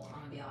hole.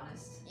 I'm gonna be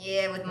honest.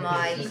 Yeah, with Okay,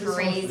 my this is so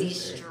crazy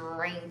looser.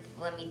 strength,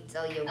 let me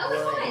tell you Oh,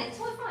 it's what. fine. It's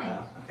totally fine.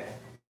 Oh, okay.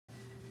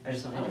 I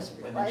just I don't know just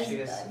when realized she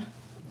is. that.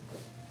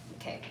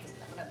 Okay,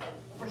 I'm gonna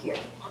over here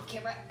on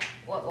camera.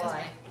 What,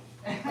 why?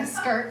 My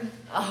skirt.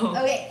 Oh.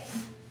 Okay.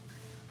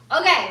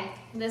 Okay.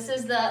 This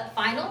is the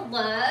final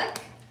look.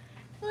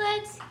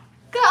 Let's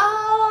go.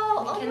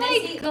 Oh Can my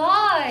they see-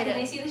 god. Can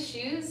they see the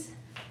shoes?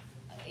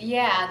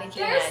 Yeah, they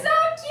They're can. so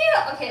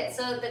cute. Okay,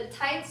 so the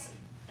tights.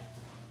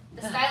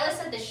 The stylist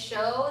said to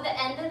show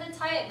the end of the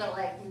tight, but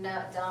like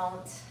no,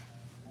 don't.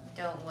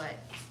 Don't what?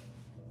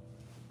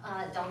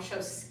 Don't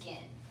show skin.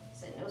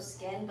 So no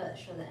skin, but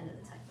show the end of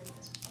the tight. Like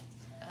this.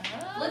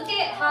 Oh. Look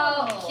at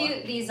how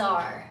cute these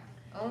are.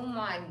 Oh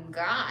my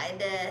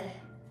god.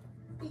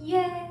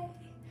 Yay!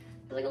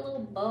 Like a little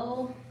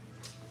bow.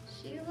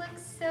 She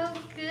looks so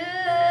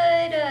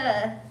good.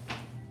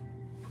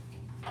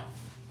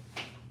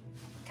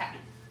 Okay.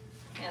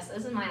 Yes,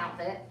 this is my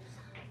outfit.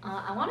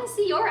 I want to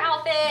see your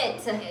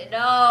outfit.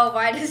 No,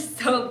 mine is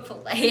so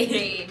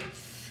plain.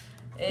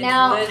 It's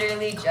Now,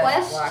 literally just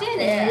black question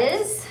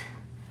pants.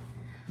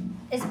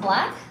 is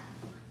black?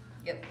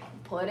 Yep.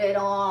 Put it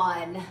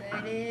on.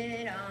 Put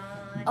it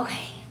on.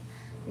 Okay.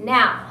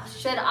 Now,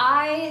 should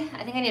I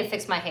think I need to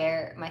fix my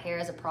hair. My hair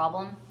is a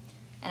problem.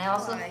 And I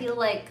also Why? feel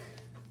like,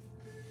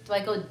 do I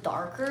go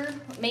darker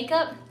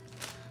makeup?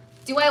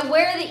 Do I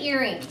wear the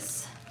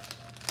earrings?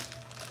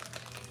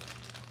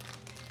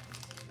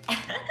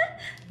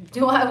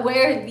 Do I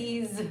wear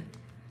these?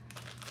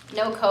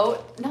 No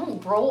coat? No,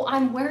 bro,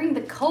 I'm wearing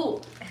the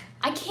coat.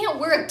 I can't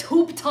wear a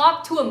tube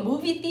top to a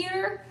movie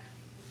theater.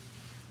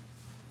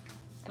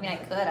 I mean, I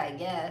could, I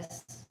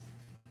guess.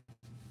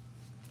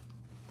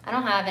 I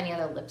don't have any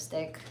other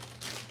lipstick.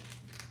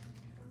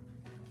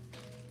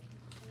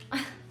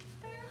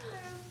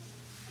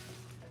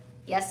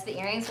 Yes, the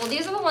earrings. Well,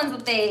 these are the ones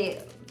that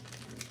they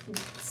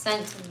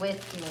sent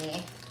with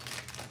me.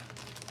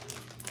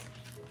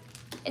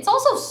 It's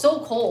also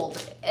so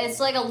cold. It's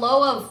like a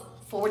low of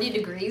 40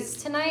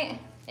 degrees tonight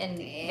in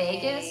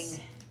Vegas.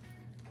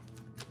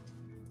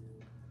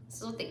 This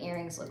is what the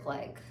earrings look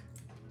like.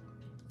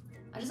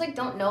 I just like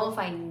don't know if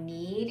I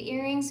need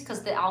earrings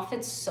because the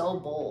outfit's so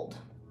bold.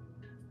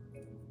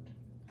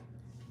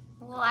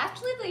 Well,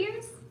 actually, the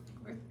earrings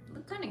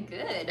look kind of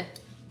good.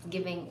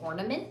 Giving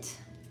ornament.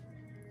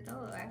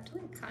 Oh,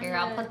 actually, kind of. Here,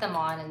 I'll put them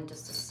on and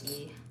just to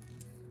see.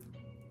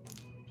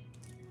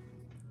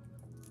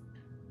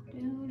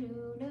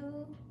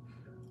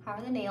 How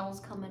are the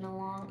nails coming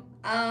along?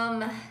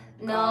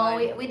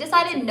 No, we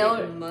decided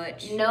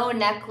no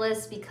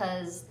necklace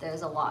because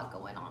there's a lot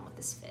going on with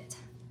this fit.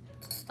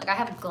 Like I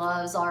have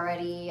gloves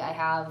already. I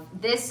have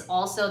this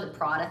also, the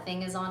Prada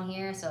thing is on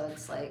here, so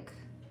it's like,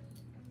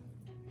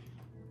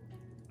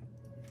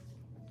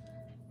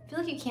 I feel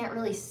like you can't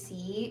really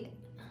see.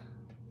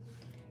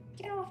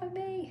 Get off of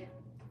me.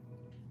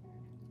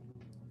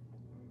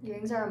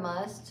 Earrings are a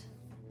must.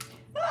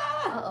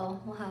 Ah! Uh-oh,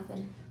 what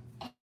happened?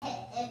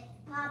 It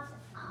pops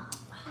off.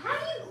 How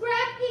do you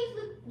grab things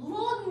with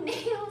long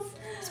nails?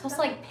 It's supposed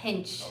to like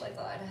pinch. Oh my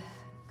god.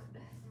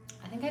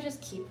 I think I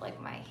just keep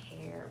like my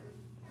hair.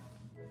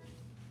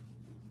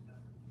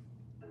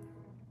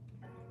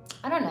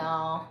 I don't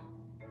know.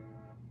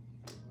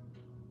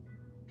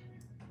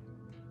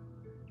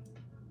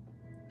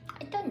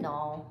 I don't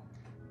know.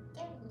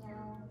 You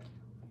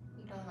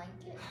don't like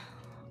it?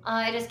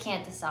 I just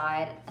can't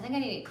decide. I think I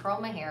need to curl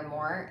my hair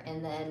more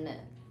and then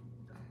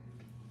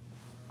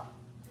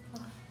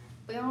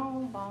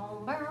boom,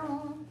 boom,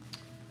 boom.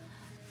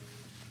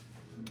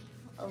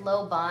 A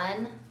low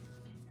bun.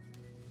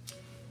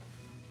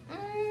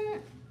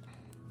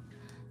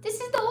 This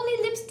is the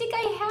only lipstick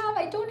I have.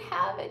 I don't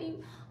have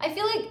any. I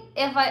feel like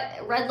if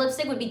red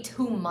lipstick would be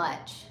too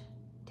much,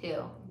 too.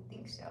 You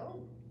think so?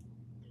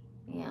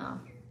 Yeah.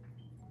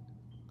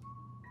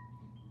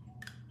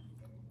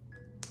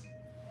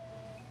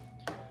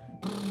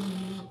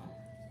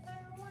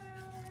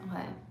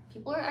 Okay.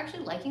 People are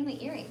actually liking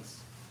the earrings.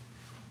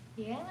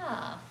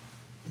 Yeah.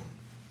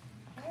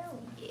 Oh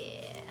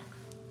yeah.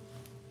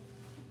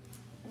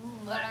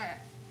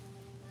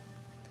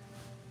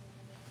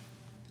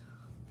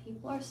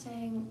 People are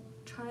saying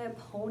try a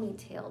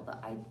ponytail,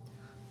 but I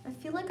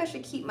feel like I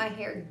should keep my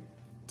hair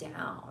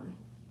down.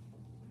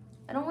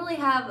 I don't really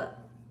have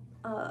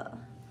I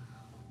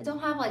don't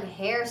have like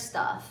hair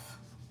stuff.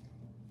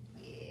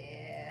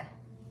 Yeah.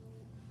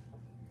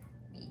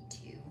 Me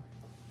too.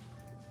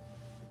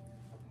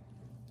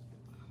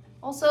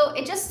 Also,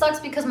 it just sucks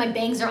because my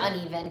bangs are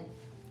uneven.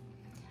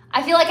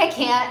 I feel like I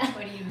can't.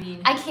 What do you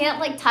mean? I can't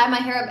like tie my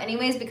hair up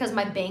anyways because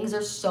my bangs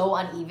are so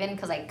uneven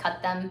because I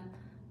cut them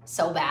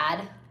so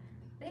bad.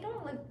 They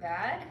don't look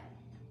bad.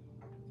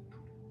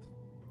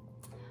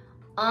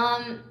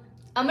 I'm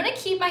gonna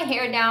keep my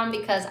hair down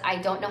because I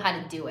don't know how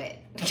to do it.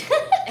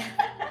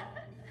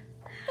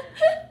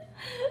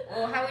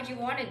 Well, how would you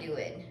want to do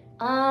it?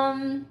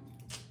 I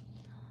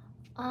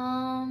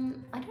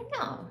don't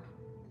know.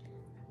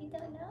 You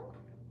don't know?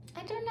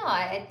 I don't know.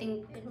 I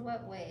think In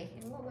what way?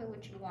 In what way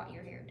would you want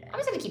your hair done? I'm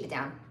just gonna keep it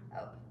down.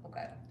 Oh,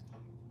 okay.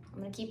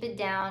 I'm gonna keep it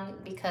down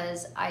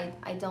because I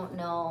don't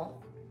know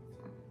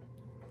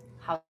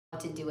how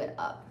to do it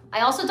up.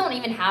 I also don't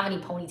even have any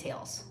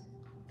ponytails.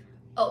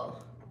 Oh.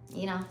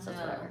 You know, so it's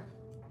No. whatever.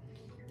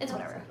 It's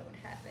whatever. I don't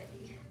have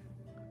any.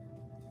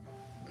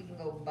 We can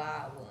go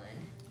buy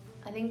one.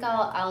 I think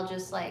I'll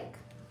just like,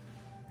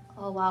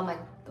 oh wow,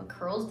 the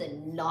curls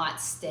did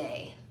not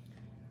stay.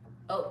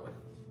 Oh.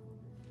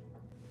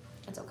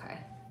 It's okay.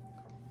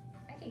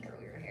 I can curl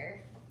your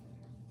hair.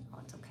 Oh,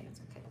 it's okay, it's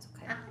okay, it's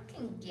okay. I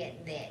can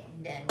get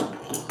that done.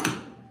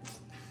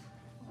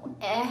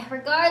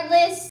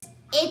 Regardless,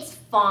 it's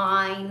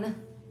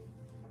fine.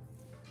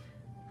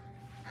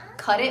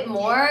 Cut it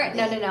more?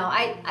 No.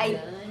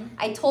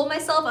 I told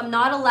myself I'm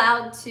not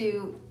allowed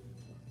to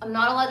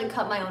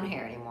cut my own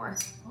hair anymore.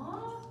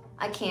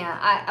 I can't.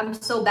 I'm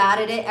so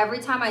bad at it. Every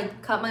time I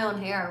cut my own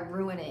hair, I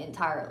ruin it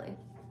entirely.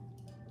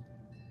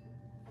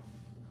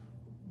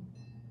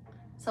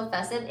 So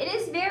festive. It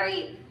is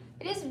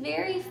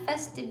very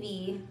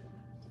festive-y.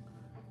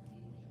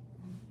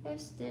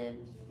 Festive.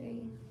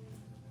 There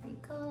we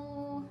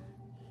go.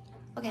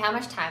 Okay, how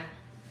much time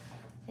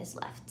is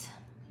left?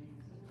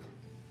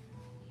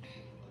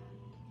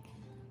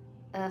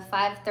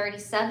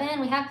 5:37.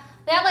 We have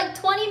like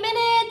 20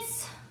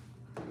 minutes.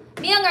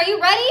 Miyoung, are you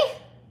ready?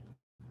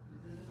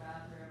 This is the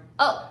bathroom.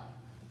 Oh,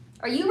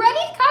 are you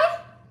ready, Kai?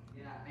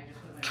 Yeah, I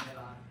just put my head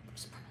on.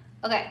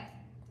 Okay.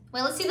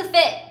 Wait, let's see the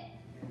fit.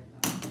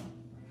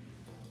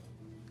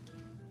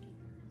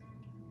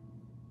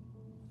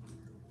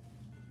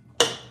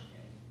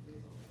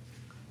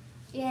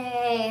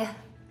 Yay.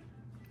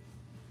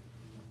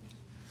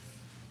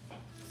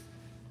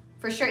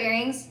 For sure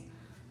earrings.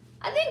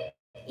 I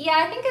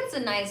think it's a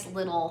nice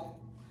little,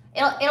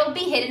 it'll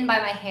be hidden by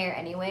my hair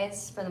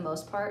anyways, for the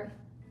most part.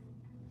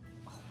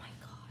 Oh my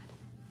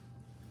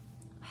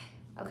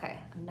Okay,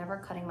 I'm never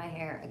cutting my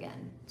hair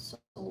again. So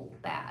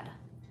bad.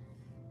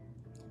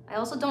 I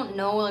also don't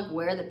know like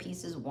where the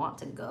pieces want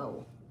to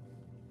go.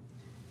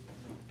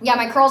 Yeah,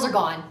 my curls are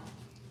gone.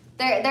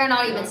 They're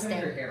not even staying.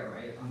 You're not cutting your hair,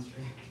 right, on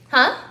stream?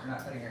 Huh? You're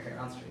not cutting your hair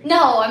on stream?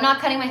 No, I'm not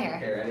cutting my hair.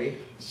 Okay, ready?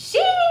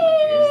 Sheesh!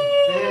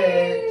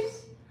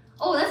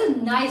 Oh, that's a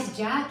nice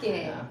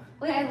jacket. Yeah.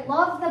 Wait, I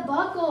love the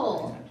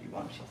buckle. Do you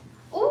want to?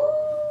 Ooh,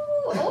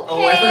 okay.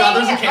 Oh, I forgot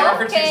there's a camera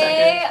for 2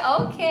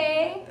 seconds.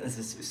 Okay. This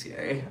is so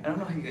scary. I don't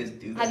know how you guys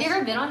do this. Have you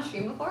ever been on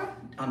stream before?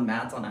 On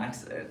Matt's on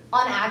accident.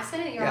 On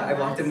accident? Yeah, I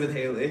walked in with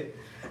Haley.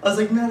 I was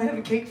like, Matt, I have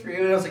a cake for you.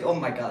 And I was like, oh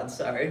my god,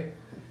 sorry.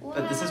 Wow.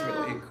 But this is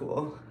really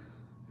cool.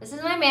 This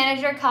is my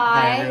manager, Kai.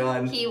 Hi,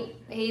 everyone.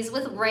 He's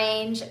with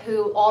Range,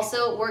 who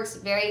also works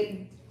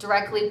very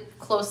directly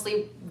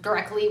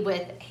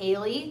with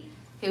Haley,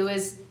 who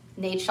is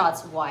Nate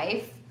Shot's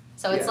wife.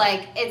 So it's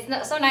like,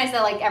 it's so nice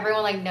that like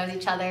everyone like knows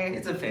each other.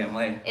 It's a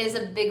family. It's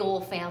a big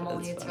old family.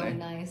 That's It's funny. really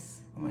nice.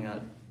 Oh my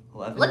god,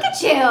 11. Look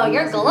at you,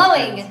 you're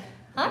glowing.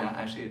 Huh? No,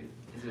 actually,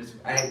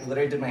 I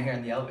literally did my hair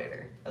in the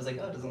elevator. I was like,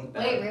 oh, it doesn't look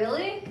bad. Wait,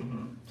 really?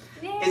 Mm-hmm.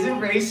 Yeah. Isn't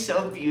Ray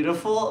so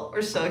beautiful?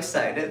 We're so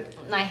excited.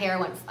 My hair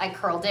I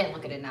curled it.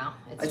 Look at it now.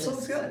 It still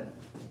looks good.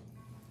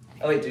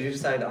 Oh wait, did you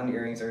decide on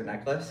earrings or a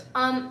necklace?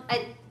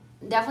 I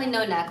definitely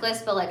no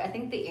necklace, but like I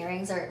think the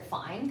earrings are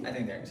fine. I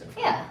think the earrings are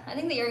fine. Yeah, I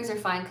think the earrings are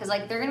fine because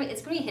like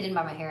it's gonna be hidden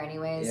by my hair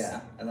anyways.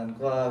 Yeah, and then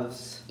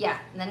gloves. Yeah,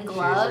 and then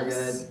gloves.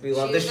 Shoes are good. We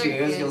love the Shoes are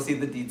shoes. good. You'll see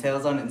the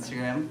details on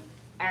Instagram.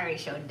 I already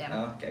showed them.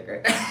 Oh, okay,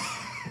 great.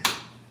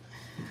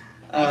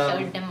 I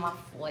showed them my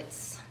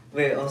foots.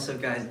 Wait, also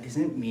guys,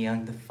 isn't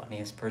miyoung the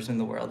funniest person in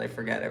the world? I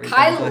forget every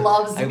Kai time.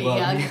 loves I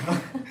love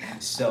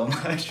miyoung. so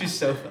much. She's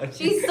so funny.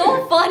 She's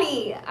so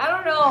funny. I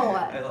don't know.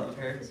 I love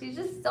her. She's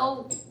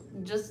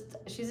just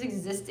she's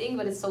existing,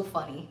 but it's so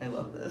funny. I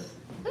love this.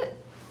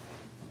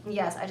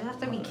 Yes, I just have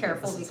to be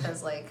careful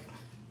because like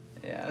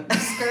Yeah.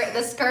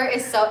 the skirt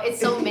is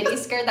so mini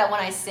skirt that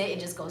when I sit it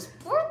just goes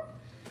straight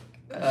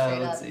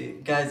Let's up. see.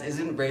 Guys,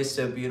 isn't Ray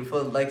so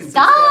beautiful? Like and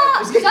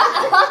Stop!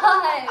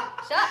 subscribe.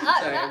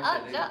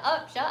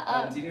 Shut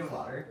up. Do you need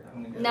water?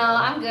 I'm gonna go No,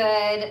 I'm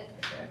good.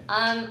 Okay.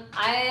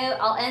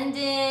 I'll end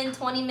in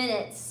 20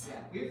 minutes. Yeah,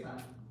 we have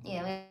time.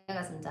 Yeah, we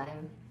got some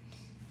time.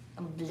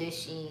 I'm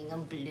blushing.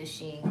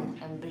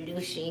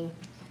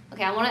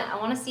 Okay, I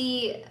wanna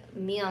see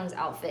Miyoung's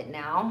outfit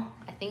now.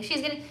 I think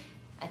she's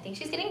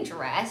getting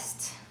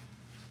dressed.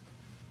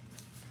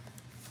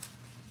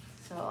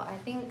 So I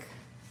think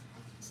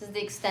this is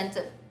the extent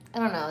of, I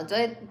don't know,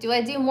 do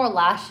I do more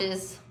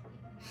lashes?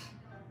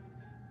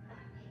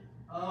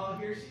 Oh,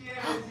 here she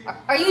is.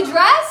 Are you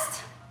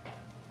dressed?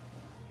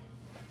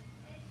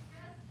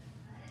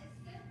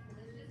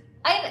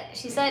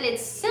 She said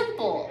it's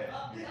simple.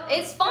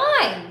 It's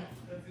fine.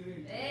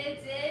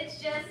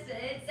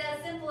 It's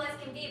as simple as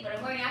can be, but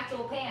I'm wearing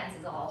actual pants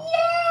is all.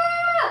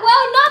 Yeah!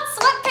 Well, not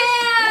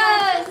sweatpants!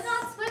 No, it's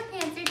not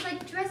sweatpants, it's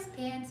like dress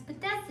pants, but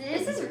that's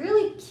it. This is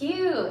really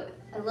cute.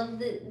 I love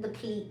the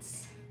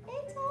pleats.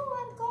 It's all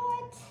I've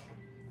got.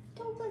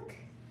 Don't look.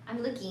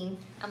 I'm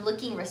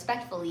looking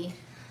respectfully.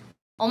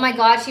 Oh my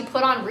god, she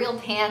put on real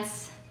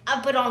pants.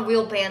 I put on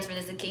real pants for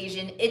this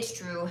occasion. It's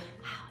true. Wow,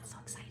 it's so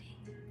exciting.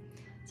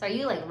 So are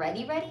you like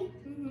ready?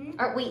 Mm-hmm.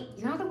 Or wait,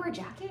 you're not gonna wear a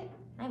jacket?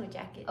 I have a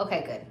jacket.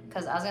 Okay, good.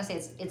 Because I was gonna say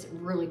it's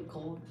really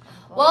cold.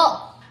 Oh.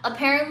 Well,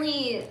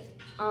 apparently,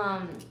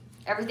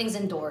 everything's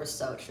indoors,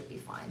 so it should be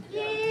fine.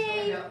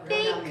 Yay! We're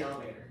going down the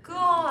elevator.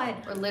 God.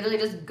 We're literally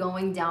just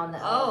going down the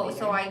Oh, elevator.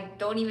 so I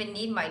don't even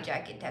need my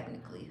jacket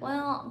technically.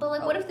 Well, but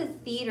like, what if the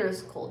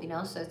theater's cold? You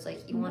know, so it's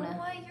like you You wanna. know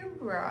what? You're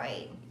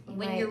right.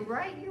 When might- you're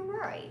right, you're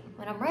right.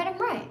 When I'm right, I'm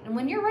right, and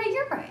when you're right,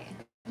 you're right.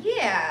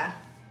 Yeah.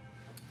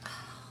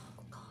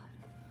 Oh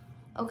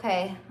God.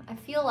 Okay, I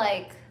feel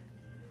like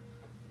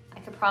I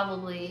should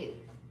probably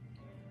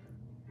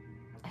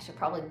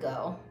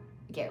go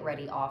get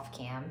ready off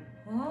cam.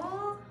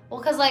 Huh? Well,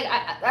 cause like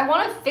I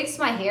want to fix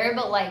my hair,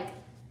 but like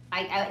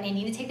I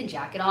need to take the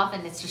jacket off,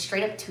 and it's just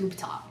straight up tube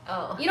top.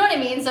 Oh. You know what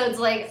I mean? So it's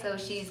like So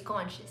she's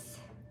conscious.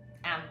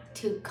 I'm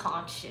too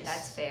conscious.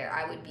 That's fair.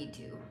 I would be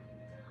too.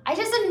 I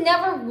just have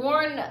never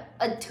worn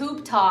a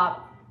tube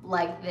top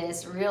like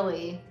this,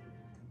 really.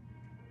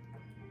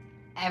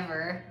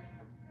 Ever.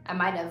 I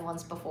might have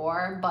once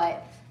before,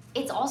 but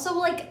it's also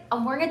like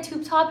I'm wearing a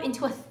tube top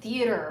into a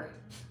theater.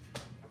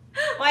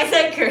 Why is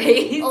that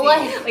crazy?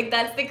 Like-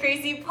 that's the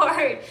crazy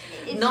part.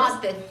 It's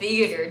Not the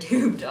theater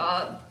tube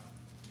top.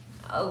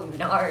 Oh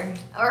no.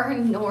 Or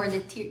nor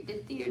the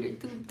theater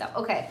tube top.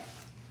 Okay.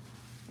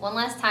 One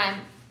last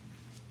time.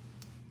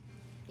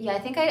 Yeah, I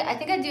think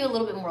I do a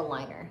little bit more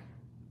liner.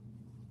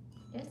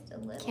 Just a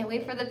little. Can't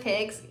wait for the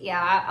pics.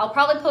 Yeah, I'll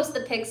probably post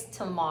the pics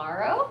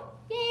tomorrow.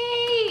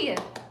 Yay!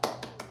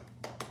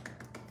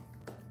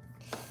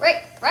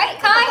 Right,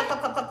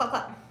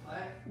 Kai?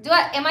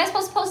 What? Am I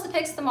supposed to post the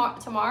pics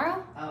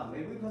tomorrow? Oh,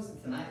 maybe we post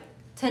it tonight.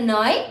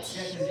 Tonight?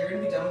 Yeah, because you're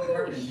going to be done with the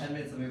carpet in 10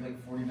 minutes and we have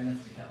like 40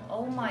 minutes to go.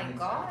 Oh my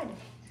god.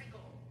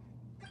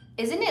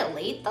 Isn't it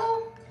late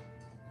though?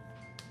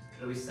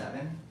 It'll be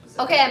 7.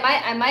 Okay,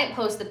 I might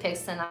post the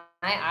pics tonight.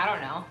 I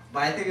don't know.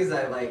 My thing is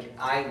that like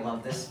I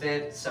love this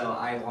fit, so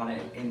I want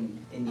it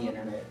in the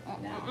internet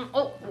now.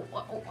 Oh.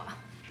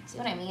 See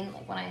what I mean?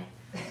 Like when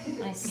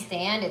I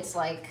stand, it's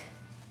like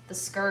the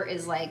skirt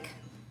is like,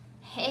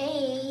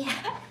 hey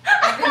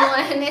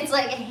everyone. It's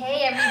like,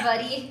 hey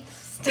everybody.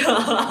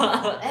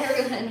 Stop.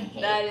 Everyone.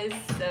 Hey. That is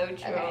so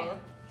true. Okay.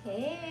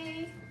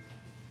 Hey.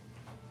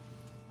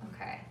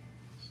 Okay.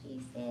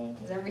 She said.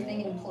 Is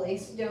everything in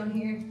place down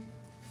here?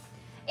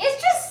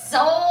 It's just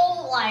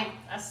so like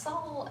it's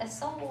so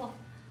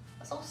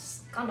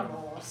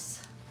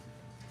scandalous.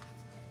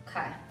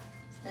 Okay.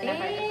 Then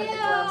if I put the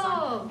gloves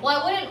on.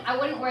 Well, I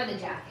wouldn't wear the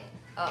jacket.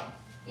 Oh.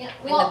 Yeah.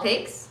 In the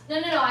pics? No.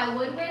 I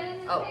would wear it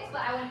in the Oh. pics,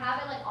 but I would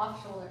have it like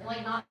off shoulder,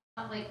 like not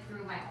like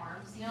through my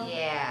arms, you know?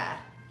 Yeah.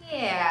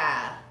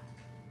 Yeah.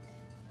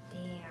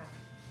 Damn.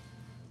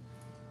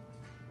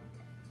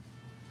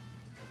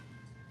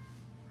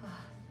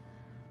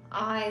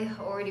 I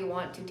already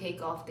want to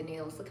take off the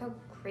nails. Look how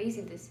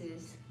crazy this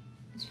is.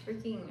 It's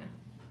freaking.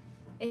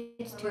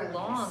 It's too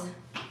long.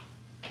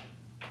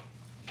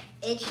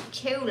 It's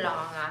too long,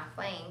 I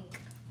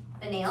think.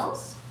 The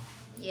nails?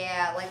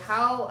 Yeah, like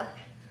how.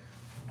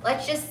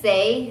 Let's just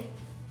say,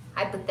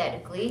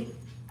 hypothetically,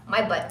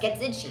 my butt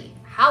gets itchy.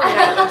 How would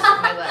I itch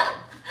my butt?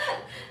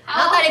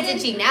 Not that it's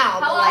itchy now,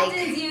 but like. How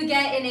often do you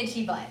get an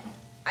itchy butt?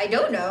 I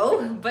don't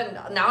know,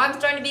 but now I'm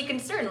starting to be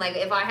concerned. Like,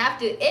 if I have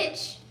to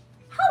itch,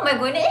 how am I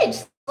going to itch?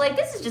 Like,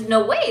 this is just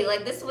no way.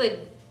 Like, this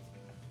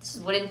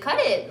wouldn't cut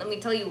it. Let me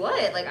tell you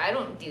what. Like, I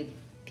don't do.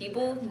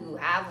 People who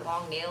have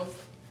long nails,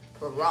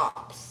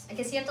 props. I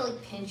guess you have to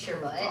like pinch your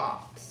butt.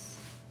 Props.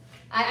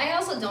 I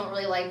also don't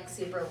really like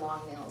super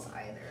long nails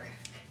either.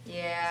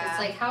 Yeah. So it's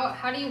like,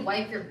 how do you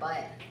wipe your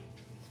butt?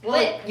 Well,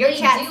 But your they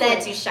cat do said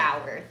it. to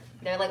shower.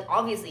 They're like,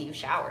 obviously you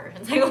shower.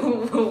 It's like,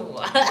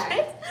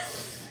 what?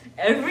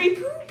 Every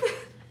poop?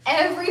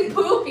 Every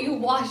poop you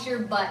wash your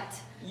butt.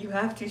 You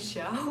have to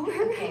shower?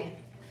 Okay.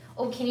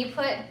 Oh, can you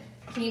put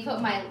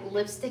my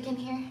lipstick in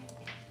here?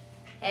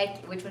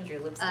 Heck, which one's your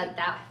lipstick?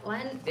 That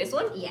one. This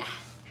one? Yeah.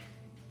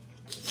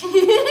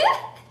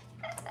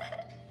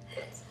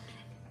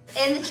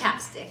 And the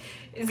chapstick.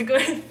 Is it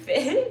going to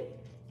fit?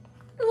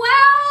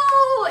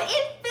 Wow,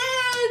 it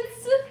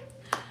fits.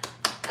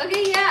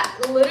 Okay, yeah.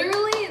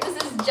 Literally,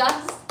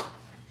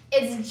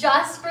 it's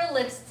just for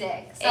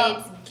lipstick. So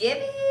It's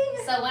giving.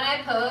 So when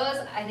I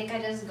pose, I think I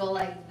just go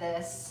like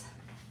this.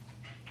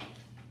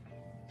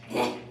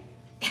 Like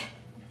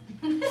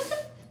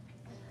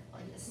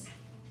this.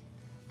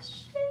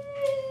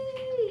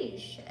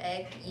 Sheesh.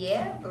 Heck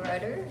yeah,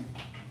 brother.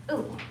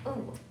 Ooh.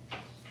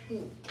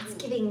 It's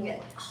giving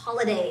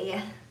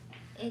holiday.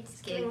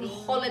 It's Giving giving.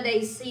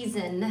 holiday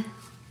season.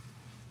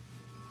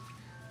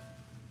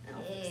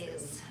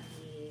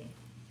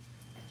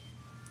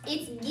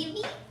 It's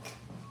giving.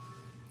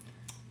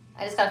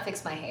 I just gotta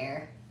fix my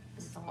hair.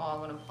 This is all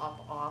gonna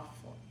pop off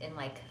in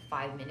like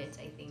 5 minutes,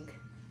 I think.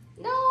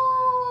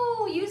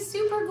 No, use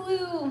super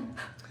glue.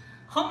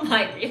 Oh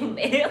my real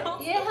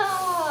nails.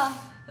 Yeah.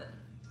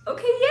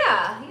 Okay,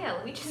 yeah.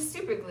 Let me just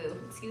super glue.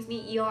 Excuse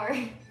me, ER.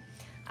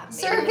 I've made a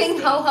Serving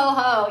mistake. ho ho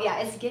ho. Yeah,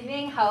 it's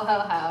giving ho ho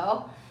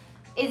ho.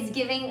 It's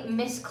giving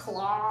Miss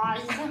Claus.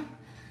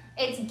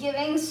 It's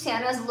giving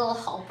Santa's little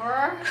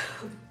helper.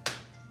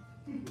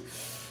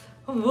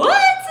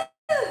 What?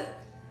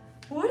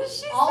 What is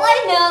she All saying?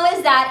 I know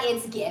is that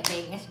it's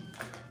giving.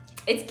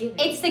 It's giving.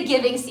 It's the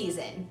giving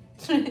season.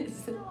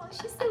 Oh,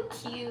 she's so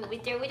cute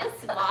with her little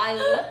smile.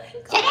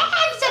 Shut up,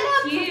 So shut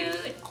up.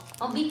 cute.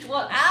 I'll beat you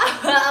up.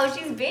 Ow,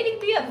 she's baiting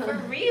me up for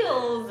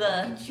reals.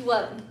 Beat you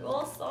up. You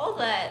all saw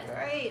that,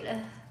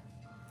 right?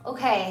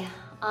 Okay.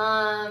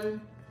 Oh.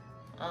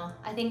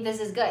 I think this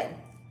is good.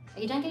 Are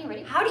you done getting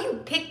ready? How do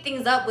you pick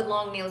things up with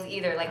long nails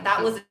either? Like,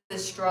 that was a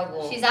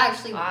struggle. She's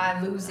actually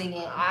I'm losing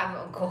it.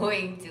 I'm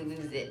going to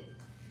lose it.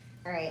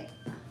 All right.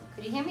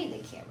 Could you hand me the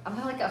camera? I'm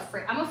like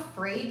afraid. I'm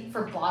afraid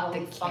for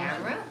bodily The function.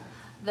 camera?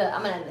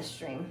 I'm gonna end the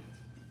stream.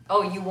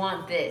 Oh, you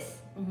want this?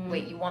 Mhm.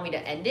 Wait, you want me to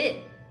end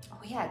it? Oh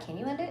yeah, can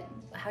you end it?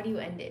 How do you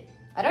end it?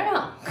 I don't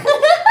know.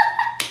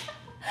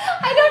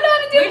 I don't know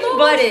how to do Which mobile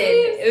button?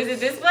 streams. Is it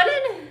this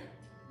button?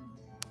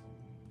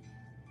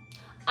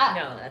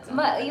 No, that's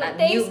not. That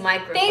mute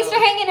microphone. Thanks for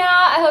hanging out.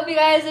 I hope you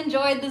guys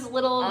enjoyed this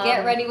little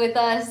get ready with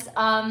us.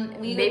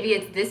 Maybe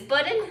it's this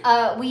button?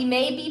 We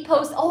may be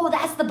post. Oh,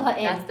 that's the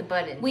button. That's the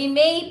button. We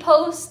may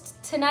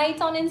post tonight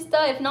on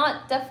Insta. If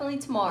not, definitely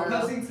tomorrow. We're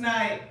posting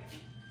tonight.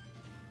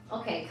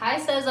 Okay, Kai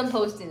says I'm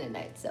posting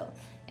tonight, so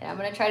and I'm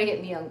gonna try to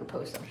get miyoung to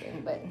post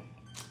something, but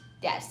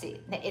yeah, see,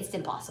 it's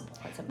impossible.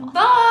 It's impossible.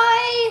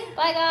 Bye!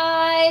 Bye,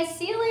 guys.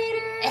 See you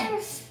later.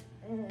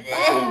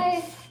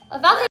 Bye.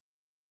 Valkyrae.